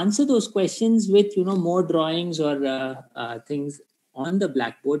me to answer those questions with more drawings or things on the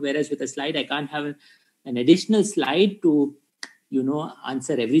Blackboard. Whereas with a slide, I can't have an additional slide to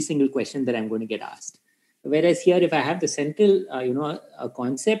answer every single question that I'm going to get asked. Whereas here, if I have the central a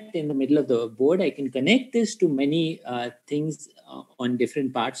concept in the middle of the board, I can connect this to many things on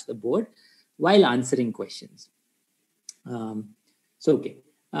different parts of the board while answering questions.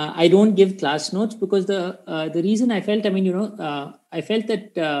 I don't give class notes because the reason I felt, I felt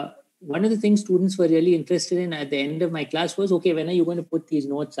that one of the things students were really interested in at the end of my class was, okay, when are you going to put these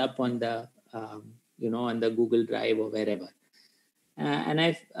notes up on the on the Google Drive or wherever?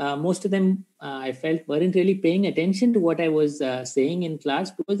 And most of them I felt weren't really paying attention to what I was saying in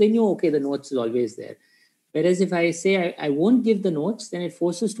class because they knew, okay, the notes is always there. Whereas if I say I won't give the notes, then it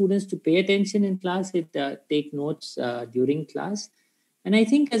forces students to pay attention in class, take notes during class. And I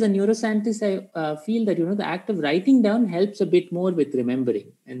think as a neuroscientist, I feel that, the act of writing down helps a bit more with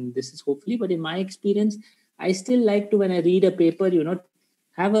remembering. And this is hopefully, but in my experience, I still like to, when I read a paper,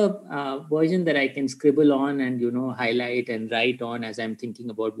 have a version that I can scribble on and, highlight and write on as I'm thinking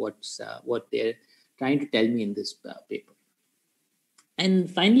about what they're trying to tell me in this paper.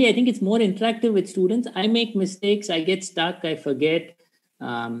 And finally, I think it's more interactive with students. I make mistakes, I get stuck, I forget.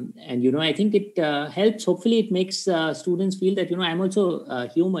 And, I think it helps. Hopefully, it makes students feel that, I'm also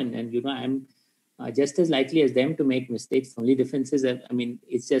human and, I'm just as likely as them to make mistakes. The only difference is that,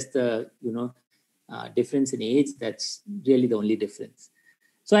 it's just the, difference in age. That's really the only difference.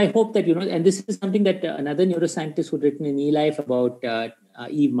 So I hope that, and this is something that another neuroscientist who'd written in eLife about,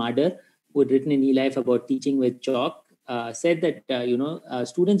 Eve Marder, who had written in eLife about teaching with chalk, said that,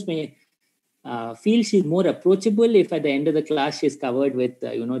 students may feel she's more approachable if at the end of the class she's covered with,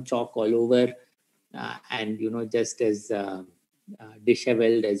 chalk all over and, just as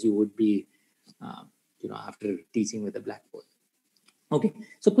disheveled as you would be, after teaching with a Blackboard. Okay,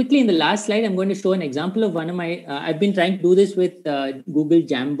 so quickly in the last slide, I'm going to show an example of one of my, I've been trying to do this with Google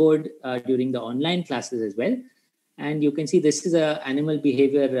Jamboard during the online classes as well. And you can see this is an animal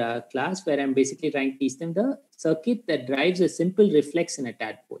behavior class where I'm basically trying to teach them the circuit that drives a simple reflex in a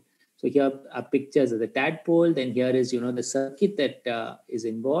tadpole. So here are pictures of the tadpole, then here is, the circuit that is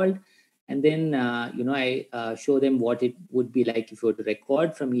involved. And then, I show them what it would be like if you were to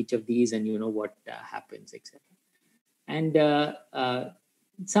record from each of these and, what happens, etc. And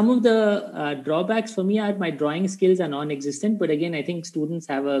some of the drawbacks for me are my drawing skills are non-existent. But again, I think students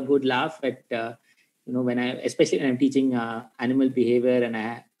have a good laugh at, especially when I'm teaching animal behavior and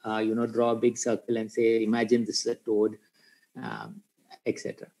I, draw a big circle and say, imagine this is a toad,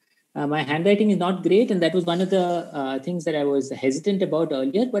 etc. My handwriting is not great, and that was one of the things that I was hesitant about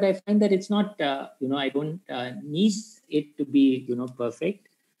earlier. But I find that it's not, I don't need it to be, perfect.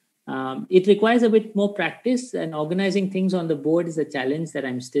 It requires a bit more practice, and organizing things on the board is a challenge that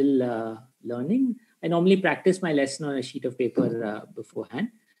I'm still learning. I normally practice my lesson on a sheet of paper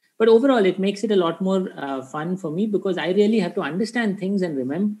beforehand. But overall, it makes it a lot more fun for me because I really have to understand things and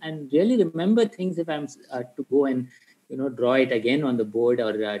remember things if I'm to go and draw it again on the board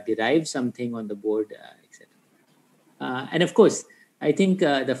or derive something on the board, etc. And of course, I think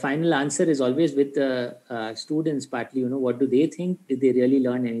the final answer is always with the students. Partly, what do they think? Did they really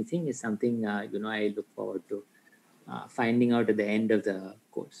learn anything? Is something I look forward to finding out at the end of the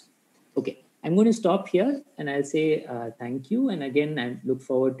course. Okay. I'm going to stop here and I'll say thank you. And again, I look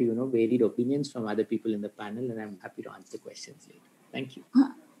forward to, varied opinions from other people in the panel, and I'm happy to answer questions later. Thank you.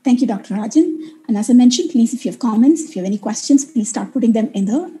 Thank you, Dr. Rajan. And as I mentioned, please, if you have comments, if you have any questions, please start putting them in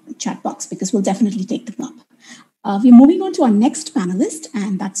the chat box because we'll definitely take them up. We're moving on to our next panelist,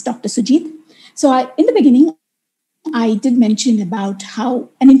 and that's Dr. Sujit. So in the beginning, I did mention about how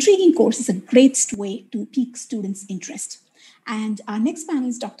an intriguing course is a great way to pique students' interest. And our next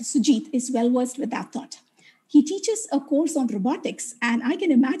panelist, Dr. Sujit, is well-versed with that thought. He teaches a course on robotics, and I can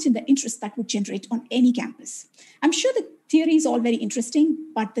imagine the interest that would generate on any campus. I'm sure the theory is all very interesting,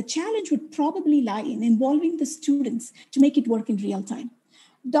 but the challenge would probably lie in involving the students to make it work in real time.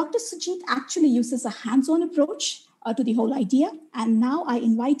 Dr. Sujit actually uses a hands-on approach to the whole idea, and now I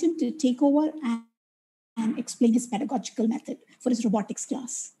invite him to take over and explain his pedagogical method for his robotics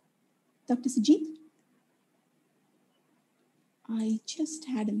class. Dr. Sujit? I just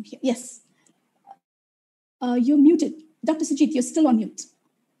had him here. Yes. You're muted. Dr. Sujit, you're still on mute.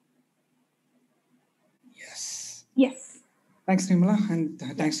 Yes. Yes. Thanks, Nirmala, and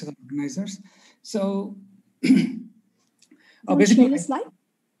thanks to the organizers. So, basically, share the slide?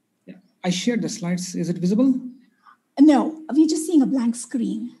 Yeah, I shared the slides. Is it visible? No, we're just seeing a blank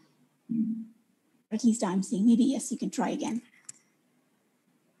screen. At least I'm seeing. Maybe, yes, you can try again.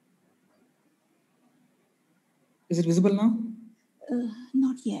 Is it visible now?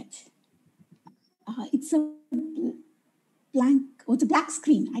 Not yet. It's a blank, it's a black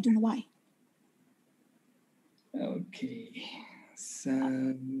screen. I don't know why. Okay.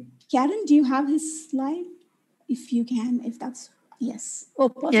 So, Karen, do you have his slide? If you can, if that's, yes. Oh,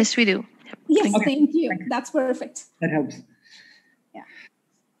 perfect. Yes, we do. Yep. Yes, thank you. That's perfect. That helps. Yeah.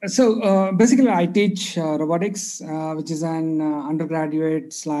 So basically, I teach robotics, which is an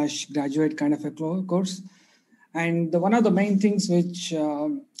undergraduate/graduate kind of a course. And one of the main things which,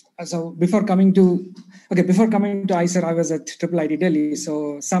 so before coming to IISER, I was at IIIT Delhi.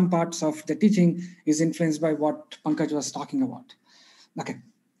 So some parts of the teaching is influenced by what Pankaj was talking about. Okay.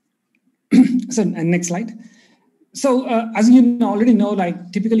 So next slide. So as you already know,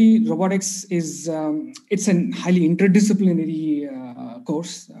 like typically robotics is, it's a highly interdisciplinary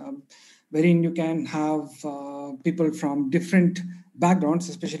course, wherein you can have people from different backgrounds,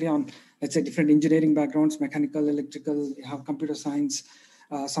 especially on, let's say, different engineering backgrounds, mechanical, electrical, you have computer science,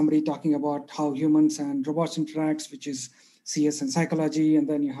 somebody talking about how humans and robots interacts, which is CS and psychology, and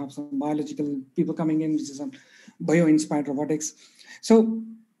then you have some biological people coming in, which is on bio-inspired robotics. So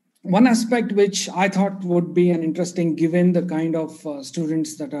one aspect which I thought would be an interesting, given the kind of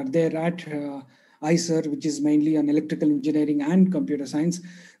students that are there at IISER, which is mainly on electrical engineering and computer science.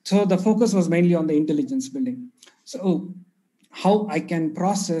 So the focus was mainly on the intelligence building. So how I can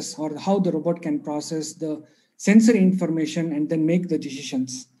process, or how the robot can process the sensory information and then make the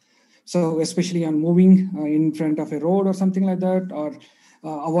decisions. So especially on moving in front of a road or something like that, or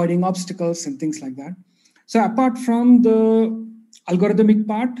avoiding obstacles and things like that. So apart from the algorithmic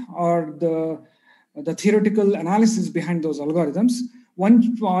part or the theoretical analysis behind those algorithms,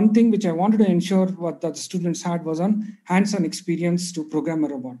 one thing which I wanted to ensure what the students had was on hands-on experience to program a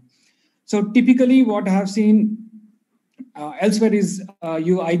robot. So typically what I have seen elsewhere is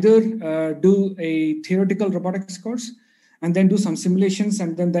you either do a theoretical robotics course and then do some simulations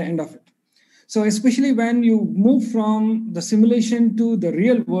and then the end of it. So especially when you move from the simulation to the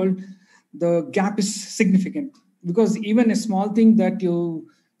real world, the gap is significant, because even a small thing that you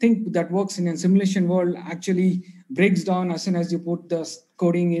think that works in a simulation world actually breaks down as soon as you put the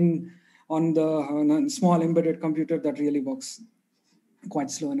coding in on the small embedded computer that really works quite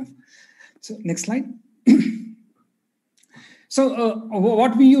slow enough. So next slide. So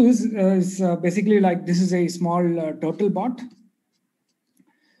what we use is basically like, this is a small turtle bot,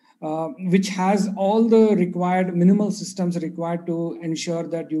 which has all the required minimal systems required to ensure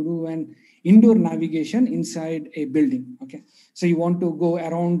that you do an indoor navigation inside a building. Okay, so you want to go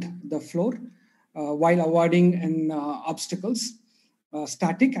around the floor while avoiding obstacles.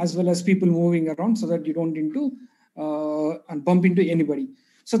 static as well as people moving around so that you don't and bump into anybody.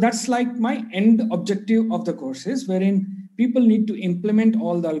 So that's like my end objective of the courses, wherein people need to implement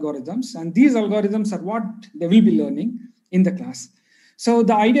all the algorithms, and these algorithms are what they will be learning in the class. So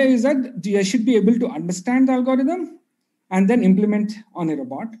the idea is that they should be able to understand the algorithm and then implement on a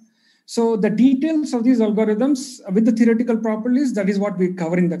robot. So the details of these algorithms with the theoretical properties, that is what we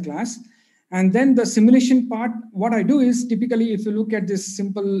cover in the class. And then the simulation part, what I do is typically, if you look at this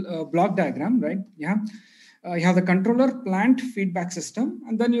simple block diagram, right? Yeah, you have the controller, plant, feedback system,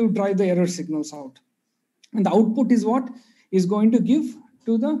 and then you drive the error signals out. And the output is what is going to give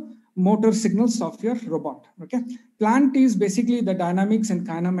to the motor signals of your robot. Okay, plant is basically the dynamics and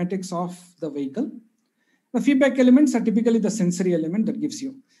kinematics of the vehicle. The feedback elements are typically the sensory element that gives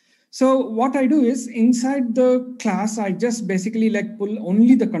you. So what I do is inside the class, I just basically like pull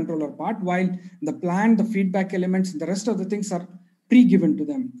only the controller part, while the plant, the feedback elements, the rest of the things are pre-given to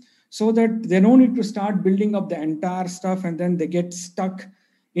them, so that they don't need to start building up the entire stuff and then they get stuck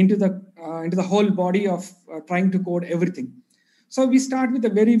into the whole body of trying to code everything. So we start with a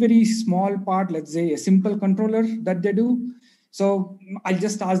very, very small part, let's say a simple controller that they do. So I'll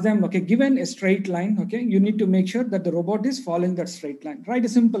just ask them, okay, given a straight line, okay, you need to make sure that the robot is following that straight line. Write a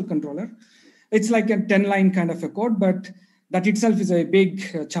simple controller. It's like a 10-line kind of a code, but that itself is a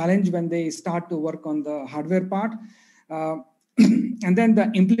big challenge when they start to work on the hardware part. And then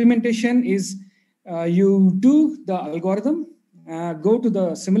the implementation is you do the algorithm, go to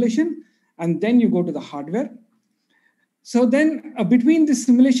the simulation, and then you go to the hardware. So then between the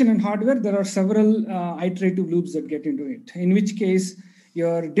simulation and hardware, there are several iterative loops that get into it, in which case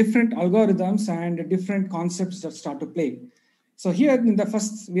your different algorithms and different concepts that start to play. So here in the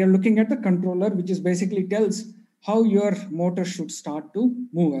first, we are looking at the controller, which is basically tells how your motor should start to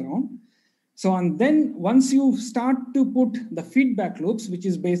move around. So, and then once you start to put the feedback loops, which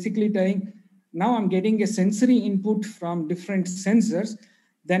is basically telling, now I'm getting a sensory input from different sensors,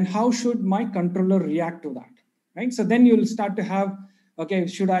 then how should my controller react to that? Right? So then you'll start to have, okay,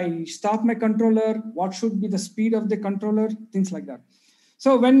 should I stop my controller? What should be the speed of the controller? Things like that.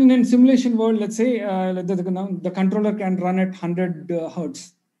 So when in simulation world, let's say the controller can run at 100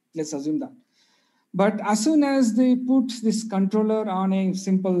 hertz, let's assume that. But as soon as they put this controller on a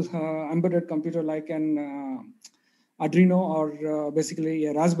simple embedded computer like an Arduino or basically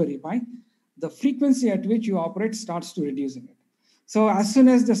a Raspberry Pi, the frequency at which you operate starts to reduce in it. So as soon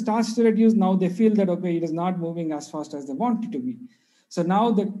as it starts to reduce, now they feel that, okay, it is not moving as fast as they want it to be. So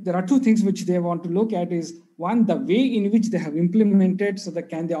now there are two things which they want to look at is, one, the way in which they have implemented, so that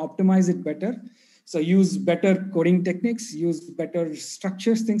can they optimize it better? So use better coding techniques, use better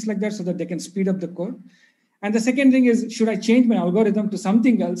structures, things like that, so that they can speed up the code. And the second thing is, should I change my algorithm to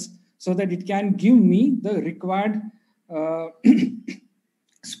something else so that it can give me the required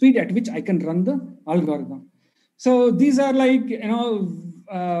speed at which I can run the algorithm? So these are like,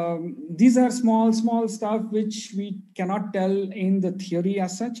 these are small stuff which we cannot tell in the theory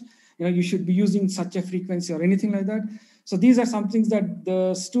as such. You should be using such a frequency or anything like that. So these are some things that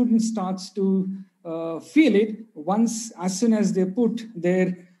the student starts to feel it once, as soon as they put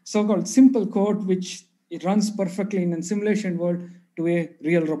their so-called simple code, which it runs perfectly in a simulation world, to a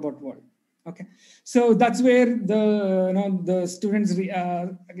real robot world. Okay, so that's where the students.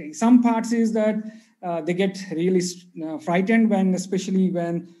 Okay, some parts is that they get really frightened especially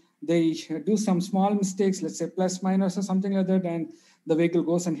when they do some small mistakes, let's say plus minus or something like that, and the vehicle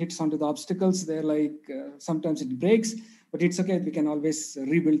goes and hits onto the obstacles. They're like, sometimes it breaks, but it's okay. We can always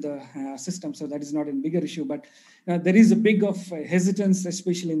rebuild the system. So that is not a bigger issue, but there is a big of hesitance,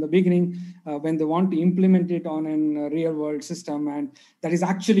 especially in the beginning, when they want to implement it on a real world system, and that is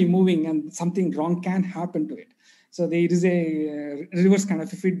actually moving and something wrong can happen to it. So there is a reverse kind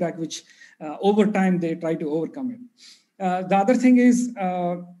of a feedback, which over time they try to overcome it. The other thing is,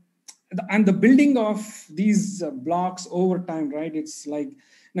 and the building of these blocks over time, right? It's like,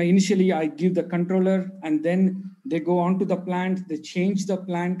 now initially I give the controller and then they go on to the plant, they change the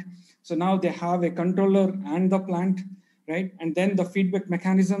plant. So now they have a controller and the plant, right? And then the feedback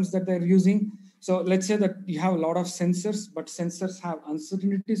mechanisms that they're using. So let's say that you have a lot of sensors, but sensors have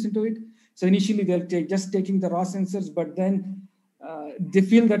uncertainties into it. So initially they'll just taking the raw sensors, but then they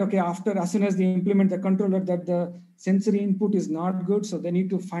feel that, okay, as soon as they implement the controller, that the sensory input is not good. So they need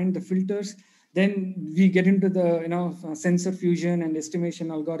to find the filters. Then we get into the, sensor fusion and estimation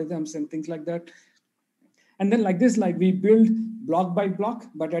algorithms and things like that. And then like this, like we build block by block,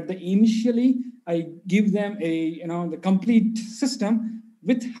 but at the initially, I give them the complete system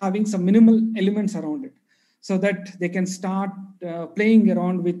with having some minimal elements around it. so that they can start playing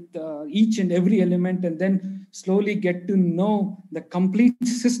around with each and every element and then slowly get to know the complete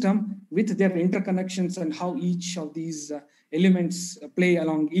system with their interconnections and how each of these elements play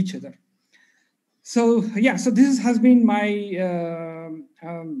along each other. So yeah, so this has been my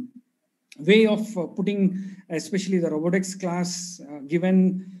way of putting, especially the robotics class,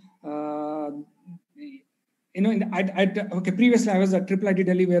 given okay, previously I was at IIIT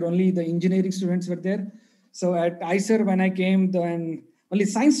Delhi where only the engineering students were there. So at IISER, when I came, then only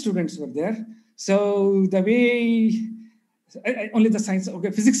science students were there. So the way, only the science,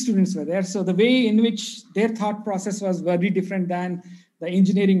 okay, physics students were there. So the way in which their thought process was very different than the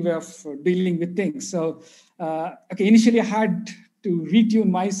engineering way of dealing with things. So, okay, initially I had to retune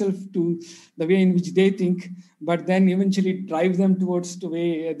myself to the way in which they think, but then eventually drive them towards the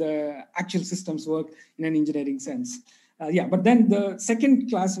way the actual systems work in an engineering sense. Yeah, but then the second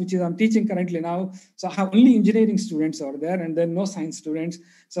class, which is I'm teaching currently now, so I have only engineering students over there and then no science students.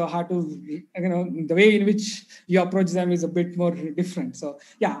 So how to, the way in which you approach them is a bit more different. So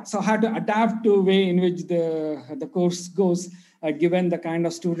yeah, so how to adapt to the way in which the course goes, given the kind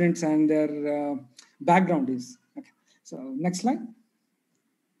of students and their background is. Okay, so next slide.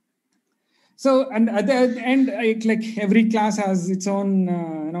 So, and at the end, like every class has its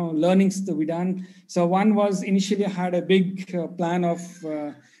own, learnings to be done. So one was initially had a big plan of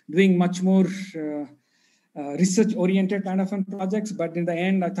doing much more research-oriented kind of projects. But in the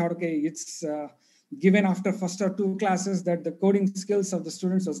end, I thought, okay, it's given after first or two classes that the coding skills of the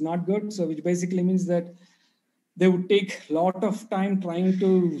students was not good. So which basically means that they would take a lot of time trying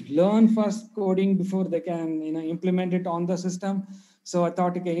to learn first coding before they can implement it on the system. So I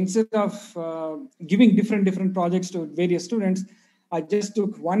thought, okay, instead of giving different projects to various students, I just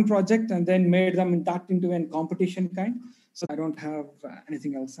took one project and then made them that into a competition kind. So I don't have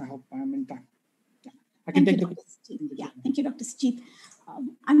anything else. I hope I'm in time. Yeah. I can take the. Yeah, thank you, Dr. Sajid.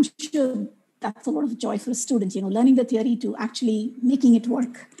 I'm sure that's a lot of joy for a student, learning the theory to actually making it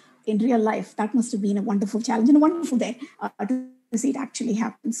work in real life. That must have been a wonderful challenge and a wonderful day to see it actually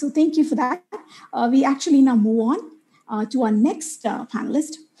happen. So thank you for that. We actually now move on to our next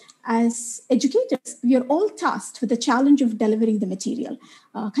panelist. As educators, we are all tasked with the challenge of delivering the material,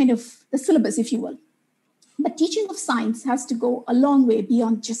 kind of the syllabus, if you will. But teaching of science has to go a long way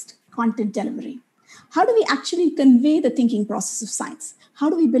beyond just content delivery. How do we actually convey the thinking process of science? How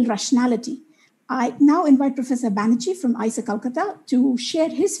do we build rationality? I now invite Professor Banerjee from IISER Calcutta to share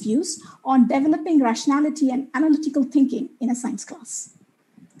his views on developing rationality and analytical thinking in a science class.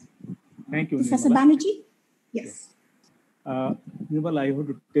 Thank you, Professor Nirmala. Banerjee? Yes. Nirmala, I want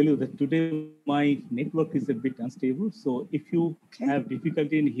to tell you that today my network is a bit unstable. So if you have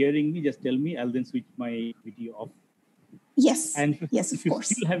difficulty in hearing me, just tell me. I'll then switch my video off. Yes. And yes, if you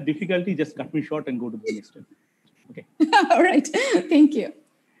still have difficulty, just cut me short and go to the next step. Okay. All right. Thank you.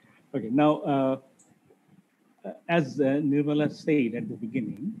 Okay. Now, as Nirmala said at the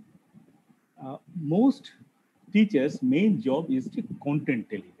beginning, most teachers' main job is to content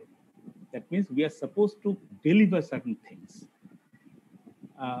delivery. That means we are supposed to deliver certain things,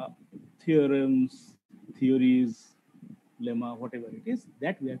 theorems, theories, lemma, whatever it is,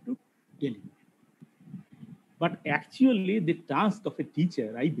 that we have to deliver. But actually, the task of a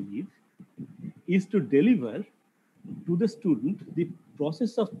teacher, I believe, is to deliver to the student the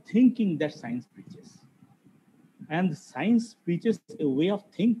process of thinking that science preaches. And science preaches a way of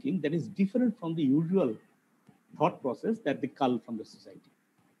thinking that is different from the usual thought process that they cull from the society.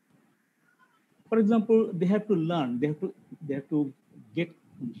 For example, they have to learn, they have to get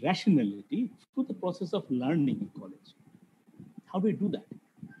rationality through the process of learning in college. How do we do that?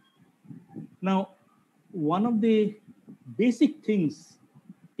 Now, one of the basic things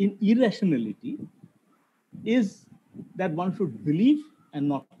in irrationality is that one should believe and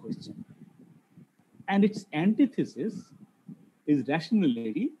not question. And its antithesis is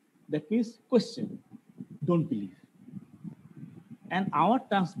rationality, that means question, don't believe. And our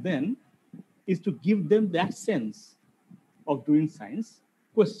task then is to give them that sense of doing science,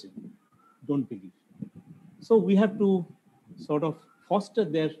 question, don't believe. So we have to sort of foster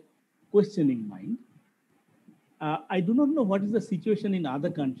their questioning mind. I do not know what is the situation in other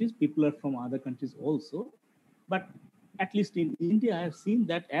countries. People are from other countries also. But at least in India, I have seen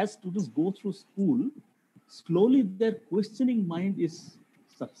that as students go through school, slowly their questioning mind is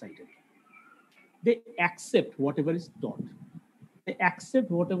subsided. They accept whatever is taught. They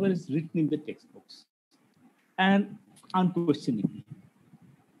accept whatever is written in the textbooks and unquestioningly.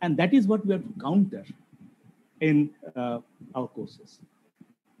 And that is what we have to counter in our courses.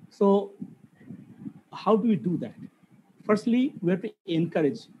 So how do we do that? Firstly, we have to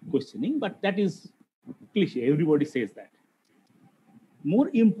encourage questioning, but that is cliche. Everybody says that. More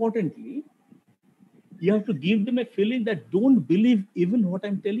importantly, you have to give them a feeling that don't believe even what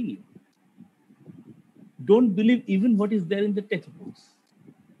I'm telling you. Don't believe even what is there in the textbooks.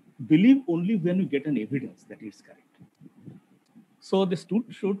 Believe only when you get an evidence that it's correct. So the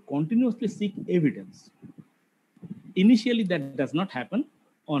student should continuously seek evidence. Initially, that does not happen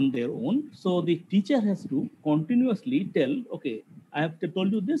on their own. So the teacher has to continuously tell, okay, I have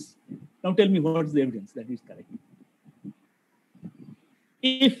told you this. Now tell me what is the evidence that is correct.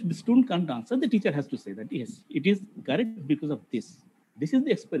 If the student can't answer, the teacher has to say that, yes, it is correct because of this. This is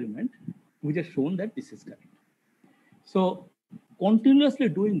the experiment which has shown that this is correct. So continuously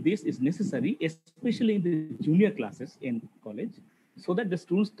doing this is necessary, especially in the junior classes in college, so that the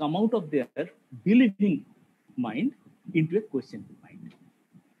students come out of their believing mind into a questioning mind.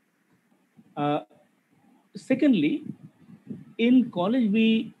 Secondly, in college,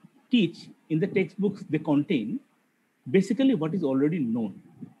 we teach in the textbooks they contain basically what is already known.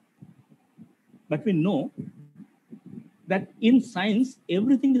 But we know that in science,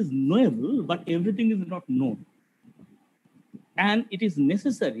 everything is knowable, but everything is not known. And it is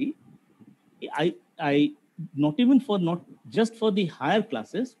necessary, not just for the higher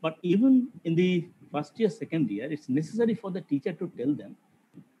classes, but even in the first year, second year, it's necessary for the teacher to tell them,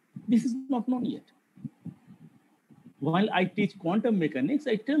 this is not known yet. While I teach quantum mechanics,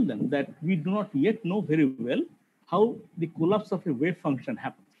 I tell them that we do not yet know very well how the collapse of a wave function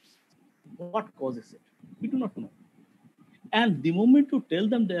happens. What causes it? We do not know. And the moment you tell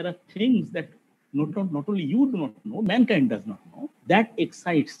them there are things that not only you do not know, mankind does not know, that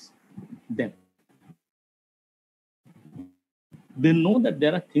excites them. They know that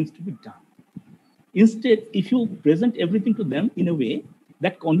there are things to be done. Instead, if you present everything to them in a way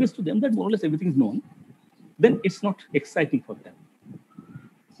that conveys to them that more or less everything is known, then it's not exciting for them.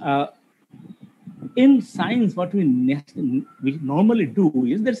 In science, what we normally do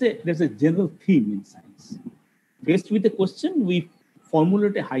is there's a general theme in science. Faced with a question, we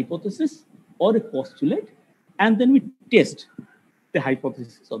formulate a hypothesis or a postulate, and then we test the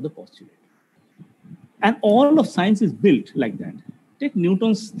hypothesis or the postulate. And all of science is built like that. Take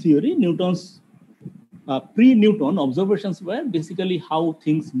Newton's theory. Newton's pre-Newton observations were basically how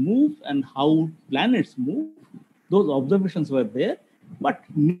things move and how planets move. Those observations were there, but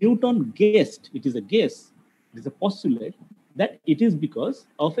Newton guessed, it is a guess, it is a postulate, that it is because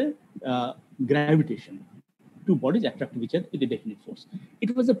of a gravitation. Two bodies attract each other with a definite force.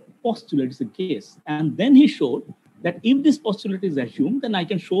 It was a postulate, it's a guess. And then he showed that if this postulate is assumed, then I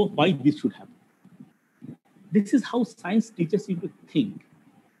can show why this should happen. This is how science teaches you to think.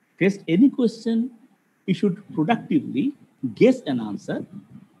 Test any question, you should productively guess an answer,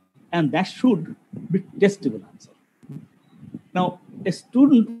 and that should be testable answer. Now, a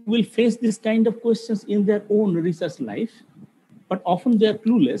student will face this kind of questions in their own research life, but often they are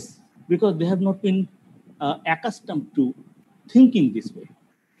clueless because they have not been accustomed to thinking this way.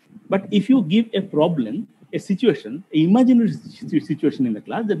 But if you give a problem, a situation, an imaginary situation in the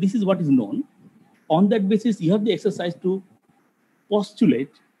class, that this is what is known, on that basis, you have the exercise to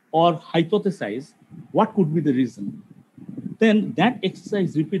postulate or hypothesize what could be the reason. Then that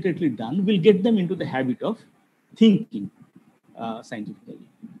exercise repeatedly done will get them into the habit of thinking scientifically.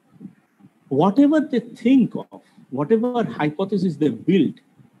 Whatever they think of, whatever hypothesis they build,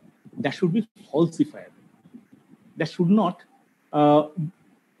 that should be falsifiable. That should not,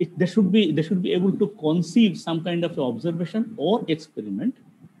 they should be able to conceive some kind of observation or experiment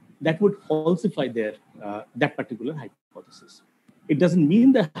that would falsify their that particular hypothesis. It doesn't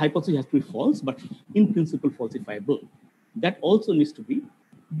mean the hypothesis has to be false, but in principle falsifiable. That also needs to be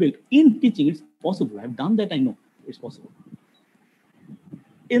built. In teaching, it's possible. I've done that, I know it's possible.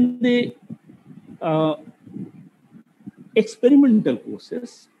 In the experimental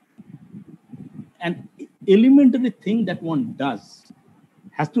courses, an elementary thing that one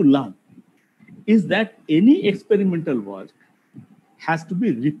has to learn is that any experimental work has to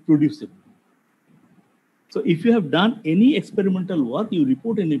be reproducible. So if you have done any experimental work, you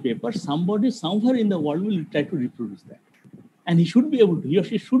report in a paper, somebody somewhere in the world will try to reproduce that. And he or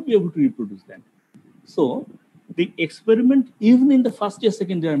she should be able to reproduce that. So the experiment, even in the first year,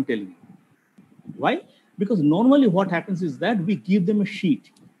 second year, I'm telling you. Why? Because normally what happens is that we give them a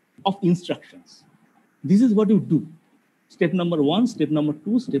sheet of instructions. This is what you do. Step number 1, step number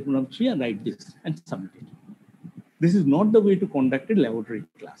 2, step number 3, and write this and submit it. This is not the way to conduct a laboratory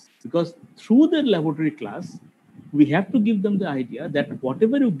class, because through the laboratory class, we have to give them the idea that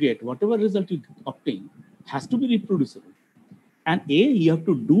whatever you get, whatever result you obtain, has to be reproducible. And you have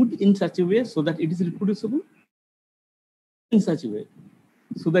to do it in such a way so that it is reproducible, in such a way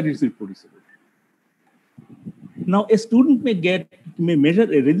so that it is reproducible. Now, a student may measure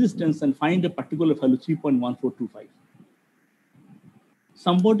a resistance and find a particular value 3.1425.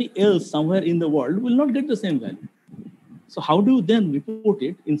 Somebody else somewhere in the world will not get the same value. So how do you then report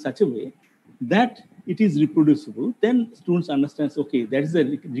it in such a way that it is reproducible? Then students understand, okay, that is a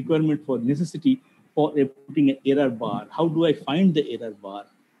requirement for necessity for putting an error bar. How do I find the error bar?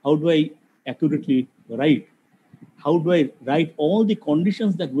 How do I accurately write? How do I write all the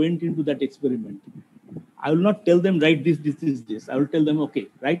conditions that went into that experiment? I will not tell them write this. I will tell them, okay,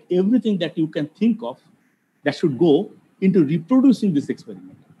 write everything that you can think of that should go into reproducing this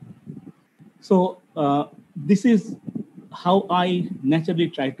experiment. So this is how I naturally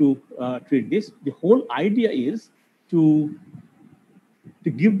try to treat this. The whole idea is to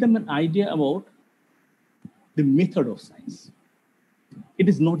give them an idea about the method of science. It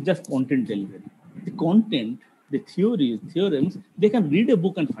is not just content delivery. The content, the theories, theorems, they can read a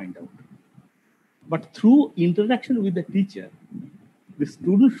book and find out. But through interaction with the teacher, the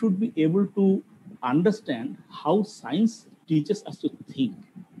student should be able to understand how science teaches us to think.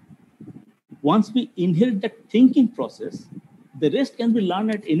 Once we inherit that thinking process, the rest can be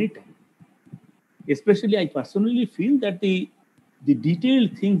learned at any time. Especially, I personally feel that the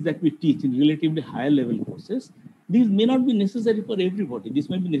detailed things that we teach in relatively higher level courses, these may not be necessary for everybody. This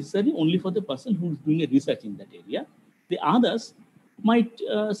may be necessary only for the person who is doing a research in that area. The others might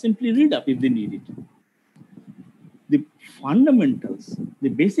simply read up if they need it. The fundamentals, the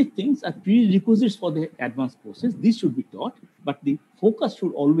basic things are prerequisites for the advanced courses. These should be taught, but the focus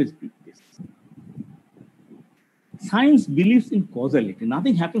should always be this. Science believes in causality.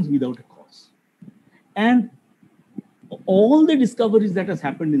 Nothing happens without a cause. And all the discoveries that has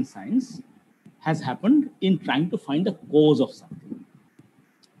happened in science has happened in trying to find the cause of something.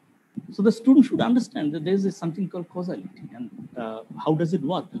 So the student should understand that there is something called causality, and how does it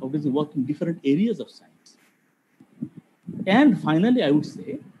work? How does it work in different areas of science? And finally, I would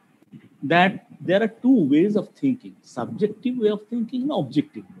say that there are two ways of thinking: subjective way of thinking and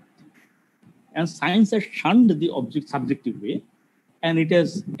objective way of thinking. And science has shunned the subjective way, and it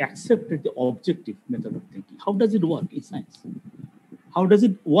has accepted the objective method of thinking. How does it work in science? How does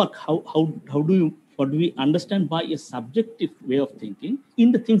it work? What do we understand by a subjective way of thinking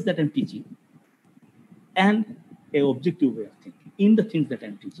in the things that I'm teaching, and an objective way of thinking in the things that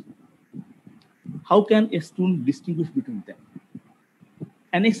I'm teaching? How can a student distinguish between them?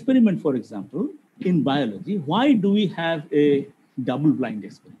 An experiment, for example, in biology, why do we have a double-blind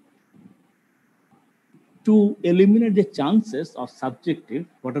experiment? To eliminate the chances of subjective,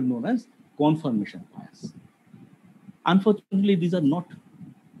 what are known as confirmation bias. Unfortunately, these are not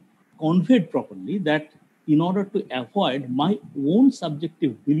conveyed properly, that in order to avoid my own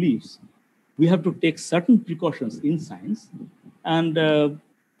subjective beliefs, we have to take certain precautions in science. And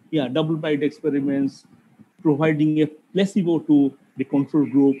double-blind experiments, providing a placebo to the control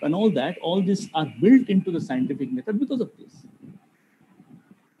group and all that, all these are built into the scientific method because of this.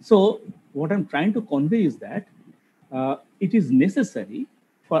 So what I'm trying to convey is that it is necessary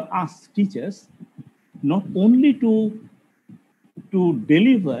for us teachers not only to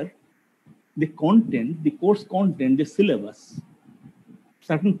deliver the content, the course content, the syllabus.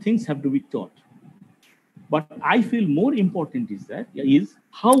 Certain things have to be taught. But I feel more important is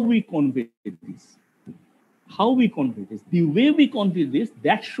how we convey this. How we convey this. The way we convey this,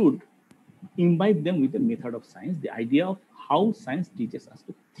 that should imbibe them with the method of science, the idea of how science teaches us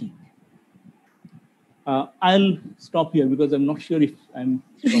to think. I'll stop here because I'm not sure if I'm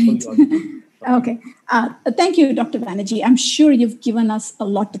properly audible. Okay. Thank you, Dr. Banerjee. I'm sure you've given us a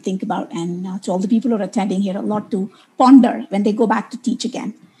lot to think about, and to all the people who are attending here, a lot to ponder when they go back to teach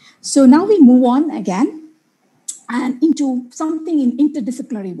again. So now we move on again and into something in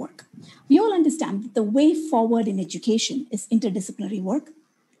interdisciplinary work. We all understand that the way forward in education is interdisciplinary work,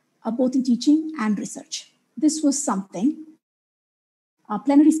 both in teaching and research. This was something our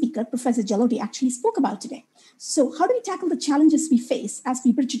plenary speaker, Professor Jaloti, actually spoke about today. So how do we tackle the challenges we face as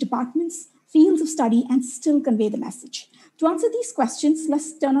we bridge departments, fields of study, and still convey the message? To answer these questions,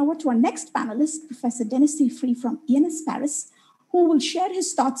 let's turn over to our next panelist, Professor Denis Sifri from ENS Paris, who will share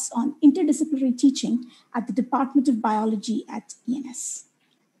his thoughts on interdisciplinary teaching at the Department of Biology at ENS.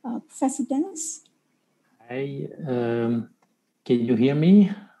 Professor Denis? Hi, can you hear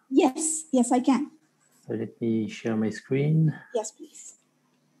me? Yes, I can. So let me share my screen. Yes, please.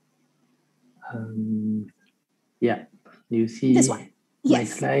 Yeah, do you see this one? My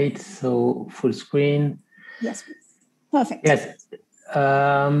slides? So full screen. Yes, please. Perfect. Yes.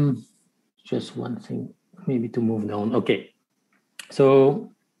 Just one thing, maybe to move down. Okay.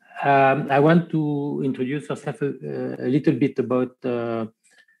 So I want to introduce yourself a little bit about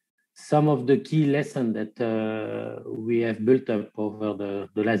some of the key lessons that we have built up over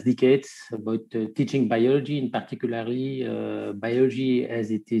the last decades about teaching biology, in particularly biology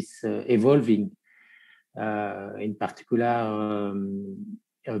as it is evolving, in particular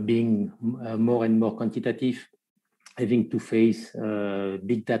being more and more quantitative, having to face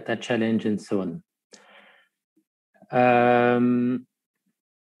big data challenge and so on.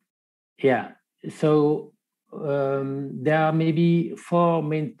 Yeah, so there are maybe 4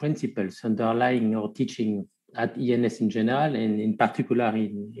 main principles underlying our teaching at ENS in general, and in particular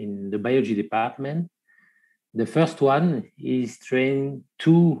in the biology department. The first one is train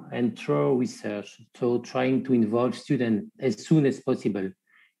to and through research, so trying to involve students as soon as possible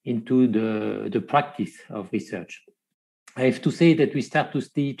into the practice of research. I have to say that we start to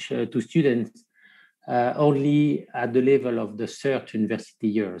teach to students only at the level of the third university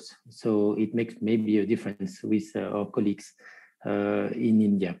years. So it makes maybe a difference with our colleagues in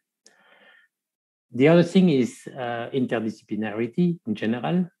India. The other thing is interdisciplinarity in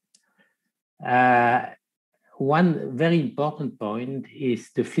general. One very important point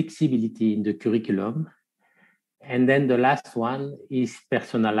is the flexibility in the curriculum. And then the last one is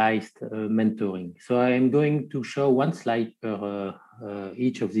personalized mentoring. So I am going to show one slide per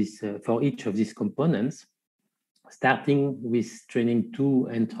each of these components, starting with training to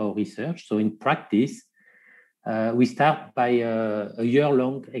and through research. So in practice, we start by a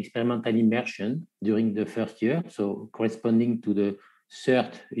year-long experimental immersion during the first year, so corresponding to the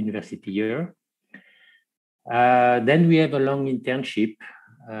third university year. Then we have a long internship,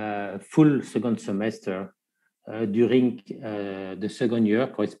 full second semester, during the second year,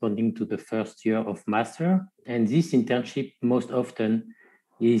 corresponding to the first year of master. And this internship most often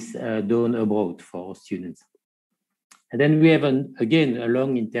is done abroad for students. And then we have, again, a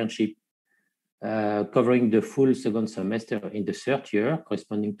long internship covering the full second semester in the third year,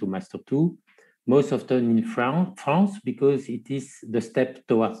 corresponding to Master 2, most often in France, because it is the step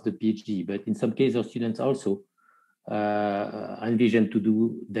towards the PhD. But in some cases, our students also envision to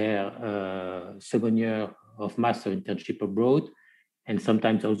do their second year of master internship abroad, and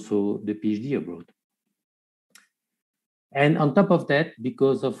sometimes also the PhD abroad. And on top of that,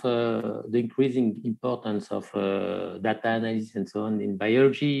 because of the increasing importance of data analysis and so on in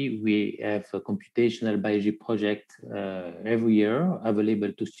biology, we have a computational biology project every year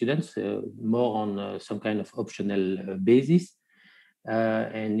available to students, more on some kind of optional basis.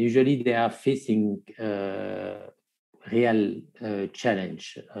 And usually they are facing real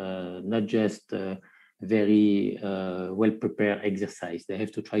challenge, not just very well-prepared exercise. They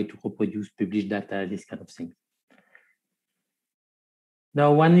have to try to reproduce published data, this kind of thing.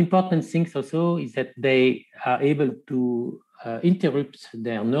 Now, one important thing also is that they are able to interrupt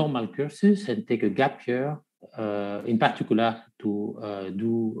their normal courses and take a gap year, in particular to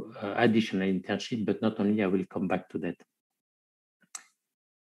do additional internship, but not only, I will come back to that.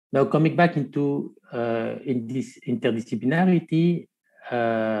 Now, coming back into in this interdisciplinarity,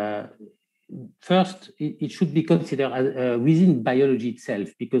 first, it should be considered within biology itself,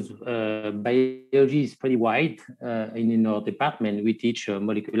 because biology is pretty wide. In our department, we teach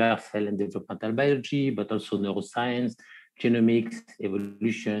molecular, cell and developmental biology, but also neuroscience, genomics,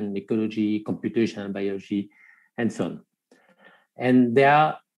 evolution, ecology, computational biology, and so on. And there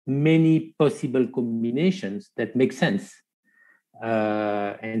are many possible combinations that make sense.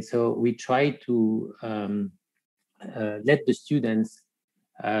 And so we try to let the students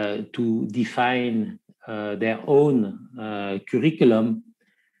to define their own curriculum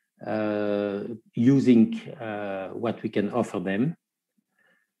using what we can offer them.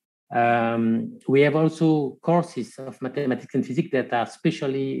 We have also courses of mathematics and physics that are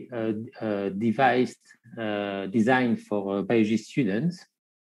specially designed for biology students.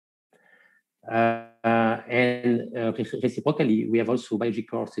 Reciprocally, we have also biology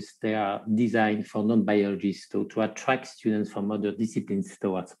courses that are designed for non-biologists to attract students from other disciplines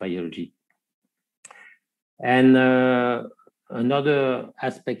towards biology. And another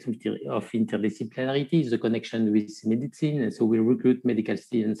aspect of interdisciplinarity is the connection with medicine. And so we recruit medical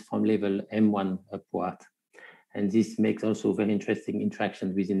students from level M1 upward. And this makes also very interesting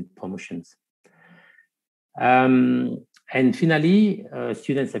interaction within promotions. And finally,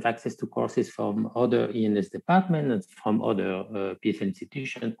 students have access to courses from other ENS departments and from other PhD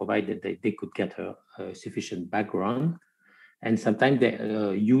institutions, provided that they could get a sufficient background. And sometimes they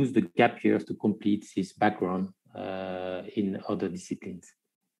use the gap years to complete this background in other disciplines.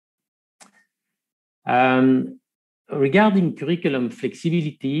 Regarding curriculum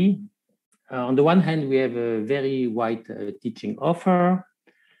flexibility, on the one hand, we have a very wide teaching offer.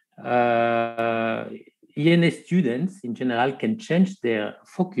 ENS students in general can change their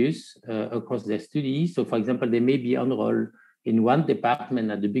focus across their studies. So for example, they may be enrolled in one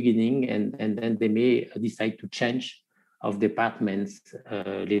department at the beginning, and then they may decide to change of departments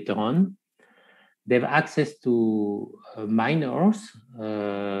later on. They have access to minors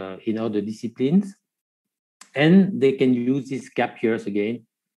in other disciplines, and they can use these gap years again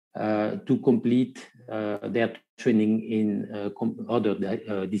to complete their training in other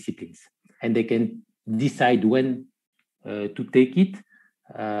disciplines. And they can decide when to take it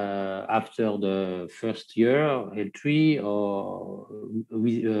after the first year, L3, or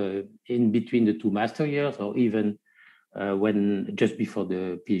in between the 2 master years, or even when just before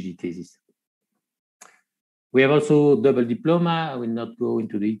the PhD thesis. We have also double diploma. I will not go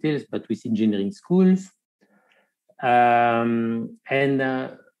into the details, but with engineering schools. We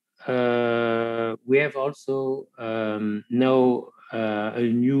have also now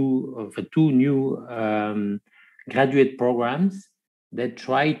two new graduate programs that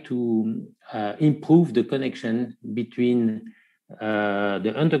try to improve the connection between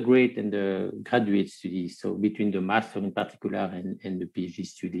the undergrad and the graduate studies, so between the master in particular and the PhD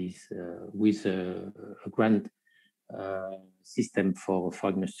studies, with a grant system for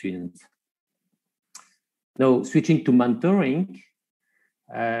foreigner students. Now, switching to mentoring,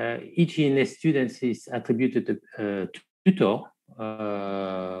 each ENS student is attributed a tutor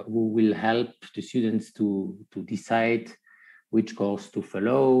who will help the students to decide which course to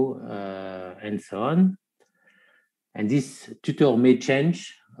follow and so on. And this tutor may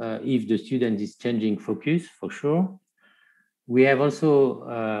change if the student is changing focus, for sure. We have also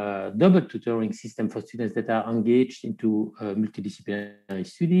a double tutoring system for students that are engaged into multidisciplinary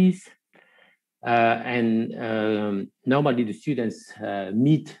studies. Normally the students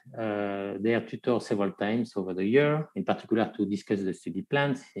meet their tutor several times over the year, in particular to discuss the study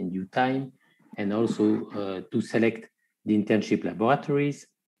plans in due time, and also to select the internship laboratories.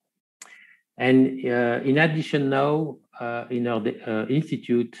 And in addition now, in our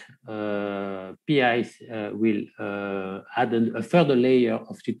institute, PIs will add a further layer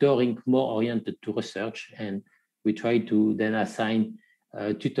of tutoring more oriented to research, and we try to then assign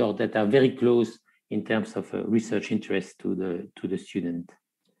tutors that are very close in terms of research interest to the student.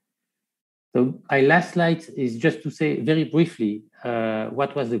 So my last slide is just to say very briefly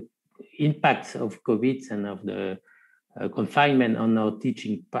what was the impact of COVID and of the confinement on our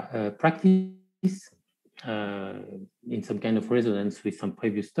teaching practice, in some kind of resonance with some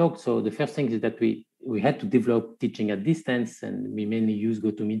previous talks. So the first thing is that we had to develop teaching at distance, and we mainly use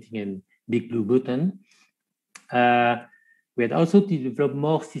GoToMeeting and Big Blue Button. We had also to develop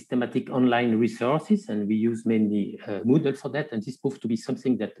more systematic online resources, and we use mainly Moodle for that. And this proved to be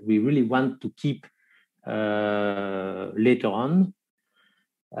something that we really want to keep later on.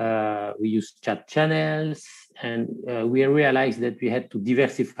 We use chat channels, and we realized that we had to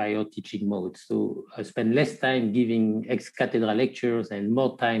diversify our teaching modes. So spend less time giving ex-cathedra lectures and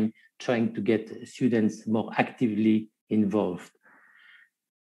more time trying to get students more actively involved.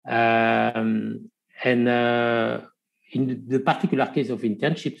 In the particular case of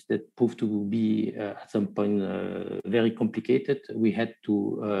internships that proved to be at some point very complicated, we had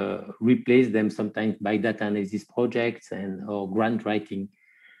to replace them sometimes by data analysis projects or grant writing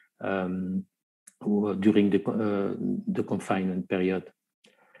during the confinement period.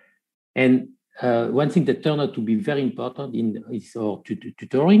 And one thing that turned out to be very important is our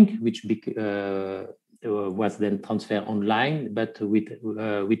tutoring, which was then transferred online, but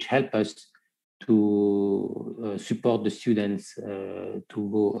which helped us to support the students to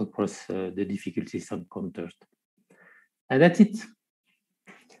go across the difficulties encountered. And that's it.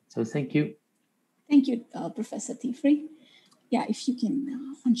 So thank you. Thank you, Professor Tifri. Yeah, if you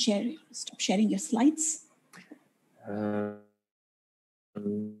can stop sharing your slides.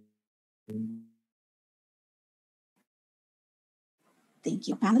 Thank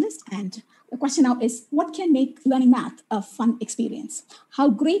you, panelists. And the question now is, what can make learning math a fun experience? How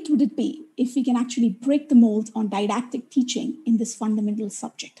great would it be if we can actually break the mold on didactic teaching in this fundamental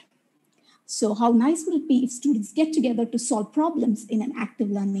subject? So how nice would it be if students get together to solve problems in an active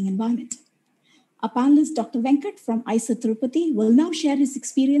learning environment? Our panelist, Dr. Venkat from IISER Tirupati, will now share his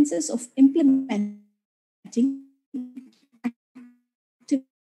experiences of implementing active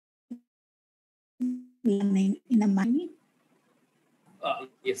learning in a manner.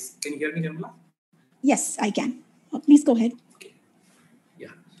 Yes, can you hear me, Nirmala? Yes, I can. Please go ahead. Okay.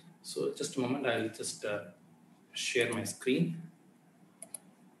 Yeah. So just a moment, I'll just share my screen.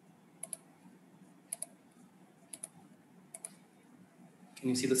 Can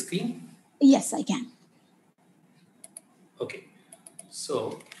you see the screen? Yes, I can. Okay.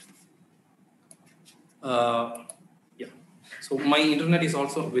 So Yeah. So my internet is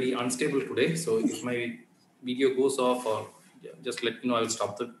also very unstable today. So if my video goes off, or just let me know, I will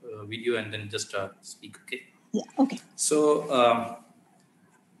stop the video and then just speak. Okay. Yeah. Okay. So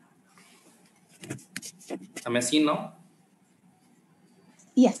am I seen now?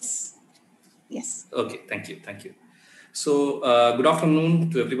 Yes. Yes. Okay. Thank you. Thank you. So good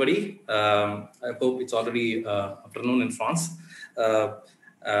afternoon to everybody. I hope it's already afternoon in France.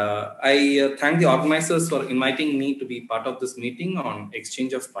 I thank the organizers for inviting me to be part of this meeting on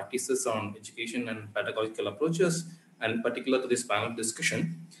exchange of practices on education and pedagogical approaches, and particular to this panel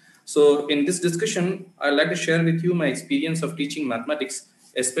discussion. So in this discussion, I'd like to share with you my experience of teaching mathematics,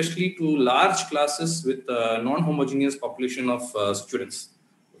 especially to large classes with a non-homogeneous population of students.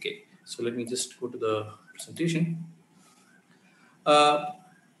 Okay, so let me just go to the presentation.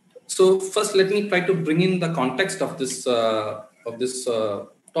 So first, let me try to bring in the context of this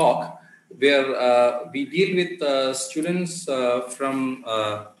talk, where we deal with students from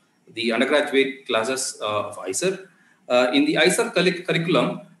the undergraduate classes of IISER. In the IISER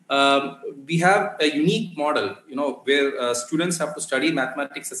curriculum, we have a unique model, where students have to study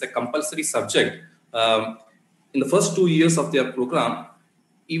mathematics as a compulsory subject in the first 2 years of their program,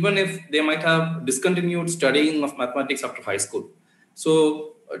 even if they might have discontinued studying of mathematics after high school.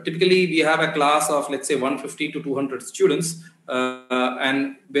 So typically we have a class of, let's say, 150 to 200 students,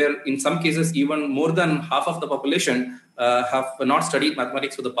 and where in some cases even more than half of the population have not studied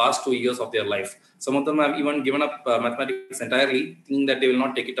mathematics for the past 2 years of their life. Some of them have even given up mathematics entirely, thinking that they will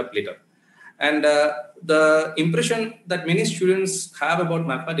not take it up later. And the impression that many students have about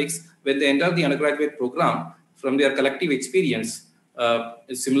mathematics when they enter the undergraduate program from their collective experience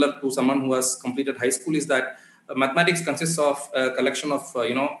is similar to someone who has completed high school, is that mathematics consists of a collection of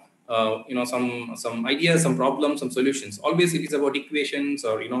some ideas, some problems, some solutions. Always it is about equations,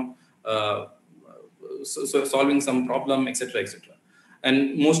 or so solving some problem, etc.,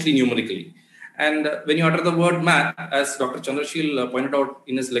 and mostly numerically. And when you utter the word math, as Dr. Chandrashil pointed out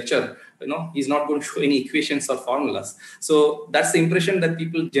in his lecture, he's not going to show any equations or formulas. So that's the impression that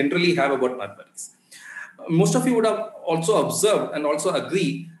people generally have about mathematics. Most of you would have also observed and also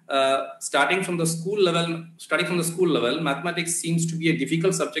agree, studying from the school level, mathematics seems to be a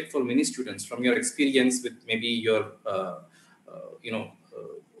difficult subject for many students. From your experience with maybe your,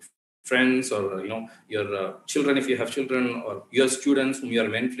 friends, or your children, if you have children, or your students whom you are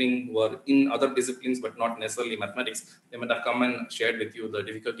mentoring who are in other disciplines but not necessarily mathematics, they might have come and shared with you the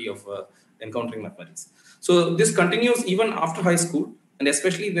difficulty of encountering mathematics. So this continues even after high school. And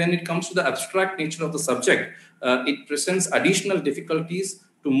especially when it comes to the abstract nature of the subject, it presents additional difficulties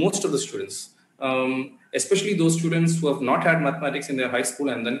to most of the students, especially those students who have not had mathematics in their high school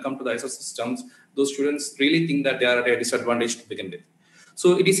and then come to the IISER systems. Those students really think that they are at a disadvantage to begin with.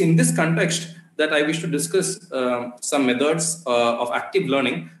 So it is in this context that I wish to discuss some methods of active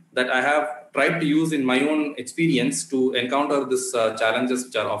learning that I have tried to use in my own experience to encounter these challenges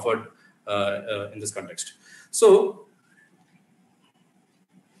which are offered in this context. So,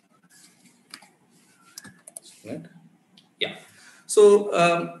 right. Yeah.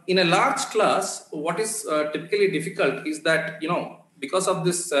 So in a large class, what is typically difficult is that, because of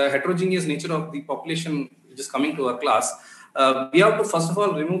this heterogeneous nature of the population which is coming to our class, we have to first of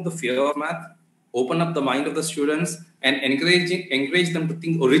all remove the fear of math, open up the mind of the students, and encourage them to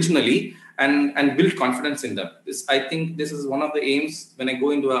think originally and build confidence in them. I think this is one of the aims when I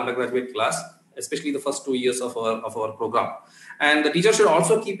go into an undergraduate class, especially the first 2 years of our program. And the teacher should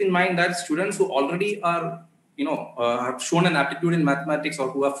also keep in mind that students who already are have shown an aptitude in mathematics, or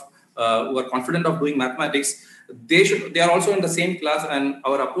who are confident of doing mathematics, they are also in the same class, and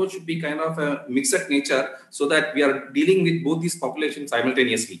our approach should be kind of a mixed nature, so that we are dealing with both these populations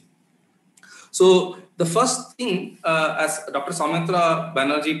simultaneously. So the first thing, as Dr. Soumitra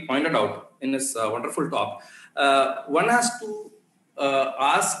Banerjee pointed out in his wonderful talk, one has to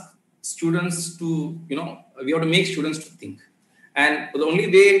ask students to, we have to make students to think. And the only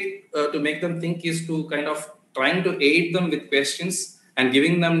way to make them think is to kind of trying to aid them with questions and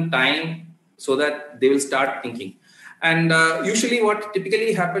giving them time so that they will start thinking. And usually what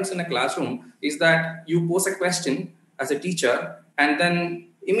typically happens in a classroom is that you pose a question as a teacher, and then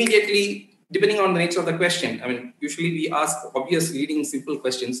immediately, depending on the nature of the question, usually we ask obvious leading simple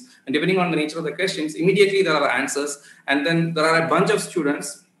questions, and depending on the nature of the questions, immediately there are answers. And then there are a bunch of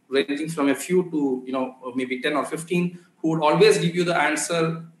students ranging from a few to, maybe 10 or 15 who would always give you the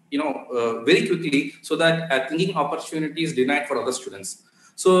answer, very quickly, so that a thinking opportunity is denied for other students.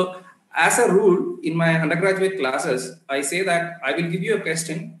 So as a rule, in my undergraduate classes, I say that I will give you a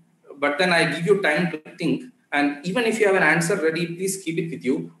question, but then I give you time to think. And even if you have an answer ready, please keep it with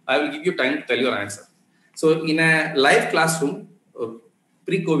you. I will give you time to tell your answer. So in a live classroom,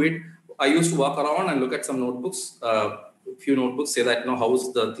 pre-COVID, I used to walk around and look at some notebooks, few notebooks, say that,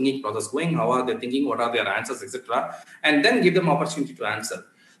 how's the thinking process going, how are they thinking, what are their answers, etc., and then give them opportunity to answer.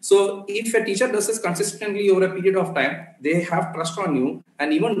 So if a teacher does this consistently over a period of time, they have trust on you,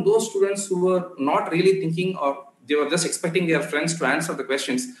 and even those students who were not really thinking, or they were just expecting their friends to answer the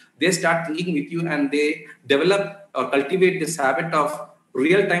questions, they start thinking with you, and they develop or cultivate this habit of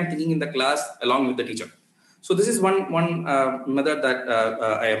real-time thinking in the class along with the teacher. So this is one method that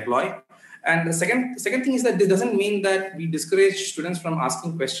I employ. And the second thing is that this doesn't mean that we discourage students from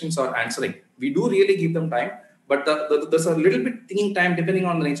asking questions or answering. We do really give them time, but there's a little bit thinking time depending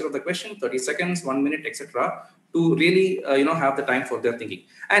on the nature of the question, 30 seconds, 1 minute, etc., to really have the time for their thinking.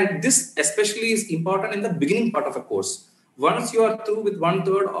 And this especially is important in the beginning part of a course. Once you are through with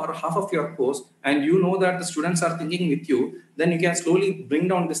 1/3 or half of your course, and you know that the students are thinking with you, then you can slowly bring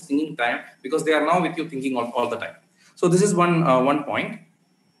down this thinking time, because they are now with you thinking all the time. So this is one point.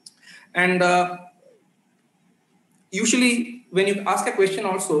 And usually when you ask a question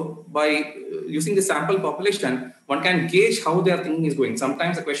also, by using the sample population, one can gauge how their thinking is going.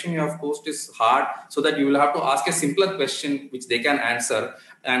 Sometimes the question you have posed is hard, so that you will have to ask a simpler question which they can answer,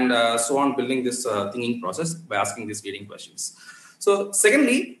 and so on, building this thinking process by asking these leading questions. So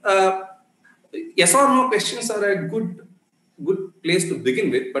secondly, yes or no questions are a good place to begin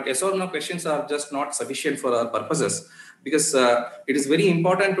with, but yes or no questions are just not sufficient for our purposes, because it is very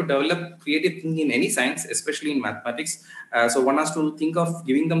important to develop creative thinking in any science, especially in mathematics. So one has to think of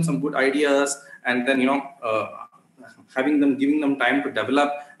giving them some good ideas, and then giving them time to develop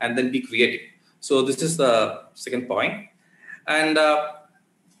and then be creative. So this is the second point. And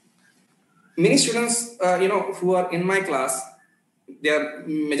many students who are in my class,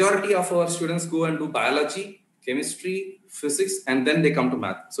 majority of our students go and do biology, chemistry, physics, and then they come to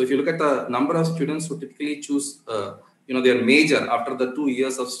math. So if you look at the number of students who typically choose their major after the 2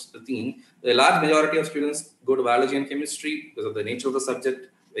 years of thinking, the large majority of students go to biology and chemistry because of the nature of the subject,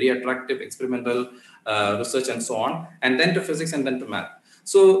 very attractive, experimental research and so on, and then to physics, and then to math.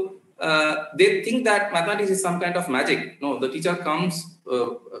 So they think that mathematics is some kind of magic. No, the teacher comes,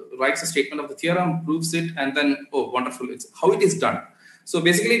 writes a statement of the theorem, proves it, and then, oh, wonderful, it's how it is done. So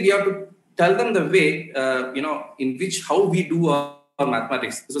basically we have to tell them the way, in which, how we do our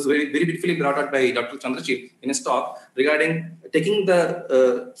mathematics. This was very, very beautifully brought out by Dr. Chandrachit in his talk regarding taking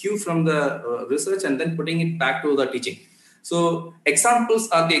the cue from the research and then putting it back to the teaching. So examples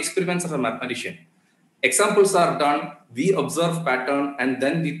are the experiments of a mathematician. Examples are done, we observe pattern, and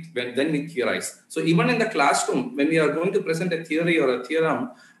then we theorize. So even in the classroom, when we are going to present a theory or a theorem,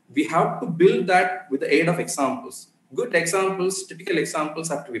 we have to build that with the aid of examples. Good examples, typical examples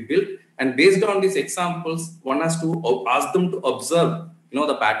have to be built, and based on these examples, one has to ask them to observe,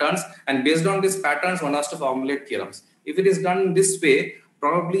 the patterns, and based on these patterns, one has to formulate theorems. If it is done this way,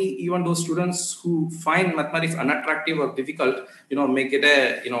 probably even those students who find mathematics unattractive or difficult, may get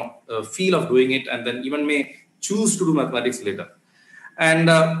a feel of doing it, and then even may choose to do mathematics later. And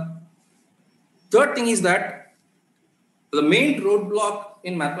third thing is that the main roadblock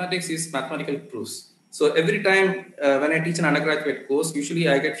in mathematics is mathematical proofs. So every time when I teach an undergraduate course, usually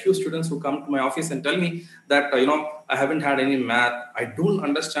I get few students who come to my office and tell me that, I haven't had any math. I don't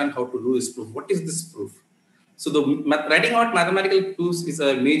understand how to do this proof. What is this proof? So writing out mathematical proofs is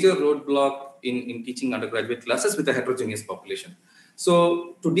a major roadblock in teaching undergraduate classes with a heterogeneous population.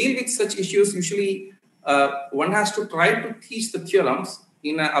 So to deal with such issues, usually one has to try to teach the theorems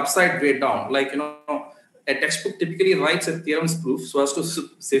in an upside way down. Like, a textbook typically writes a theorem's proof so as to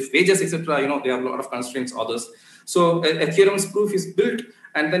save pages, etc. There are a lot of constraints, others. So a theorem's proof is built,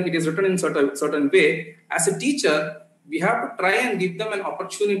 and then it is written in certain way. As a teacher, we have to try and give them an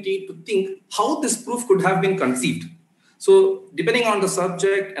opportunity to think how this proof could have been conceived. So depending on the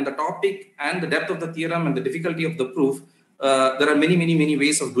subject and the topic and the depth of the theorem and the difficulty of the proof, there are many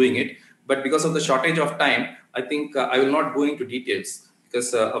ways of doing it. But because of the shortage of time, I think I will not go into details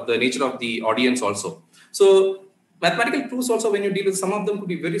because of the nature of the audience also. So mathematical proofs also, when you deal with some of them, could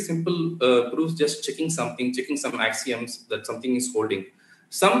be very simple proofs, just checking some axioms that something is holding.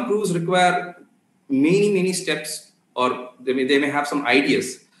 Some proofs require many steps, or they may have some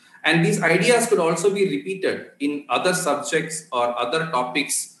ideas. And these ideas could also be repeated in other subjects or other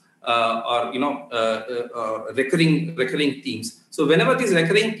topics, or recurring themes. So whenever these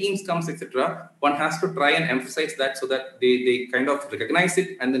recurring themes comes, etc., one has to try and emphasize that so that they kind of recognize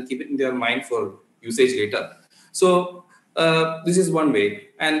it and then keep it in their mind for usage later. So this is one way.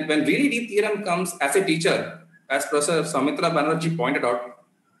 And when really deep theorem comes, as a teacher, as Professor Samitra Banerjee pointed out,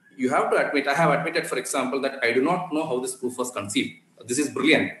 you have to admit, I have admitted, for example, that I do not know how this proof was conceived. this is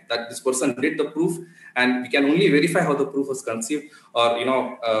brilliant, that this person did the proof, and we can only verify how the proof was conceived, or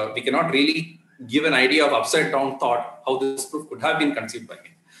we cannot really give an idea of upside down thought how this proof could have been conceived by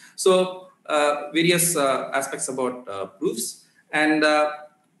him. So various aspects about proofs. And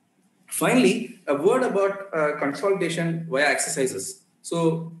finally, a word about consolidation via exercises.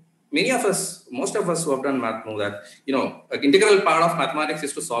 So many of us, most of us who have done math know that, an integral part of mathematics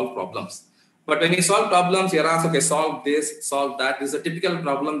is to solve problems. But when you solve problems, you're asked, okay, solve this, solve that. This is a typical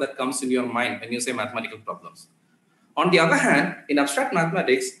problem that comes in your mind when you say mathematical problems. On the other hand, in abstract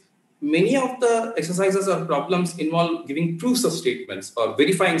mathematics, many of the exercises or problems involve giving proofs of statements or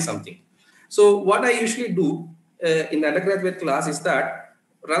verifying something. So what I usually do in the undergraduate class is that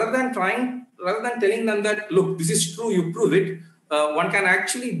rather than telling them that, look, this is true, you prove it, one can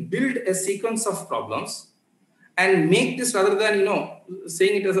actually build a sequence of problems and make this, rather than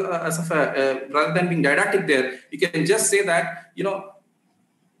saying it rather than being didactic there, you can just say that,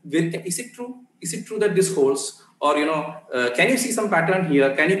 is it true? Is it true that this holds? Or, can you see some pattern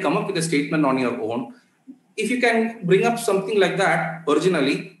here? Can you come up with a statement on your own? If you can bring up something like that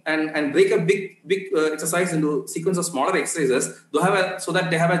originally and break a big exercise into sequence of smaller exercises, so that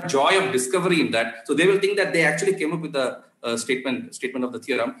they have a joy of discovery in that. So they will think that they actually came up with a statement of the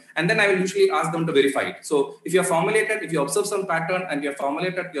theorem. And then I will usually ask them to verify it. So if you observe some pattern and you have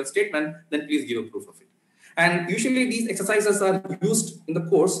formulated your statement, then please give a proof of it. And usually these exercises are used in the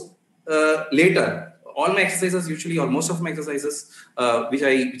course later. All my exercises usually, or most of my exercises, which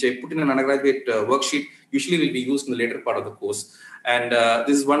I put in an undergraduate worksheet, usually will be used in the later part of the course. And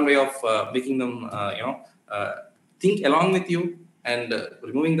this is one way of making them, think along with you and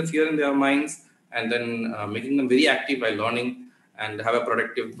removing the fear in their minds, and then making them very active while learning and have a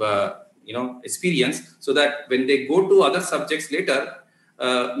productive, experience, so that when they go to other subjects later,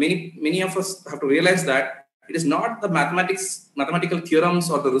 many of us have to realize that it is not the mathematical theorems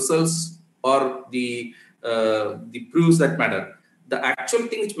or the results or the proofs that matter. The actual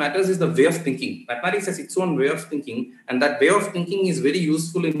thing which matters is the way of thinking. Mathematics has its own way of thinking, and that way of thinking is very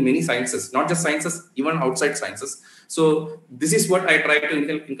useful in many sciences, not just sciences, even outside sciences. So this is what I try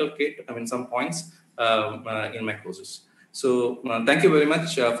to inculcate, some points in my courses. So thank you very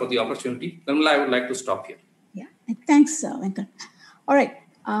much for the opportunity. Nirmala, I would like to stop here. Yeah, thanks, Venkat. All right.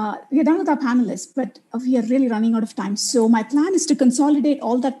 We're done with our panelists, but we are really running out of time. So my plan is to consolidate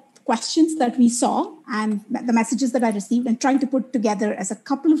all the questions that we saw and the messages that I received and trying to put together as a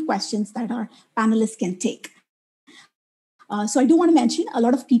couple of questions that our panelists can take. So I do want to mention, a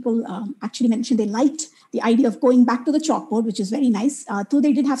lot of people actually mentioned they liked the idea of going back to the chalkboard, which is very nice. Though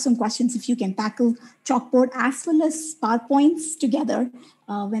they did have some questions, if you can tackle chalkboard as well as PowerPoints together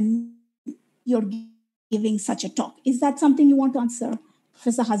when you're giving such a talk. Is that something you want to answer,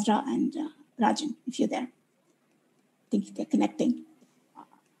 Professor Hazra and Rajan, if you're there? I think they're connecting.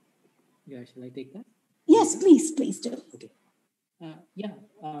 Yeah, shall I take that? Yes, please do. Okay.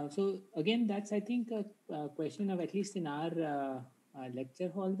 So again, that's, I think, a question of, at least in our lecture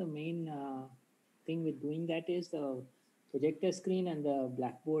hall, the main thing with doing that is the projector screen and the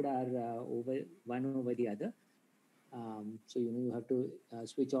blackboard are one over the other. So, you have to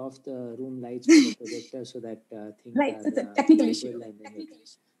switch off the room lights for the projector so that things right, are... Right, that's a technical issue.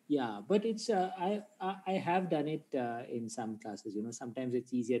 Yeah, but it's I have done it in some classes. Sometimes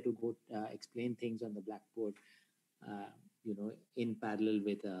it's easier to go explain things on the blackboard, in parallel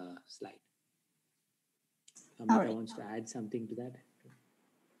with a slide. Amrita wants to add something to that.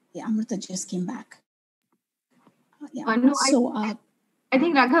 Yeah, Amrita just came back. I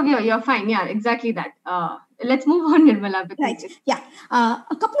think Raghav, you're fine. Yeah, exactly that. Let's move on, Nirmala. Right. Yeah.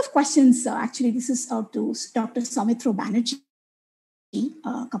 A couple of questions. Actually, this is to Dr. Soumitra Banerjee.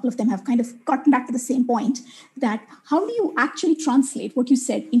 A couple of them have kind of gotten back to the same point, that how do you actually translate what you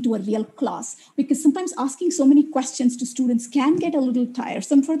said into a real class? Because sometimes asking so many questions to students can get a little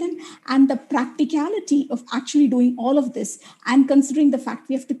tiresome for them. And the practicality of actually doing all of this and considering the fact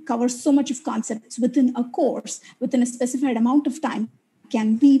we have to cover so much of concepts within a course, within a specified amount of time,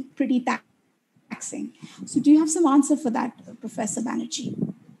 can be pretty taxing. So do you have some answer for that, Professor Banerjee?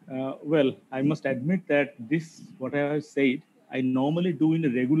 Well, I must admit that what I have said, I normally do in a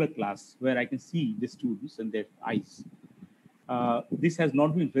regular class where I can see the students and their eyes. This has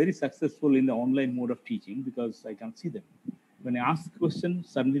not been very successful in the online mode of teaching because I can't see them. When I ask a question,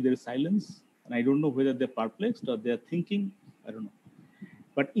 suddenly there is silence, and I don't know whether they're perplexed or they're thinking, I don't know.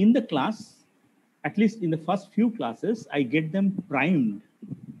 But in the class, at least in the first few classes, I get them primed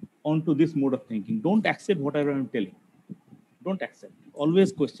onto this mode of thinking. Don't accept whatever I'm telling. Don't accept.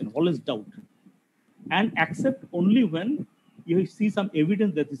 Always question, always doubt. And accept only when you see some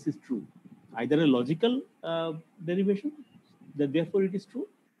evidence that this is true. Either a logical derivation, that therefore it is true,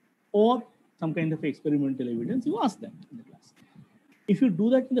 or some kind of experimental evidence, you ask them in the class. If you do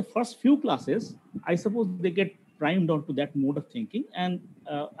that in the first few classes, I suppose they get primed onto that mode of thinking. And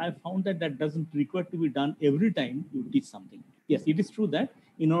I found that that doesn't require to be done every time you teach something. Yes, it is true that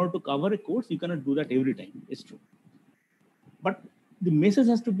in order to cover a course, you cannot do that every time. It's true. But the message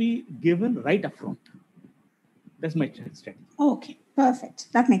has to be given right up front. That's my strategy. Okay,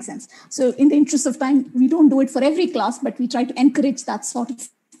 perfect. That makes sense. So in the interest of time, we don't do it for every class, but we try to encourage that sort of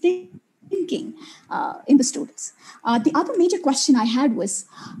thinking in the students. The other major question I had was,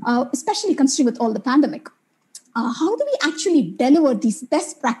 especially considering with all the pandemic, how do we actually deliver these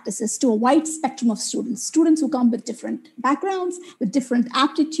best practices to a wide spectrum of students? Students who come with different backgrounds, with different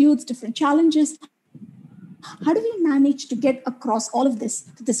aptitudes, different challenges. How do we manage to get across all of this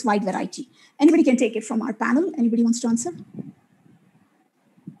to this wide variety? Anybody can take it from our panel. Anybody wants to answer?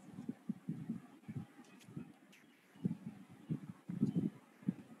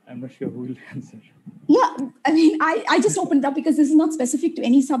 I'm not sure who will answer. Yeah, I mean, I just opened up because this is not specific to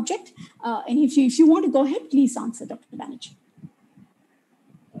any subject. And if you want to go ahead, please answer, Dr. Banerjee.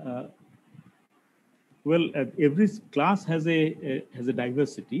 Well, every class has a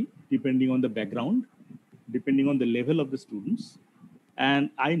diversity depending on the background, depending on the level of the students. And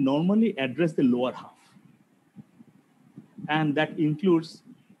I normally address the lower half. And that includes,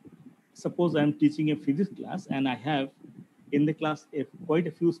 suppose I'm teaching a physics class and I have in the class quite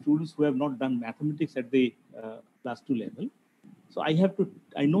a few students who have not done mathematics at the class 2 level. So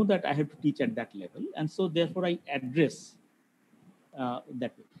I know that I have to teach at that level. And so therefore I address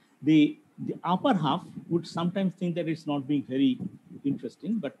that way. The upper half would sometimes think that it's not being very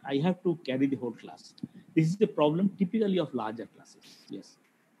interesting, but I have to carry the whole class. This is the problem typically of larger classes, yes.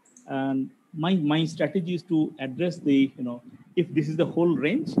 And my strategy is to address the, if this is the whole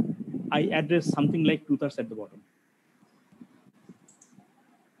range, I address something like 2/3 at the bottom.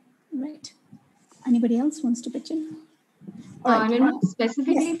 Right. Anybody else wants to pitch in? Right.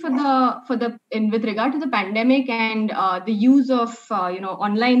 Specifically yes. With regard to the pandemic and the use of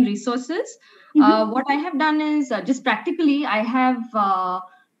online resources, what I have done is just practically I have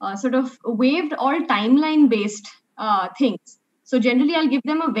sort of waived all timeline-based things. So generally, I'll give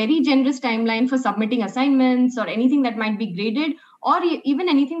them a very generous timeline for submitting assignments or anything that might be graded, or even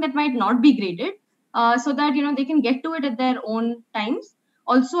anything that might not be graded, so that they can get to it at their own times.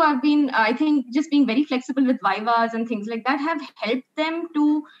 Also, I've been, I think, just being very flexible with vivas and things like that have helped them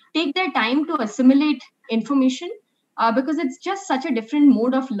to take their time to assimilate information because it's just such a different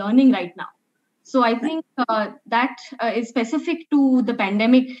mode of learning right now. So I think that is specific to the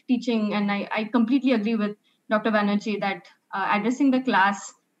pandemic teaching. And I completely agree with Dr. Banerjee that addressing the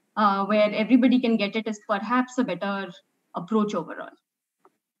class where everybody can get it is perhaps a better approach overall.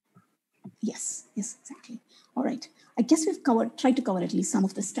 Yes, exactly. All right. I guess we've tried to cover at least some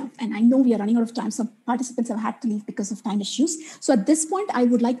of the stuff. And I know we are running out of time. Some participants have had to leave because of time issues. So at this point, I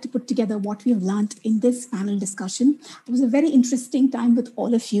would like to put together what we have learned in this panel discussion. It was a very interesting time with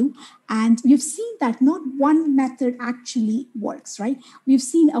all of you. And we've seen that not one method actually works, right? We've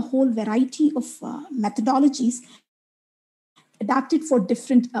seen a whole variety of methodologies adapted for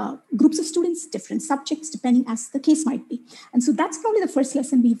different groups of students, different subjects, depending as the case might be. And so that's probably the first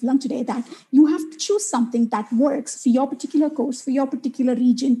lesson we've learned today, that you have to choose something that works for your particular course, for your particular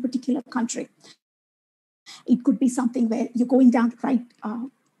region, particular country. It could be something where you're going down to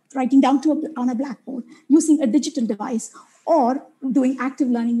writing down on a blackboard, using a digital device, or doing active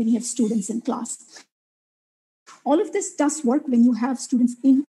learning when you have students in class. All of this does work when you have students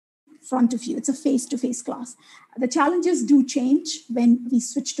in front of you. It's a face-to-face class. The challenges do change when we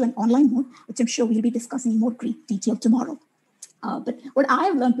switch to an online mode, which I'm sure we'll be discussing in more great detail tomorrow. But what I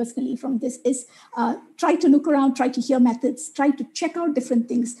have learned personally from this is try to look around, try to hear methods, try to check out different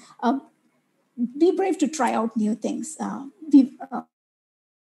things. Be brave to try out new things. Be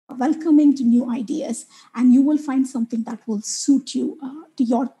welcoming to new ideas, and you will find something that will suit you to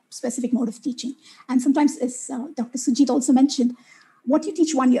your specific mode of teaching. And sometimes, as Dr. Sujit also mentioned, what you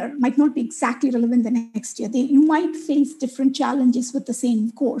teach one year might not be exactly relevant the next year. You might face different challenges with the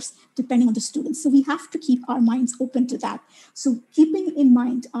same course, depending on the students. So we have to keep our minds open to that. So keeping in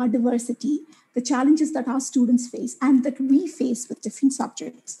mind our diversity, the challenges that our students face and that we face with different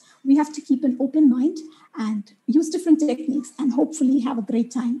subjects, we have to keep an open mind and use different techniques and hopefully have a great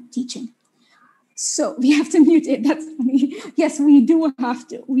time teaching. So we have to mute it. That's funny. Yes, we do have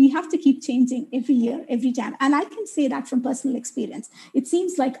to. We have to keep changing every year, every time. And I can say that from personal experience. It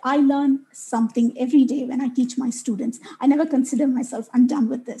seems like I learn something every day when I teach my students. I never consider myself, I'm done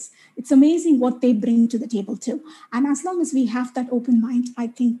with this. It's amazing what they bring to the table too. And as long as we have that open mind, I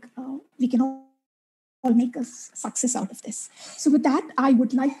think we can make a success out of this. So with that, I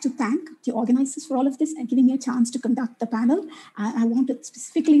would like to thank the organizers for all of this and giving me a chance to conduct the panel. I want to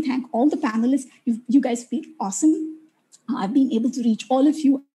specifically thank all the panelists. You guys have been awesome. I've been able to reach all of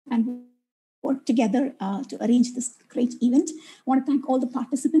you and work together to arrange this great event. I want to thank all the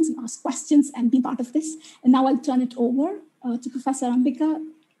participants who asked questions and be part of this. And now I'll turn it over to Professor Ambika.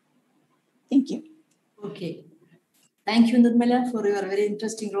 Thank you. Okay. Thank you, Nirmala, for your very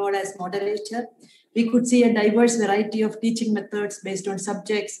interesting role as moderator. We could see a diverse variety of teaching methods based on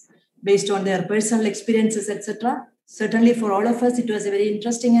subjects, based on their personal experiences, etc. Certainly for all of us, it was a very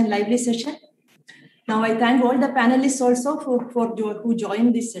interesting and lively session. Now I thank all the panelists also who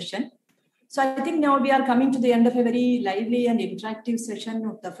joined this session. So I think now we are coming to the end of a very lively and interactive session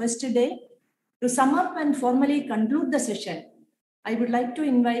of the first day. To sum up and formally conclude the session, I would like to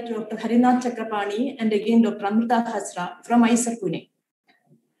invite Dr. Harinath Chakrapani and again Dr. Amrita Hasra from IISER Pune.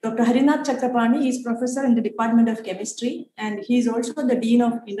 Dr. Harinath Chakrapani is professor in the Department of Chemistry, and he is also the Dean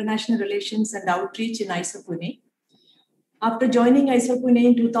of International Relations and Outreach in IISER Pune. After joining IISER Pune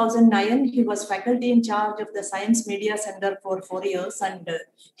in 2009, he was faculty in charge of the Science Media Center for 4 years, and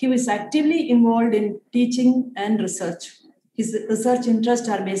he was actively involved in teaching and research. His research interests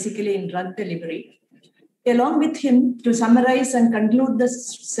are basically in drug delivery. Along with him, to summarize and conclude the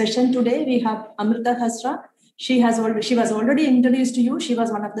session today, we have Amrita Hasra. She was already introduced to you. She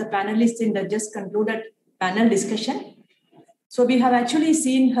was one of the panelists in the just concluded panel discussion. So we have actually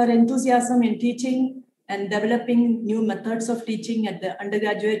seen her enthusiasm in teaching and developing new methods of teaching at the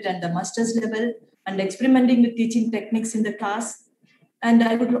undergraduate and the master's level and experimenting with teaching techniques in the class. And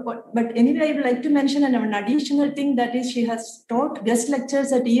but anyway, I would like to mention an additional thing, that is she has taught guest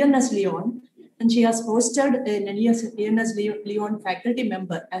lectures at ENS Lyon, and she has hosted an ENS Lyon faculty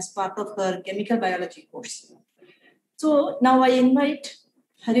member as part of her chemical biology course. So now I invite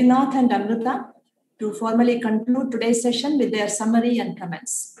Harinath and Amrita to formally conclude today's session with their summary and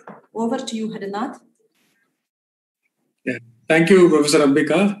comments. Over to you, Harinath. Yeah. Thank you, Professor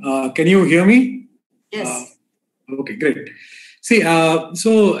Ambika. Can you hear me? Yes. Okay, great. See, a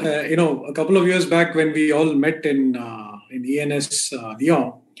couple of years back when we all met in ENS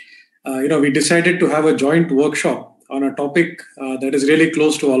Lyon, we decided to have a joint workshop on a topic that is really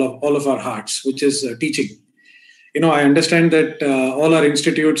close to all of our hearts, which is teaching. I understand that all our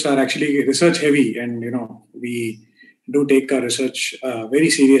institutes are actually research heavy, and we do take our research very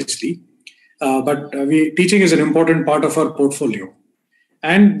seriously. But teaching is an important part of our portfolio,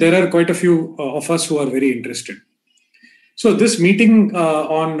 and there are quite a few of us who are very interested. So this meeting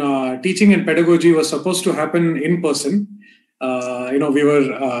on teaching and pedagogy was supposed to happen in person. We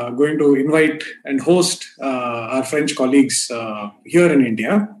were going to invite and host our French colleagues here in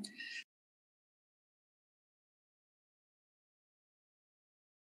India.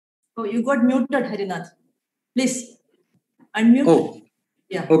 Oh, you got muted, Harinath. Please unmute. Oh,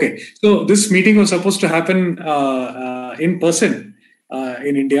 yeah. Okay. So this meeting was supposed to happen in person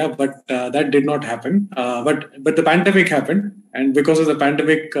in India, but that did not happen. But the pandemic happened, and because of the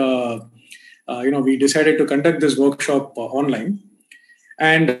pandemic, we decided to conduct this workshop online.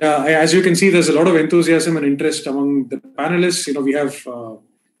 And as you can see, there's a lot of enthusiasm and interest among the panelists. We have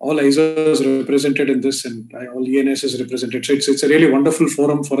all IISERs represented in this, and all ENS is represented. So it's a really wonderful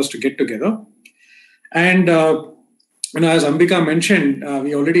forum for us to get together. And as Ambika mentioned,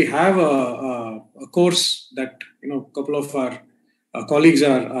 we already have a course that a couple of our colleagues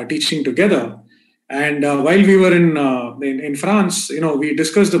are teaching together. And while we were in France, we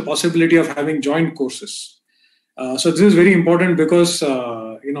discussed the possibility of having joint courses. So this is very important because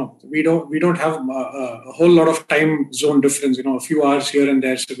we don't have a whole lot of time zone difference. A few hours here and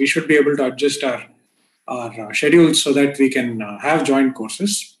there. So we should be able to adjust our schedules so that we can have joint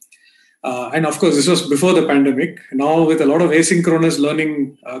courses. And of course, this was before the pandemic. Now, with a lot of asynchronous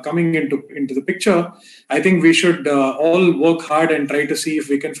learning coming into the picture, I think we should all work hard and try to see if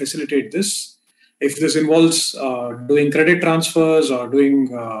we can facilitate this. If this involves doing credit transfers or doing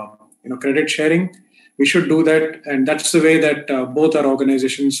credit sharing, we should do that, and that's the way that both our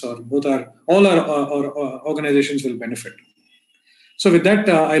organizations or all our organizations will benefit. So, with that,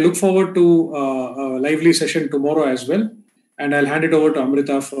 I look forward to a lively session tomorrow as well. And I'll hand it over to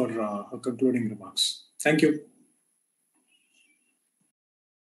Amrita for her concluding remarks. Thank you.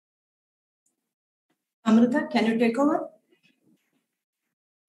 Amrita, can you take over?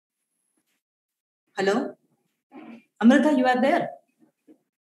 Hello? Amrita, you are there?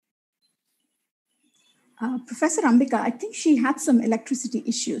 Professor Ambika, I think she had some electricity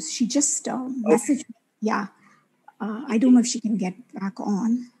issues. She just messaged me. Yeah. I don't know if she can get back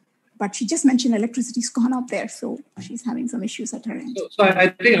on. but she just mentioned electricity's gone up there, so she's having some issues at her end. So I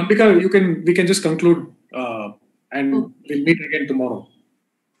think, Ambika, we can just conclude and we'll meet again tomorrow.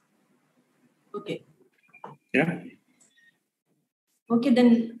 Okay. Yeah. Okay,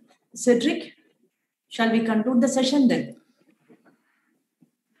 then, Cedric, shall we conclude the session then?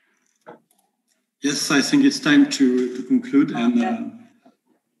 Yes, I think it's time to conclude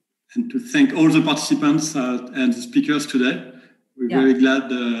and to thank all the participants and the speakers today. We're very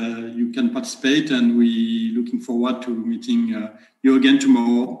glad you can participate, and we're looking forward to meeting you again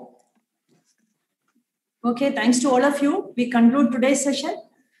tomorrow. Okay, thanks to all of you. We conclude today's session,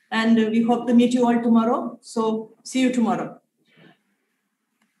 and we hope to meet you all tomorrow. So see you tomorrow.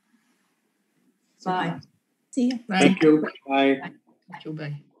 Bye. See you. Thank you. Bye. Thank you.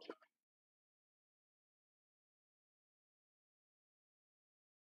 Bye.